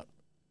Nets. fallen out.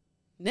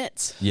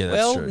 Nets. Yeah, that's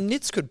Well, true.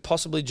 nits could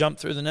possibly jump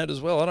through the net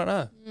as well. I don't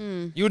know.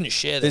 Hmm. You wouldn't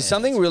share that. There's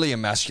something really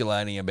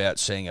emasculating about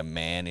seeing a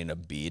man in a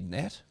beard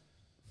net.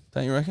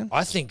 Don't you reckon?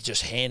 I think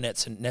just hair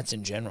nets and nets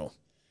in general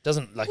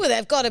doesn't like. Well,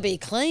 they've got to be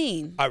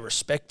clean. I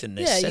respect the Yeah,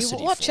 necessity.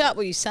 you watch for out it.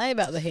 what you say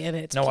about the hair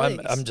nets. No, please.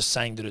 I'm just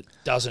saying that it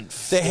doesn't.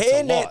 The it's hair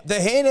a net. lot. The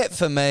hair net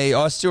for me,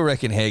 I still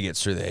reckon hair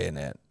gets through the hair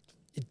net.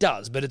 It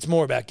does, but it's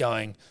more about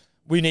going,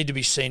 we need to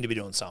be seen to be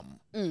doing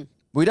something.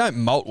 We don't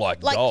molt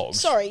like Like, dogs.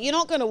 sorry, you're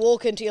not going to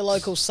walk into your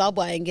local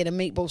Subway and get a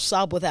meatball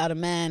sub without a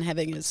man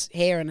having his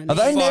hair in a Are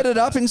they net. netted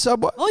up in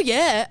Subway? Oh,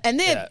 yeah, and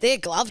Yeah. they're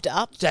gloved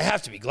up. They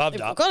have to be gloved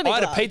They've up. gotta be I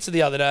had a gloved. pizza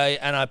the other day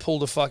and I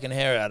pulled a fucking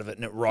hair out of it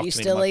and it rocked You me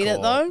still to my eat it,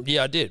 core. though?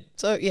 Yeah, I did.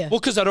 So, yeah.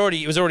 Well, because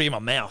it was already in my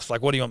mouth.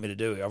 Like, what do you want me to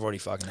do? I've already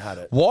fucking had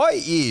it. Why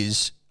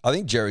is, I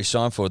think Jerry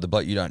Seinfeld, the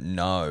bloke you don't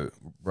know,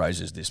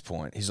 raises this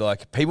point. He's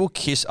like, people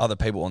kiss other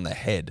people on the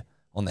head,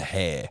 on the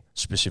hair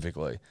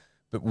specifically,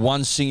 but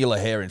one singular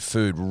hair in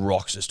food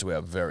rocks us to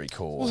our very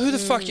core. Well, who the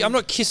fuck? I'm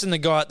not kissing the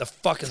guy at the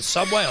fucking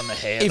Subway on the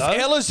hair, If though.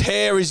 Ella's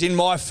hair is in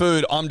my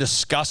food, I'm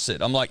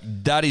disgusted. I'm like,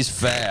 that is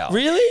foul.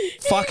 Really?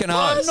 Fucking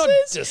I'm oath. not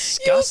Your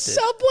disgusted.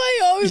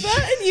 Subway over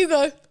and you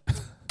go...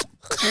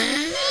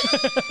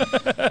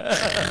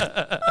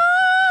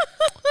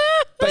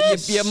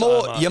 But you're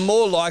much. you're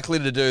more likely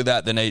to do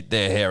that than eat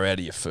their hair out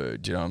of your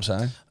food. Do you know what I'm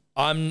saying?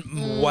 I'm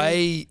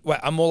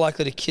I'm more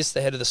likely to kiss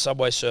the head of the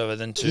Subway server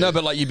than to. No,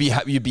 but like you'd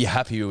be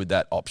happier with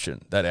that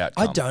option, that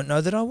outcome. I don't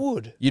know that I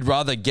would. You'd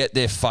rather get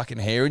their fucking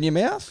hair in your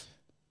mouth?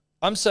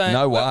 I'm saying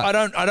No way. I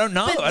don't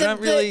know. But I don't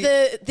really.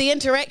 The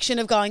interaction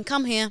of going,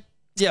 come here.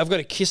 Yeah, I've got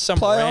to kiss some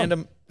Play on.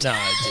 random. No,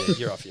 dude,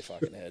 you're off your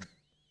fucking head.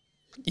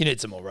 You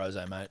need some more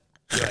rosé, mate.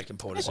 You're making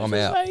poor decisions. I'm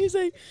out.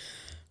 Amazing.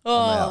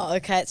 Oh,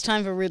 okay. It's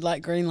time for red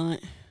light, green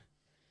light.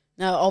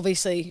 No,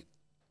 obviously.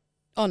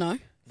 Oh, no.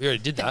 We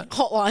already did that.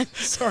 Hotline.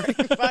 Sorry.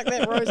 Fuck,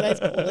 that rosé's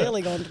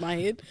clearly gone to my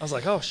head. I was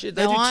like, oh shit,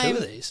 they Now, do I'm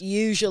two of these.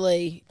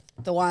 usually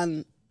the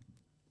one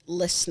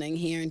listening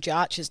here, and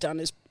Jarch has done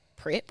his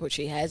prep, which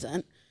he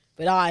hasn't.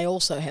 But I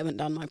also haven't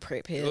done my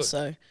prep here, Good.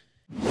 so.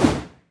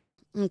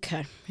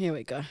 Okay, here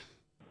we go.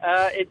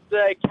 It's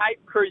the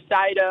Cape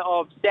Crusader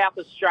of South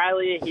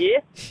Australia here.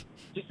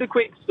 Just a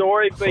quick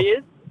story for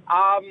you.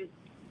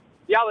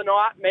 The other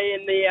night, me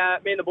and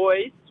the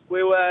boys,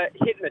 we were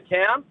hitting the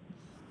town,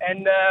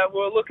 and we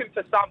were looking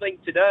for something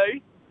to do.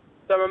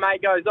 So my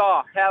mate goes,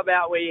 "Oh, how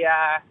about we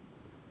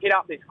hit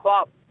up this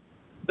club?"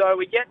 So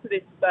we get to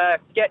this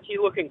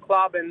sketchy-looking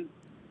club, and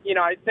you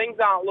know things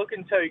aren't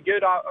looking too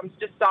good. I'm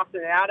just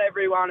sussing out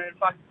everyone, and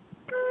it's like,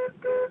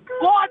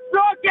 "What's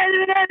not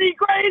getting any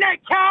greener,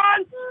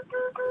 cunt?"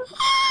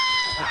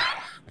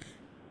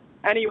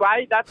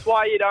 Anyway, that's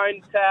why you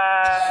don't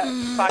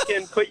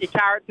fucking put your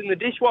carrots in the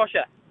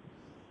dishwasher.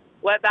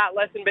 Let that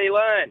lesson be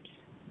learned.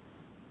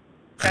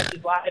 Catch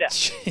you later.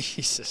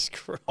 Jesus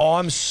Christ.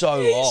 I'm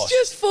so He's lost.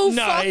 just full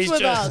No, fucked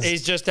with us.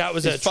 he's just that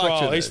was He's a fucked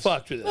troll. with He's us.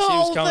 fucked with us. The He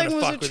whole was coming thing to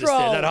was fuck a with troll.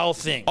 us there. That whole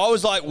thing. I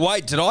was like,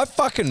 wait, did I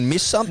fucking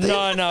miss something?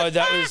 No,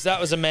 that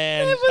was a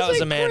man. That That was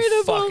was a man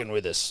incredible. fucking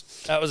with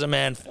us. That was a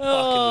man fucking with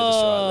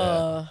us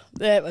right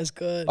That was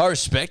good. I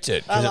respect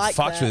it because I like it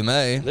fucked that. with me.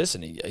 there.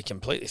 Listen, he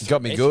completely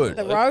Got me good.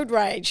 The road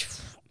rage.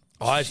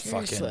 I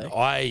Seriously.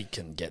 I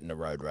can get in a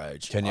road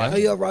rage. Can you? Are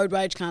you a road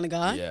rage kind of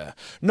guy? Yeah,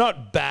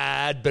 not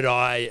bad, but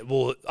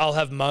I'll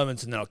have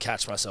moments and then I'll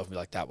catch myself and be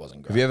like, that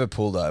wasn't Have great. you ever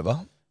pulled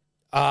over?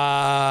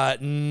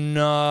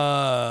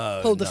 No.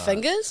 Pulled the no.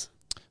 fingers?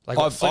 Like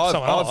I've- flip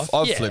someone I've- off.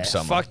 I've Yeah, flipped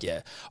someone. Fuck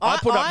yeah. I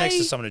put up next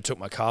to I- someone who took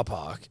my car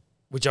park,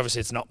 which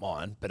obviously it's not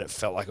mine, but it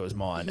felt like it was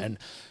mine. Mm-hmm. And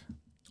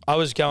I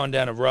was going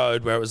down a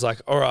road where it was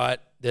like, all right,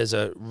 there's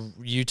a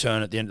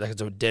U-turn at the end, like it's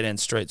a dead-end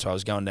street, so I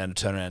was going down to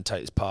turn around and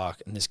take this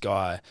park, and this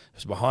guy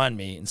was behind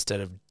me,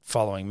 instead of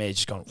following me,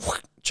 just gone,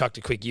 chucked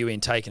a quick U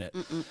in, taking it.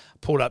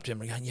 Pulled up to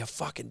him and going, you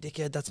fucking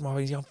dickhead, that's my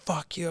way. He's going,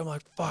 fuck you. I'm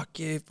like, fuck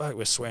you. Fuck.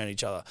 We're swearing at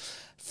each other.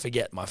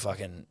 Forget my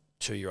fucking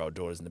 2-year-old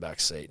daughter's in the back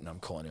seat, and I'm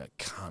calling him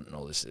a cunt and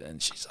all this,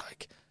 and she's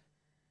like,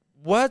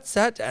 what's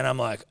that? And I'm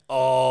like,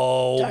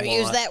 oh, Don't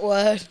use my. that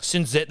word.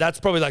 Since that's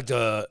probably like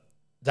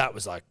that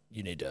was like,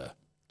 you need to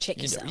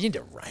Check yourself. you need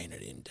to rein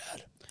it in,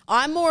 Dad.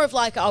 I'm more of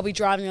like, I'll be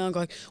driving along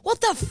going, what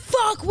the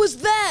fuck was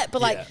that?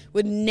 But like, Yeah.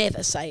 would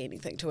never say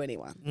anything to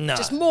anyone. No.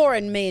 Just more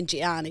in me and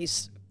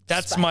Gianni's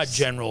That's space. my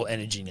general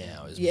energy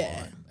now. Is Yeah.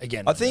 mine.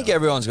 Again, I think no.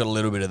 everyone's got a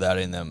little bit of that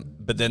in them,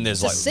 but then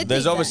there's a like, Sydney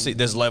there's obviously thing.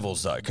 there's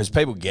levels though, because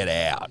people get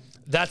out.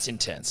 That's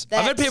intense. I've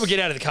had That's- people get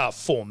out of the car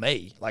for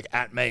me, like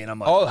at me, and I'm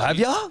like, Oh, have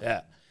ya?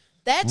 Yeah.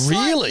 That's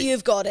Really? like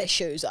you've got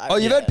issues over. Oh,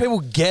 you've had people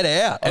get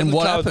out, I was and in the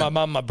what car with happened?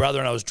 my mum, my brother,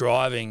 and I was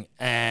driving,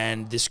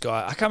 and this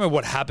guy, I can't remember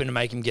what happened to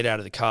make him get out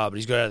of the car, but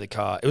he's got out of the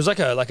car. It was like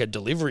a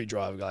delivery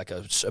driver, like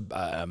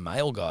a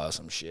mail guy or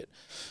some shit.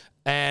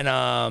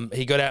 And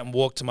he got out and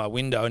walked to my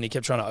window, and he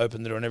kept trying to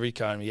open the door. And every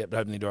time he kept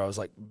opening the door, I was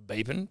like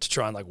beeping to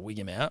try and like wig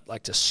him out,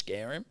 like to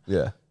scare him.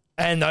 Yeah.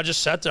 And I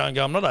just sat there and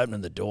go, I'm not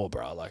opening the door,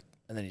 bro. Like,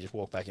 and then he just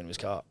walked back into his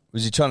car.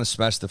 Was he trying to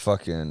smash the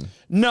fucking?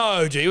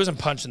 No, dude, he wasn't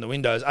punching the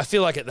windows. I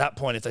feel like at that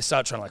point, if they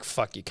start trying to like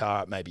fuck your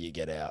car up, maybe you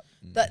get out.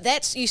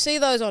 That's you see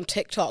those on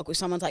TikTok where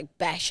someone's like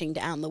bashing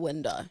down the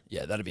window.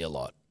 Yeah, that'd be a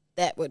lot.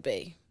 That would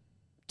be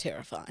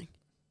terrifying.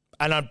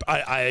 And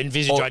I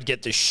envisage Or- I'd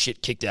get the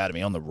shit kicked out of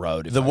me on the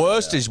road. If The I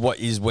worst did that.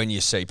 is when you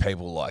see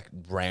people like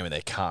ramming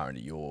their car into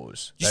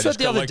yours. You They saw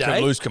just it the other like,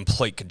 day? lose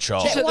complete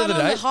control. That Said one on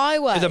the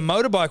highway. With a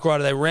motorbike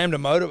rider, they rammed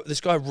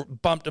this guy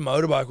bumped a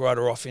motorbike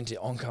rider off into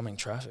oncoming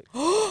traffic.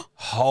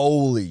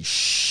 Holy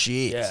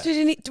shit.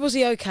 Yeah. Was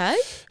he okay?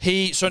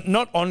 So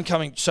not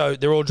oncoming, so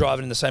they're all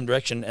driving in the same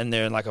direction and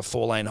they're in like a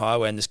 4-lane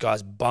highway and this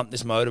guy's bumped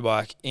this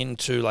motorbike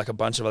into like a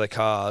bunch of other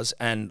cars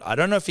and I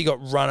don't know if he got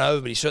run over,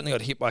 but he certainly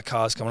got hit by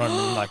cars coming on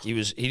and like he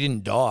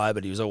didn't die,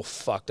 but he was all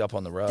fucked up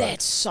on the road.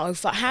 That's so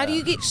fun. How do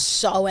you get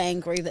so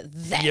angry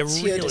that's You your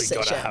really decision?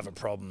 got to have a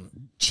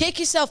problem. Check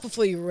yourself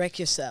before you wreck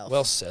yourself.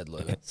 Well said,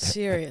 Lou.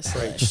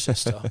 Seriously. Preach,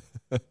 sister.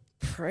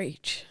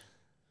 Preach.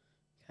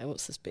 Okay,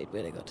 what's this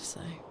bedwetter got to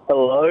say?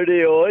 Hello to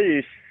you all,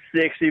 you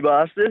sexy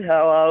bastard.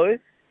 How are we?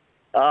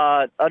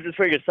 I just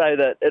figured to say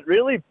that it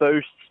really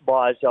boosts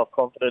my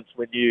self-confidence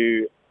when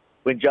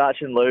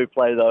Jarch and Lou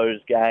play those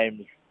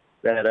games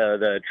that are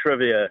the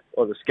trivia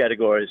or the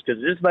categories,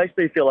 because it just makes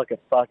me feel like a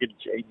fucking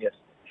genius.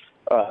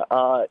 All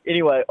right.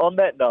 Anyway, on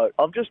that note,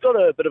 I've just got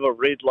a bit of a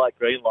red light,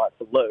 green light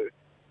for Lou.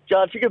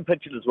 Jarch, you can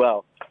pitch it as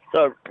well.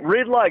 So,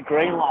 red light,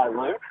 green light,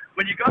 Lou.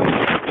 When you go...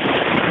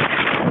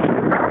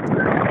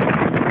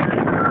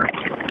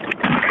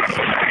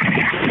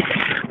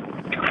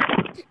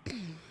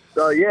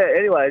 So, yeah,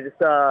 anyway, just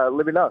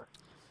let me know.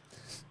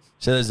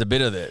 So there's a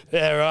bit of it.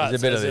 Yeah, right.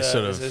 There's a bit of this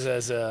sort of...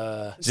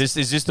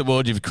 Is this the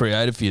world you've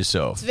created for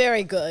yourself? It's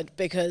very good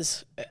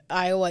because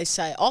I always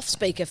say off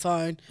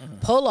speakerphone,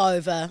 pull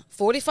over,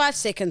 45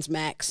 seconds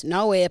max,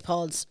 no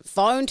AirPods,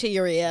 phone to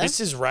your ear.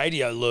 This is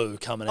Radio Lou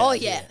coming out. Oh,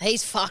 yeah.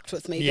 He's fucked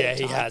with me. Yeah,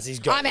 big he time. has. He's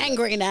got I'm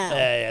angry now.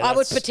 Yeah, I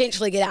would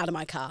potentially get out of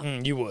my car.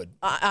 You would.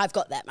 I've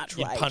got that much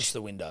You'd rage. punch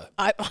the window.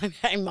 I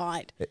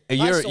might.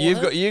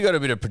 You got a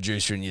bit of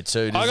producer in you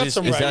too. I got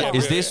some radio.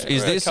 Is this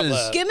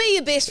as Give me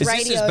your best is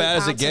radio this as bad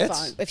as it answer gets?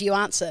 phone if you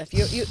answer.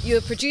 If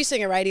you're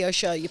producing a radio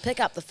show, you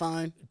pick up the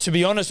phone. To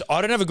be honest, I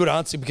don't have a good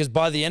answer because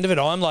by the end of it,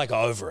 I'm like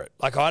over it.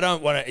 Like I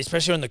don't want to,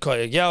 especially when the call.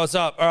 Like, yeah, what's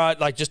up? All right,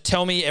 like just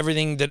tell me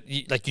everything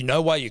that you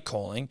know why you're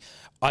calling.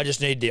 I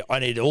just need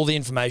all the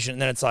information,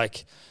 and then it's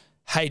like,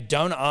 hey,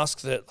 don't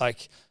ask that.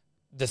 Like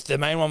the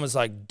main one was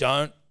like,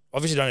 don't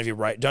have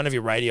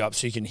your radio up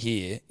so you can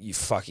hear, you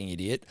fucking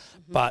idiot.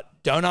 But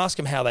don't ask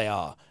them how they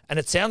are, and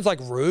it sounds like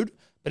rude.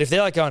 But if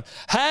they're like going,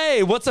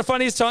 hey, what's the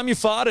funniest time you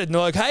farted? And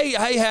they're like, hey,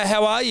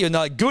 how are you? And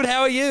they're like, good,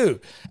 how are you?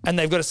 And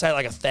they've got to say it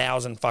like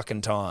 1,000 fucking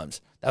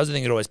times. That was the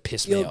thing that always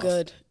pissed me off. You're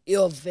good.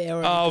 You're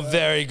very good.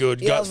 Very good.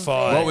 You're Got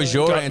fired. What was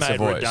your Got answer made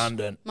voice?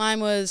 redundant. Mine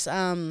was,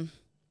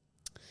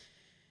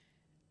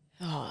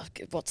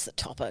 what's the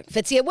topic?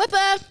 Fitzy and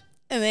Whipper.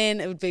 And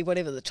then it would be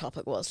whatever the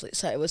topic was. Let's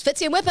say it was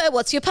Fitzy and Whipper,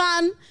 what's your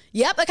pun?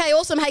 Yep, okay,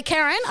 awesome. Hey,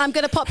 Karen, I'm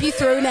going to pop you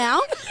through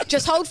now.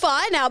 Just hold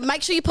fire. Now,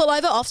 make sure you pull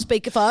over off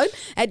speakerphone.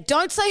 And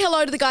don't say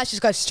hello to the guys.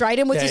 Just go straight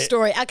in with your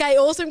story. Okay,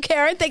 awesome,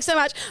 Karen. Thanks so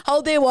much.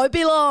 Hold there, won't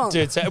be long.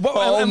 Dude,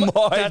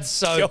 that's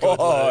so God.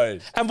 good. Lou.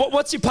 And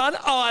what's your pun?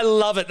 Oh, I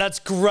love it. That's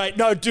great.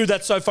 No, dude,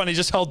 that's so funny.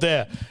 Just hold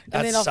there.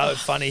 That's so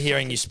funny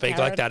hearing you speak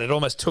Karen. like that. It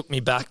almost took me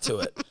back to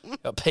it.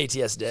 Got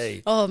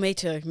PTSD. Oh, me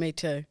too.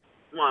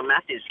 My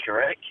math is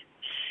correct.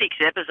 6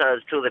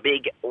 episodes till the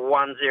big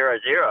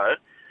 100.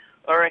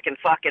 I reckon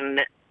fucking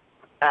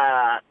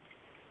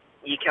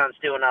you can't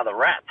do another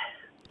rap.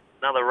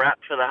 Another rap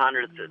for the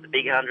 100th, the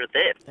big 100th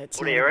ep. That's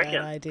what do you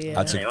reckon? Idea.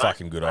 That's a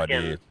fucking good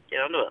idea. Get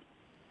onto it.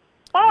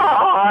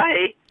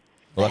 Bye.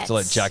 We'll have to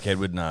let Jack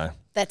Edward know.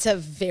 That's a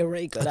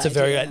very good That's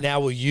idea. a very good. Now,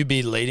 will you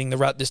be leading the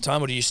rap this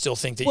time, or do you still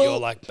think that you're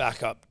like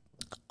back up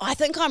I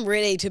think I'm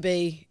ready to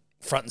be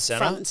front and center?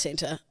 front and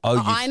centre.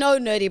 Oh, I know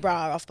Nerdy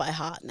Bra off by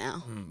heart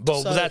now.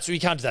 Well, So- you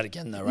can't do that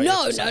again, though, right? You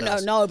have to do something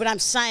else. No. But I'm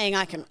saying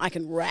I can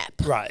rap.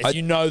 Right. If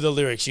you know the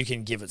lyrics, you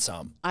can give it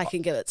some. I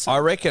can give it some. I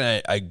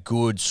reckon a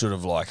good sort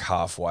of like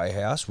halfway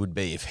house would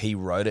be if he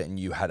wrote it and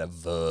you had a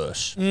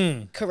verse.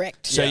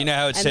 Correct. So you know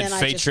how it And said then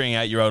I just- featuring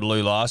 8-year-old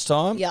Lou last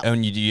time? Yep.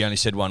 And you only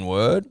said one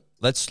word?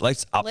 Let's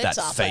up Let's that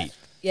up feat. it.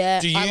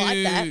 Yeah, Do you I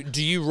like that.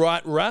 do you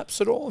write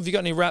raps at all? Have you got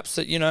any raps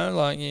that you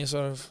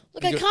sort of?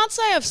 Look, I can't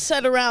say I've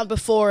sat around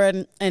before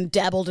and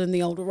dabbled in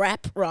the old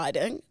rap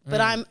writing, but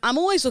I'm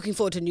always looking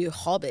forward to new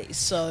hobbies.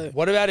 So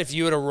What about if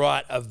you were to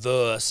write a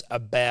verse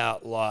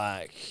about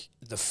like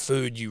the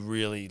food you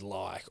really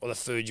like or the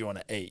food you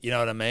want to eat? You know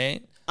what I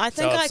mean? I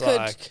think so I it's could.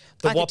 Like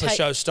the I could Whopper take-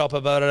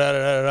 Showstopper,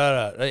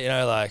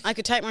 like I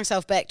could take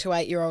myself back to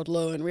 8-year-old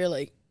Lou and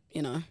really,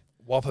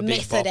 Whopper Big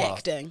method Bopper.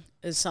 acting,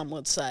 as some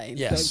would say.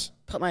 Yes. Go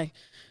put my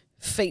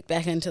feet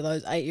back into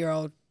those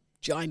 8-year-old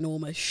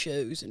ginormous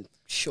shoes and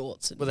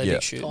shorts. And Were they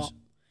big shoes? top.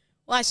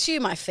 Well, I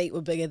assume my feet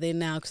were bigger then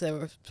now because they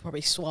were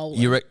probably swollen.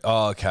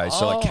 Okay.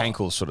 So like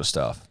cankle sort of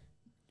stuff.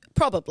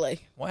 Probably.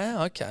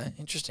 Wow. Okay.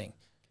 Interesting.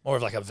 More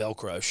of like a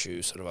Velcro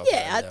shoe, sort of. Up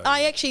Yeah, there,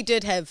 I actually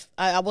did have.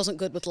 I wasn't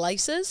good with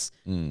laces.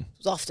 It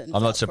was often.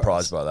 I'm not Velcros.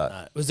 surprised by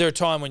that. Was there a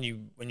time when you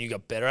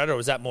got better at it, or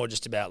was that more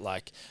just about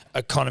like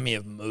economy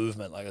of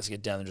movement? Like let's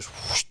get down and just.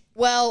 Whoosh.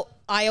 Well,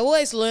 I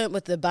always learnt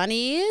with the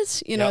bunny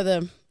ears. You know Yep.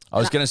 the. I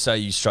was going to say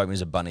you strike me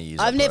as a bunny ears.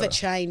 I've never operator.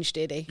 changed,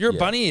 Eddie. You're a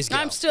bunny ears girl.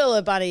 I'm still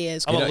a bunny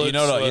ears. I'm a girl. loop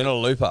You're swoop. not a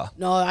looper.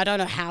 No, I don't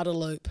know how to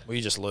loop. Well,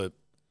 you just loop,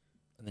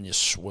 and then you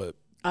swoop.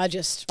 I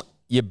just.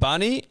 You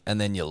bunny and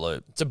then you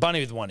loop. It's a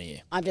bunny with one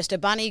ear. I'm just a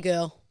bunny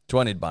girl. Do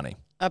I need bunny?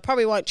 I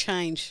probably won't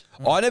change.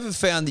 I never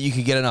found that you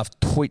could get enough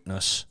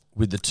tweetness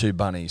with the two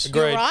bunnies.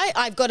 You're right.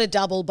 I've got a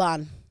double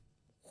bun.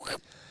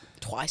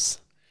 Twice.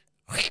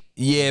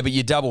 Yeah, but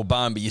you double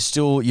bun, but you've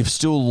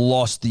still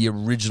lost the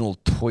original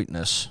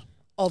tautness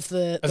Of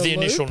the Of the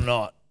initial loop.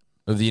 knot.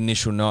 of the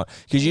initial knot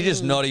because you're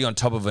just knotting on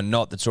top of a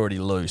knot that's already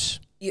loose.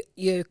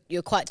 You're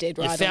quite dead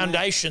right. Your on that.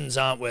 foundations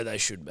aren't where they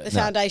should be. The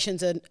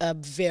foundations are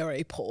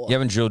very poor. You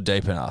haven't drilled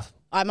deep enough.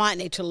 I might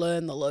need to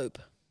learn the loop.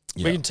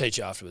 Yeah. We can teach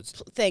you afterwards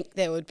Think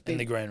that would be in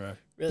the green room.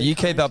 really You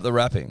keep kind. up the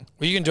wrapping.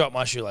 Well, you can drop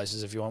my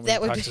shoelaces if you want. We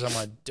That can would be practice on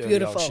my dirty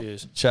beautiful. old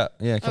shoes. Chat.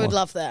 Yeah, I come would on.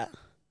 love that.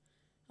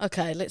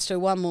 Okay, let's do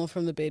one more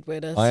from the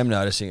bedwetters. I am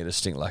noticing a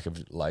distinct lack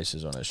of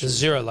laces on her There's shoes.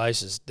 0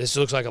 laces. This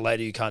looks like a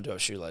lady who can't do her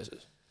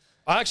shoelaces.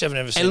 I actually have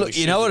never seen. And look, with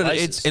you shoes know what? with It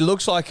laces.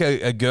 looks like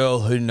a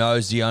girl who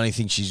knows the only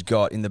thing she's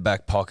got in the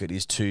back pocket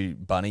is 2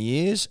 bunny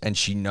ears, and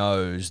she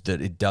knows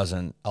that it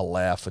doesn't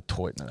allow for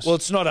tautness. Well,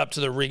 it's not up to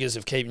the rigors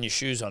of keeping your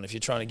shoes on if you're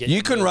trying to get. you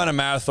your couldn't meal. run a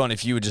marathon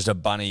if you were just a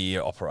bunny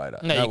ear operator.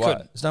 No, you way.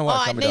 couldn't. There's no way. Oh, it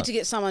I can be need done. to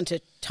get someone to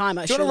tie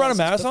my Do you wanna run a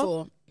shoelaces marathon?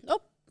 before.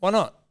 Nope, Why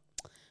not?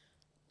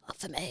 not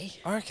for me.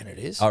 I reckon it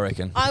is. I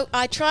reckon.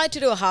 I tried to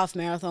do a half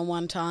marathon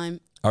one time.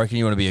 I reckon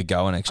you want to be a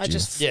goer next I year.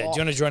 just Yeah. Do flopped.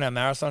 you want to join our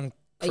marathon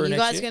Are crew you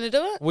next guys year? going to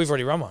do it? We've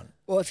already run one.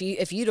 Well, if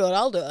you do it,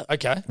 I'll do it.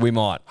 Okay. We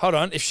might. Hold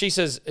on. If she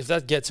says if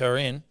that gets her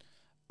in,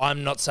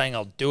 I'm not saying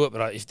I'll do it,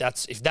 but if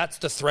that's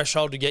the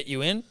threshold to get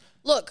you in,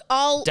 Look,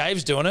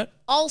 Dave's doing it.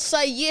 I'll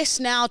say yes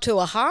now to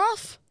a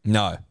half.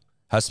 No,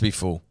 has to be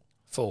full.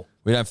 Full.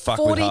 We don't fuck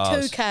with 42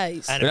 halves.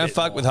 Ks. And We a don't bit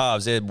fuck more. with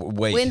halves. They're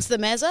weak. When's the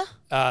Mazza?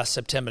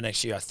 September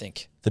next year, I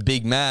think. The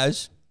big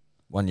Maz,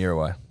 1 year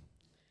away.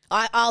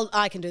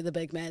 I can do the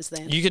big Maz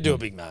then. You could do a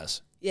big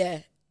Maz. Yeah.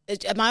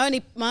 My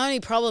only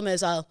problem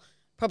is I'll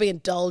probably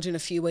indulge in a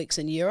few weeks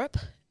in Europe,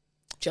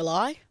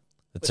 July.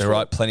 That's all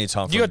right. Plenty of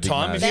time for You a got big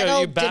time? Maz. If you- That'll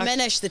you're back-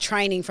 diminish the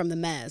training from the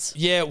Maz.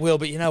 Yeah, it will,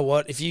 but you know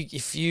what? If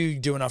you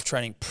do enough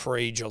training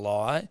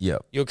pre-July,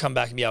 Yep. you'll come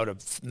back and be able to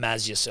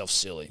Maz yourself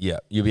silly. Yeah,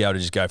 you'll be able to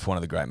just go for one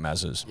of the great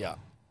Mazes. Yeah.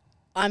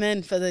 I'm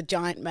in for the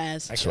giant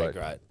Maz. Okay, Sweet.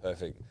 great.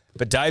 Perfect.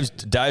 But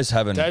Dave's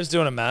having. Dave's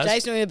doing a Maz.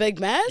 Jay's doing a big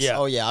Maz? Yeah.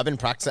 Oh yeah, I've been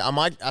practicing. I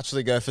might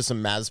actually go for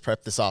some Maz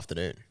prep this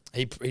afternoon.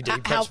 He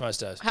preps most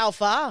days. How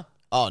far?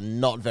 Oh,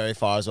 not very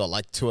far as well.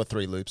 Like 2 or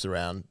 3 loops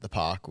around the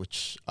park,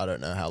 which I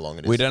don't know how long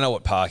it is. we don't know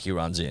what park he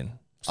runs in.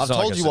 It's I've not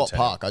like told a you what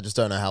Centennial. park. I just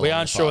don't know how long. We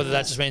aren't the sure park whether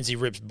that is. just means he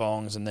rips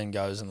bongs and then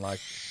goes and like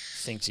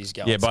thinks he's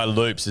going. Yeah, by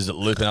loops. Is it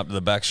looping up to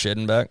the back shed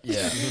and back?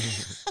 Yeah.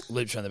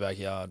 Loops around the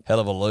backyard. Hell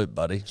of a loop,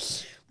 buddy.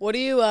 What do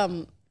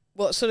you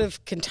what sort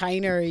of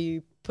container are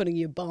you putting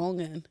your bong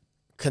in?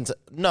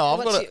 No, I've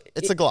What's got your-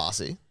 it's a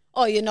glassy.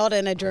 Oh, you're not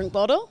in a drink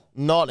bottle?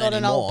 Not Not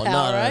an old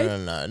anymore.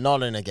 Powerade? No,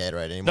 not in a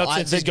Gatorade anymore. Not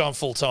since he's gone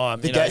full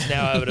time. You know, he's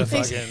now over to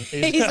fucking.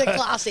 He's a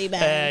classy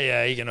man.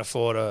 Yeah, he can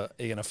afford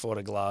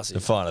a glassy. The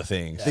finer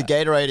things. The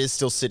Gatorade is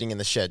still sitting in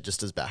the shed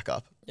just as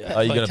backup. Yeah. Oh,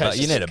 you In got case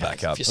you need a if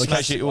backup you in smash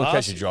case the you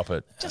glass. drop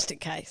it. Just in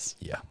case.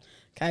 Yeah.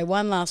 Okay,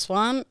 one last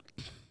one.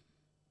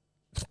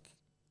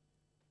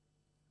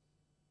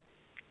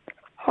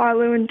 Hi,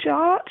 Lou and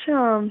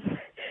Jart.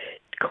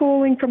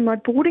 Calling from my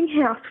boarding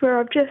house where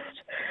I've just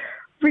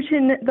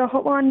written the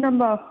hotline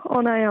number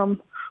on a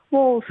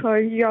wall, so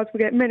you guys will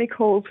get many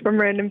calls from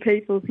random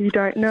people who you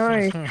don't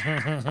know.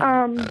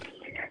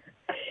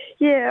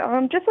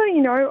 Just letting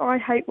you know, I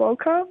hate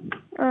Walker.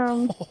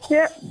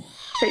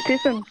 Keep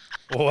pissing.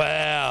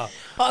 Wow.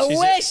 I She's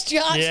wish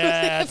Josh was Yeah,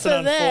 there that's for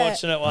an that.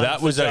 unfortunate one. That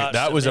for was Josh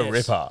to a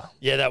miss. ripper.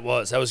 Yeah, that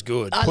was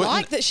good. I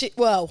like that she.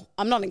 Well,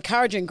 I'm not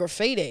encouraging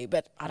graffiti,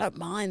 but I don't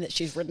mind that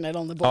she's written it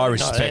on the board. I No,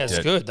 respect that's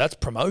it. good. That's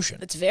promotion.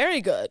 It's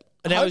very good.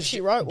 I Now, hope is- she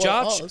wrote what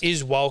Jarch it was.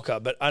 is Walker,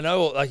 but I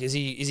know, like, is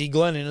he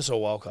Glenn Innes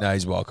or Walker? No,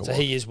 he's Walker. So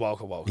he is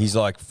Walker. He's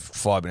like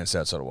 5 minutes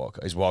outside of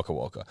Walker. He's Walker.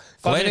 5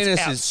 Glenn minutes Innes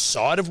is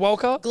outside of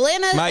Walker? Glenn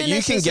mate. You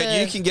Innes can is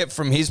get you can get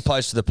from his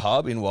place to the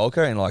pub in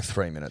Walker in like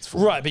 3 minutes.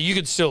 Right, but you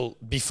could still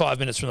be 5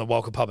 minutes from the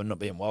Walker pub and not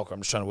be in Walker.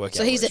 I'm just trying to work out.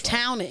 So he's where a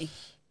townie.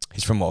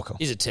 He's from Walker.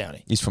 He's a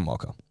townie. He's from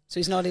Walker. So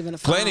he's not even a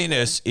Glenn farmer.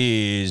 Innes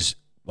is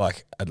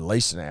like at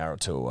least an hour or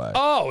two away.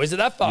 Oh, is it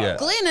that far? Yeah.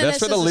 Glenn That's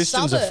Innes where the is a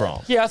listings are suburb.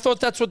 from. Yeah, I thought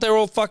that's what they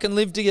all fucking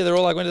lived together.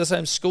 All like went to the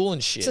same school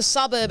and shit. It's a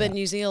suburb in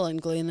New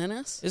Zealand, Glenn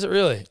Innes. Is it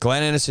really?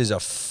 Glenn Innes is a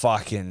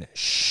fucking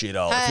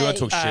shithole. If you want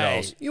to talk Hey.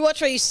 shitholes, You watch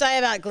what you say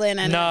about Glenn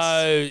Innes.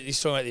 No, he's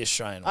talking about the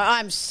Australian one.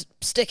 I'm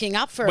sticking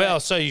up for Well,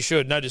 it. so you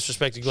should. No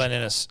disrespect to Glenn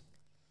Innes.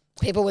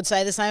 People would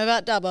say the same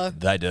about Dubbo.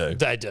 they do.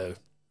 They do.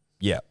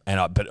 Yeah, and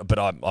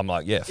I'm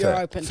like, yeah, You're fair,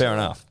 open to fair it.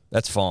 enough.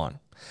 That's fine.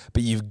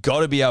 But you've got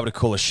to be able to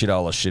call a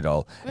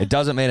shithole. It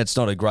doesn't mean it's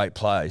not a great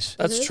place.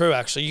 That's true,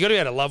 actually. You got to be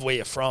able to love where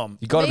you're from.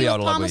 You got to Me be able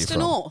with to love where you're Palmerston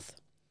from. North.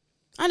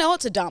 I know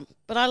it's a dump,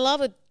 but I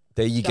love it.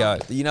 There you go.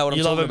 You know what I'm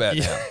You love talking it. about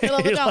Yeah. now. I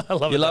love a dump. I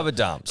love You it. love a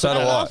dump. So do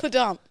I I. love a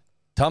dump.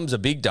 Tom's a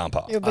big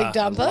dumper. You're a big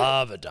dumper.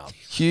 Love a dump.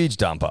 Huge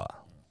dumper.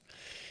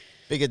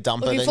 Bigger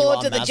dumper Looking than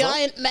forward you to are the Mazza.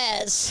 giant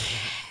Maz.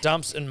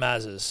 Dumps and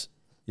Mazzes.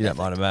 You don't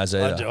mind a Maz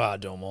I either.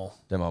 do them all.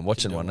 Don't mind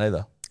watching one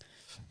either.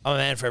 I'm a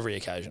man for every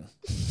occasion.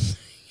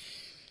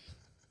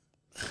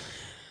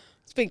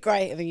 It's been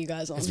great having you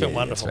guys on. It's been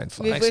wonderful. it's been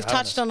fun. We've, Thanks we've for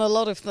having touched us. on a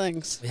lot of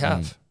things. We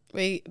have.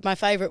 My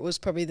favourite was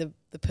probably the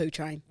poo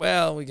train.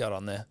 Well, we got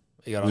on there.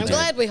 You got I'm on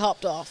glad we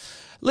hopped off.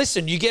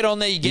 Listen, you get on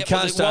there, you get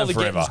can't while stay the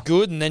forever. getting's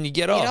good, and then you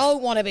get You off.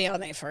 don't want to be on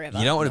there forever.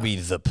 You don't want to be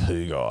the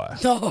poo guy.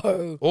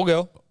 No. Or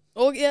girl.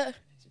 Oh, yeah.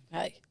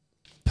 Hey.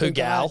 Poo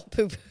gal.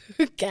 Poo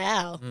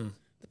gal.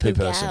 Poo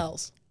person.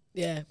 Gals.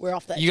 Yeah, we're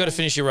off that. You got to train.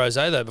 finish your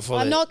rosé though before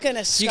I'm not going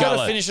to You scull got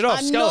to it. finish it off.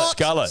 I'm Scull not it.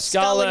 Scull it.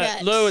 Scull sculling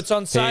it. Lou, it's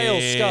on sale.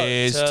 Scull it.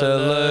 Here's to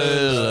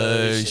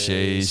Lulu,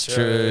 she's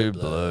true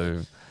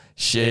blue.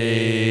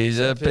 She's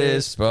a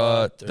piss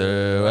spot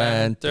through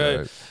and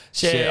through.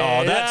 Shit.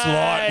 Oh, that's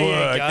light There you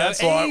work. go.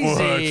 That's light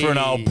work Easy. for an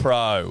old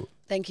pro.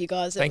 Thank you,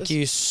 guys. It Thank was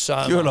you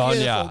so Good much. on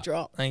beautiful ya.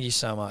 drop. Thank you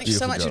so much. Thank you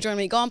so Beautiful much for job. joining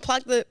me. Go on,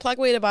 plug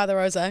Weirder by the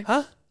Rosé.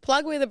 Huh?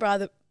 Plug Weirder by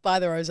the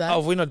Rosé. Oh,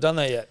 have we not done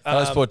that yet?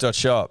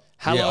 Hellosport.shop.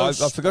 Hello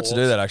Yeah, I forgot to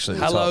do that actually.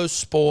 at the top.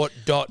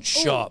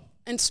 Hellosport.shop.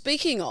 And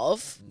speaking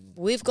of,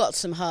 we've got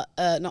some not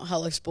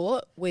Hello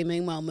Sport, We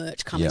Meanwhile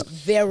merch coming Yep.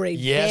 very,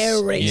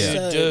 Yes, very you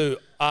soon. do.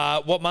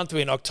 What month are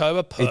we in?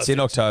 October? Perfect. It's in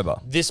October.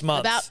 This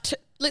month.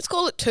 Let's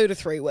call it 2 to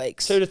 3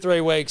 weeks. 2 to 3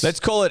 weeks.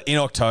 Let's call it in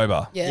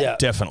October. Yeah.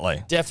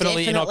 Definitely.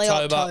 Definitely in Definitely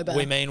October. October.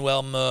 We Mean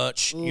Well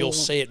merch. You'll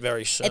see it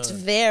very soon. It's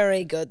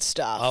very good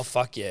stuff. Oh,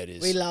 fuck yeah, it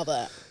is. We love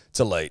it. It's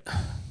elite.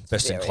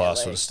 Best in Very class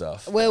elite. sort of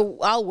stuff. Well,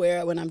 I'll wear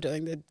it when I'm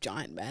doing the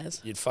giant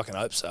Maz. You'd fucking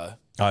hope so.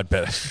 I'd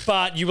bet.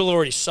 But you will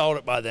already sold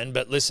it by then.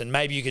 But listen,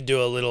 maybe you could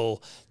do a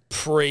little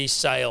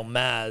pre-sale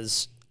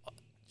Maz.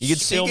 You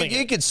filming could,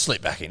 it. you could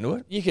slip back into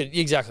it. You could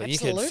exactly. You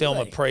could film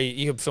a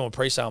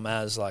pre-sale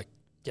Maz like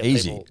get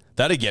Easy. people-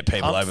 That'd get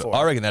people pumped over. for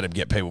I it. reckon that'd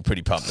get people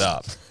pretty pumped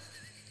up.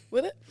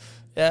 With it?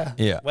 Yeah.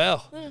 Yeah.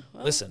 Well,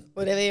 listen.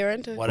 Whatever you're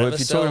into. Whatever Well, if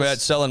you're talking sells. about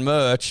selling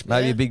merch,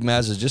 maybe a big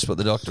Maz is just what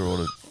the doctor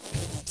ordered.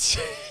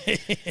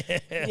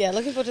 Yeah,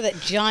 looking forward to that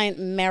giant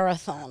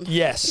marathon.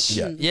 Yes.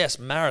 Yeah. Yes.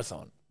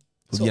 Marathon.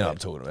 You know what I'm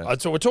talking about.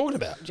 That's what we're talking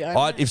about.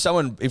 Giant If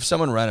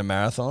someone ran a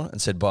marathon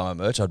and said buy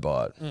my merch, I'd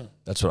buy it.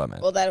 That's what I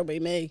meant. Well, that'll be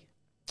me.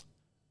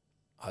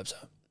 I hope so.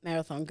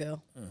 Marathon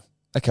girl.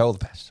 Okay, all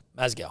the best.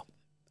 Mazgal.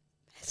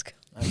 Let's go.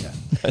 Okay.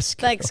 Let's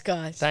go. Thanks,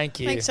 guys. Thank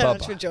you. Thanks so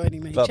much for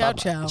joining me. Bye-bye. Ciao,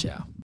 ciao.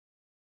 Ciao.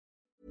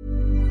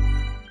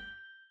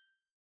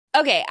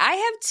 Okay, I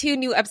have 2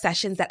 new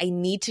obsessions that I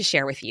need to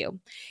share with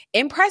you.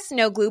 Impress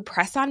No Glue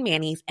Press-On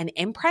Manis and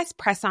Impress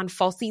Press-On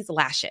Falsies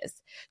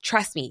Lashes.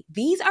 Trust me,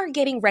 these are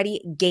getting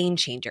ready game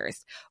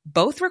changers.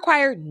 Both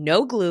require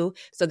no glue,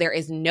 so there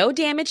is no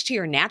damage to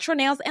your natural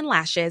nails and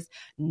lashes,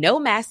 no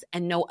mess,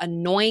 and no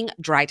annoying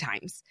dry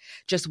times.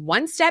 Just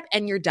one step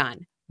and you're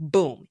done.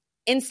 Boom.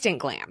 Instant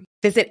glam.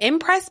 Visit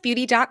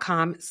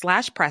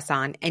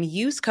impressbeauty.com/presson and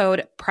use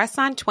code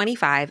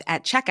PRESSON25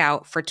 at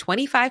checkout for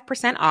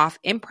 25% off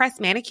Impress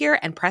Manicure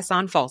and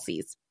Press-On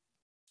Falsies.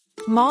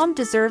 Mom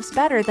deserves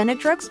better than a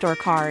drugstore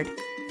card.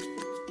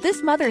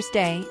 This Mother's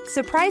Day,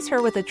 surprise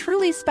her with a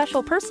truly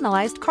special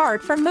personalized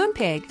card from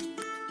Moonpig.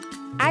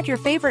 Add your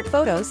favorite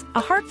photos, a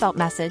heartfelt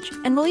message,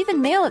 and we'll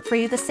even mail it for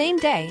you the same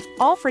day,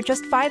 all for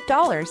just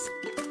 $5.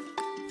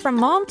 From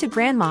mom to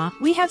grandma,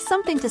 we have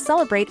something to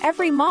celebrate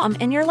every mom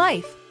in your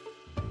life.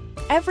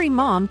 Every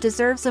mom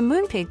deserves a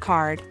Moonpig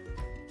card.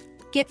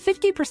 Get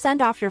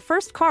 50% off your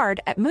first card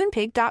at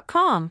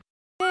moonpig.com.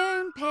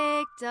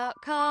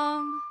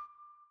 Moonpig.com.